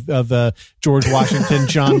 of George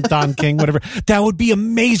Washington, Don King, whatever. That would be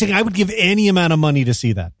amazing. I would give any amount of money to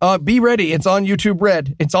see that. Be ready. It's on YouTube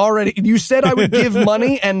Red. It's already, you said I would give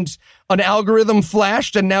money and an algorithm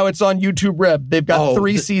flashed, and now it's on YouTube Red. They've got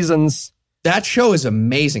 3 seasons. That show is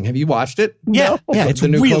amazing. Have you watched it? Yeah. Yeah. It's the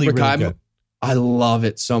new really, Cobra Kai. really good. I love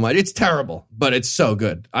it so much. It's terrible, but it's so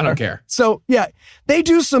good. I don't care. So, yeah, they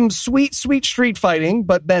do some sweet street fighting,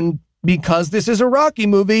 but then because this is a Rocky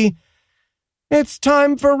movie, it's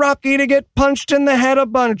time for Rocky to get punched in the head a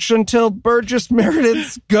bunch until Burgess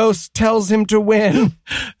Meredith's ghost tells him to win.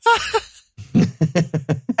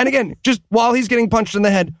 And again, just while he's getting punched in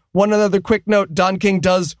the head, one other quick note, Don King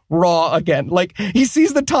does Raw again. Like, he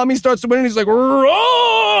sees that Tommy starts to win and he's like,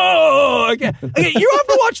 Raw again. You have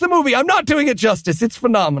to watch the movie. I'm not doing it justice. It's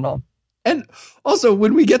phenomenal. And also,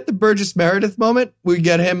 when we get the Burgess Meredith moment, we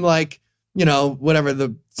get him like, you know, whatever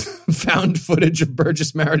the found footage of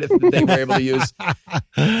Burgess Meredith that they were able to use.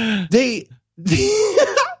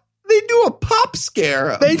 They do a pop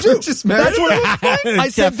scare. They do. Burgess Meredith. That's what I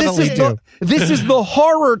said. This is the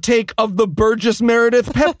horror take of the Burgess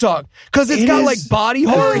Meredith pep talk, because it's got like body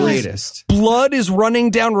horror. Blood is running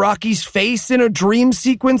down Rocky's face in a dream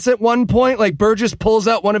sequence at one point. Like Burgess pulls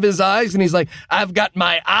out one of his eyes and he's like, "I've got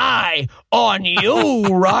my eye on you,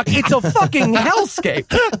 Rocky." It's a fucking hellscape.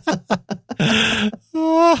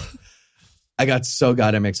 I got so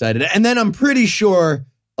goddamn excited, and then I'm pretty sure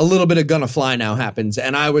a little bit of Gonna Fly Now happens,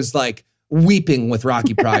 and I was like weeping with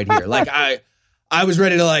Rocky pride here. Like I was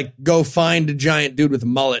ready to like go find a giant dude with a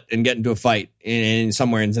mullet and get into a fight in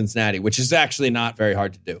somewhere in Cincinnati, which is actually not very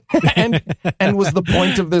hard to do. and was the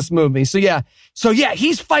point of this movie. So yeah,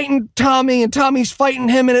 he's fighting Tommy and Tommy's fighting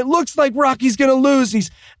him, and it looks like Rocky's gonna lose. He's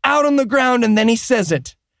out on the ground, and then he says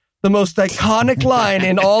it. The most iconic line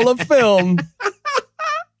in all of film.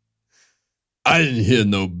 I didn't hear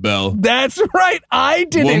no bell. That's right. I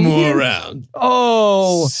didn't One more hear. round.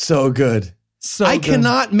 Oh. So good. I good.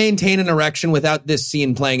 cannot maintain an erection without this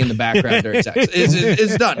scene playing in the background during sex.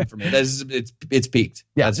 It's done for me. It's peaked.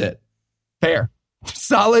 Yeah. That's it. Fair.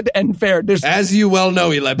 Solid and fair. There's, as you well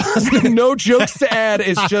know, Eli Bosnick. No jokes to add.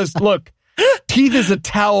 It's just, look, teeth is a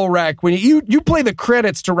towel rack. When you play the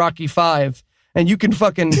credits to Rocky V, and you can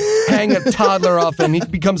fucking hang a toddler off and he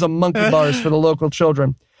becomes a monkey bars for the local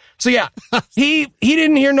children. So yeah, he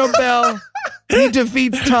didn't hear no bell. He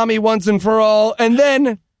defeats Tommy once and for all. And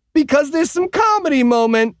then, because there's some comedy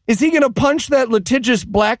moment, is he going to punch that litigious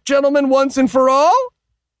black gentleman once and for all?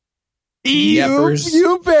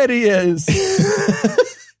 You bet he is.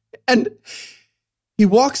 And he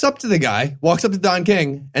walks up to the guy, walks up to Don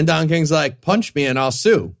King, and Don King's like, punch me and I'll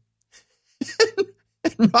sue.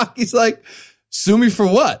 And Rocky's like, sue me for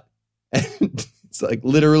what? And it's like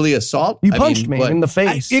literally assault. You punched me in the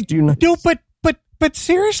face. But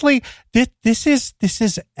seriously, this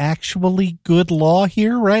is actually good law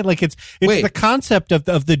here, right? Like it's the concept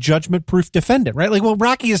of the judgment-proof defendant, right? Like what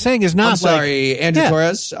Rocky is saying is not. I'm sorry, Andrew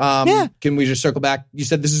Torres. Can we just circle back? You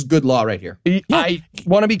said this is good law right here. I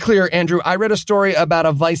want to be clear, Andrew. I read a story about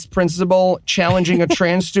a vice principal challenging a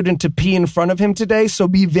trans student to pee in front of him today. So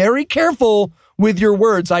be very careful with your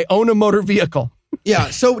words. I own a motor vehicle. Yeah,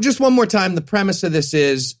 so just one more time, the premise of this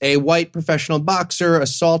is a white professional boxer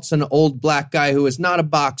assaults an old black guy who is not a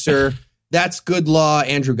boxer. That's good law.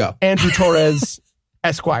 Andrew, go. Andrew Torres,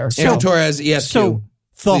 Esquire. Andrew Torres, ESQ. So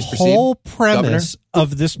the whole premise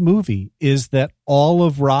of this movie is that all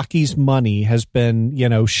of Rocky's money has been,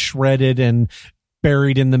 shredded and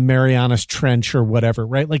buried in the Marianas Trench or whatever,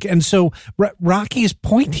 right? Like, and so Rocky's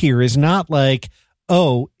point here is not like,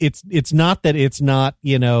 oh, it's not that it's not,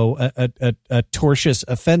 a tortious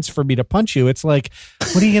offense for me to punch you. It's like,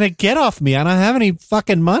 what are you going to get off me? I don't have any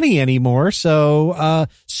fucking money anymore. So,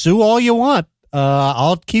 sue all you want.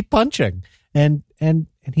 I'll keep punching. And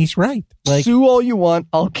he's right. Like, sue all you want.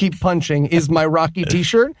 I'll keep punching is my Rocky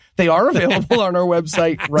t-shirt. They are available on our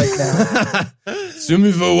website right now. Sue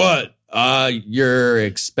me for what? Your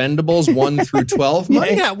Expendables 1 through 12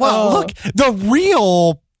 money? Yeah. Well, look, the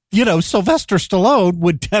real, Sylvester Stallone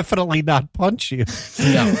would definitely not punch you.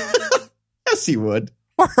 No. Yes, he would.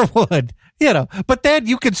 Or would, but then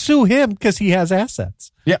you could sue him because he has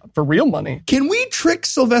assets. Yeah, for real money. Can we trick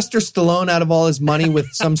Sylvester Stallone out of all his money with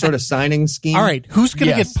some sort of signing scheme? All right, who's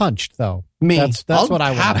going to get punched, though? Me. That's what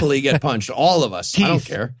I want. happily get punched. All of us. Keith, I don't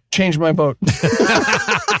care. Change my vote.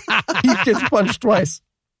 He gets punched twice.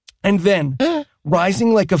 And then,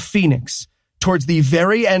 rising like a phoenix towards the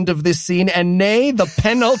very end of this scene, and nay, the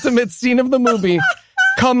penultimate scene of the movie,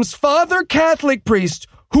 comes Father Catholic priest,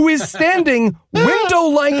 who is standing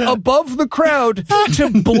window-like above the crowd to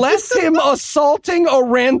bless him assaulting a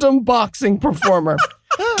random boxing performer.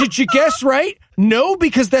 Did you guess right? No,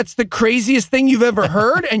 because that's the craziest thing you've ever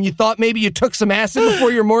heard, and you thought maybe you took some acid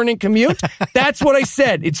before your morning commute? That's what I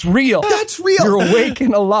said. It's real. That's real. You're awake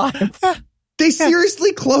and alive. They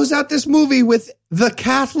seriously close out this movie with the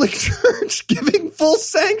Catholic Church giving full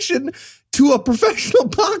sanction to a professional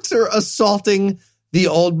boxer assaulting the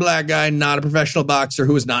old black guy, not a professional boxer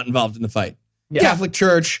who was not involved in the fight. Yeah. Catholic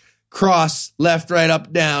Church, cross, left, right,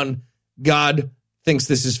 up, down. God thinks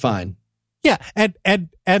this is fine. Yeah, and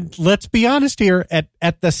let's be honest here,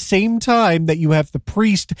 at the same time that you have the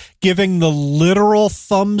priest giving the literal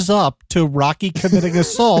thumbs up to Rocky committing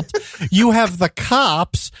assault, you have the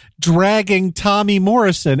cops dragging Tommy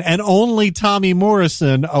Morrison, and only Tommy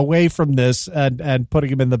Morrison, away from this and putting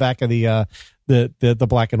him in the back of the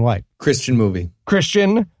black and white. Christian movie.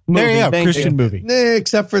 Christian movie. There you go, Christian movie.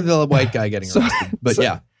 Except for the white guy getting arrested. But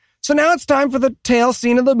yeah. So now it's time for the tail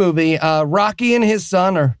scene of the movie. Rocky and his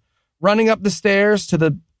son are running up the stairs to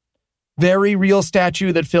the very real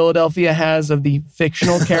statue that Philadelphia has of the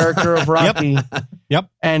fictional character of Rocky. Yep.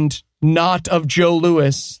 And not of Joe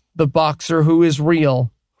Louis, the boxer who is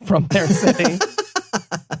real from their city.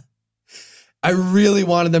 I really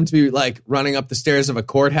wanted them to be like running up the stairs of a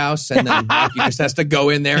courthouse, and then Rocky just has to go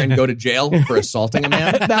in there and go to jail for assaulting a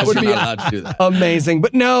man. That would be not allowed to do that. Amazing.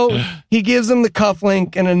 But no, he gives him the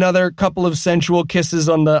cufflink and another couple of sensual kisses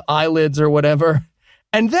on the eyelids or whatever.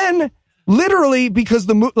 And then, literally, because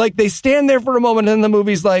they stand there for a moment, and the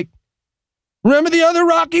movie's like, remember the other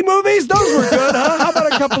Rocky movies? Those were good, huh? How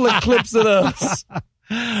about a couple of clips of those?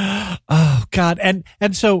 Oh, God. And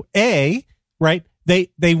so, right,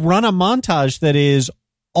 they run a montage that is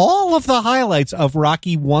all of the highlights of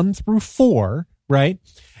Rocky 1 through 4, right?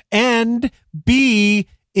 And B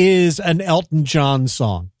is an Elton John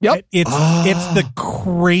song. Yep. Right? It's the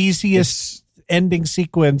craziest ending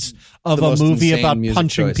sequence of a movie about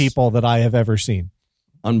punching people that I have ever seen.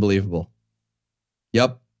 Unbelievable.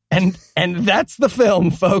 Yep. And that's the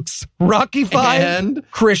film, folks. Rocky 5 and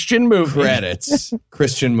Christian movie. Credits.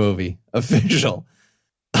 Christian movie. Official.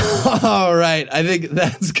 All right. I think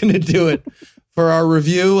that's going to do it for our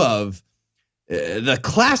review of the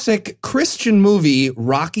classic Christian movie,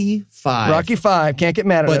 Rocky 5. Rocky 5. Can't get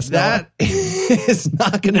mad at us. But that is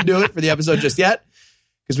not going to do it for the episode just yet,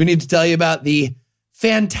 because we need to tell you about the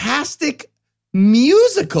fantastic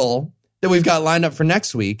musical that we've got lined up for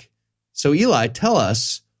next week. So, Eli, tell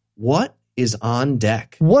us, what is on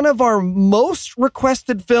deck? One of our most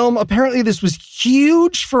requested film. Apparently, this was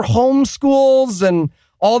huge for homeschools and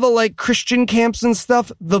all the Christian camps and stuff.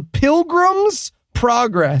 The Pilgrim's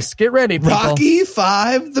Progress. Get ready, people. Rocky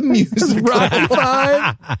 5, the musical. Rocky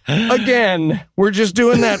 5. Again, we're just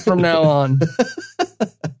doing that from now on.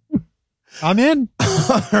 I'm in.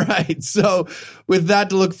 All right. So with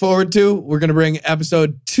that to look forward to, we're going to bring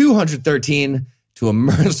episode 213 to a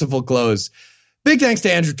merciful close. Big thanks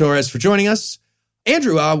to Andrew Torres for joining us.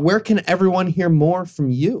 Andrew, where can everyone hear more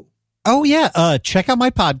from you? Oh, yeah. Check out my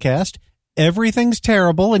podcast. Everything's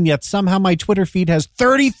terrible, and yet somehow my Twitter feed has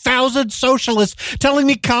 30,000 socialists telling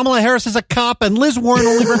me Kamala Harris is a cop and Liz Warren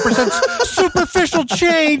only represents superficial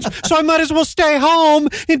change, so I might as well stay home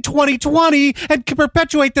in 2020 and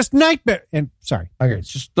perpetuate this nightmare. And sorry. Okay,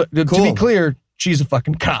 just to be clear, she's a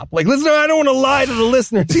fucking cop. Listen, I don't want to lie to the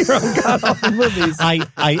listeners here on God Awful Movies. Hi,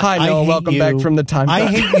 Noah. Welcome back from the time. I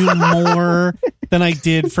hate you more than I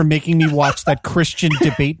did for making me watch that Christian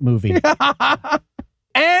debate movie.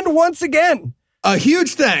 And once again, a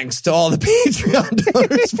huge thanks to all the Patreon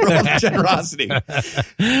donors for all the generosity.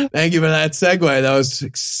 Thank you for that segue. That was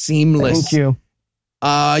seamless. Thank you.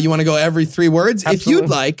 You want to go every 3 words? Absolutely. If you'd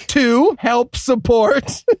like to help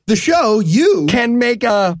support the show, you can make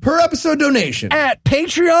a per episode donation at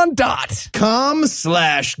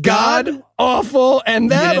patreon.com/God Awful, and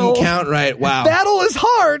that'll you didn't count right. Wow, that'll is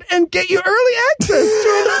hard and get you early access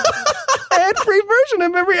to an ad-free version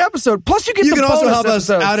of every episode. Plus, you can also help us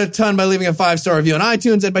out a ton by leaving a 5-star review on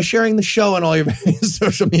iTunes and by sharing the show on all your various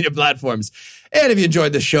social media platforms. And if you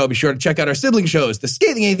enjoyed this show, be sure to check out our sibling shows, The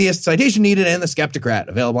Scathing Atheist, Citation Needed, and The Skeptocrat,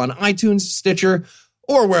 available on iTunes, Stitcher,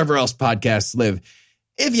 or wherever else podcasts live.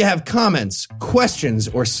 If you have comments, questions,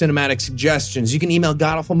 or cinematic suggestions, you can email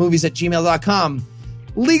godawfulmovies@gmail.com.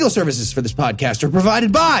 Legal services for this podcast are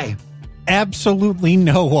provided by absolutely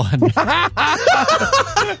no one.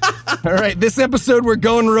 All right, this episode, we're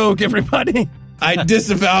going rogue, everybody. I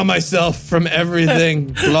disavow myself from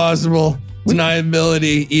everything plausible,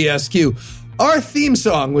 deniability, ESQ. Our theme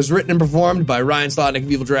song was written and performed by Ryan Slotnick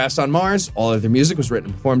of Evil Giraffes on Mars. All other music was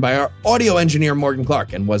written and performed by our audio engineer, Morgan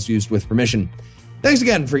Clark, and was used with permission. Thanks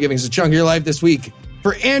again for giving us a chunk of your life this week.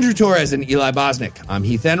 For Andrew Torres and Eli Bosnick, I'm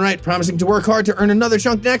Heath Enright, promising to work hard to earn another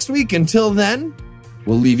chunk next week. Until then,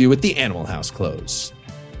 we'll leave you with the Animal House close.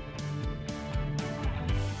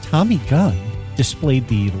 Tommy Gunn displayed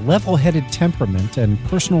the level-headed temperament and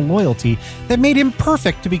personal loyalty that made him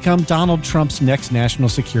perfect to become Donald Trump's next national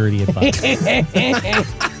security advisor.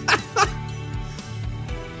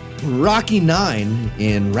 Rocky 9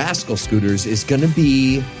 in Rascal Scooters is going to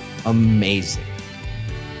be amazing.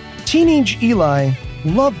 Teenage Eli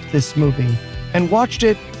loved this movie and watched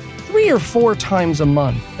it 3 or 4 times a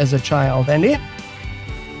month as a child, and it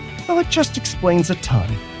just explains a ton.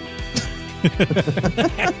 I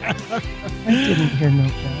didn't hear no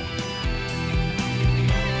that.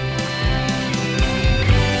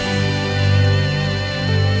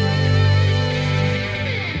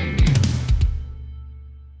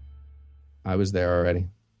 I was there already.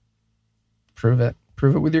 Prove it.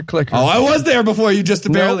 Prove it with your clicker. Oh, I was there before you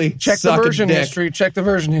just barely. Nope. Check the version history. Check the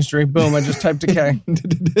version history. Boom, I just typed a K.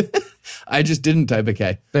 I just didn't type a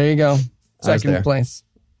K. There you go. Second place.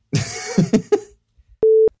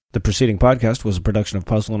 The preceding podcast was a production of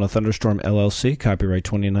Puzzle and a Thunderstorm, LLC, copyright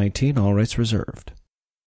 2019, all rights reserved.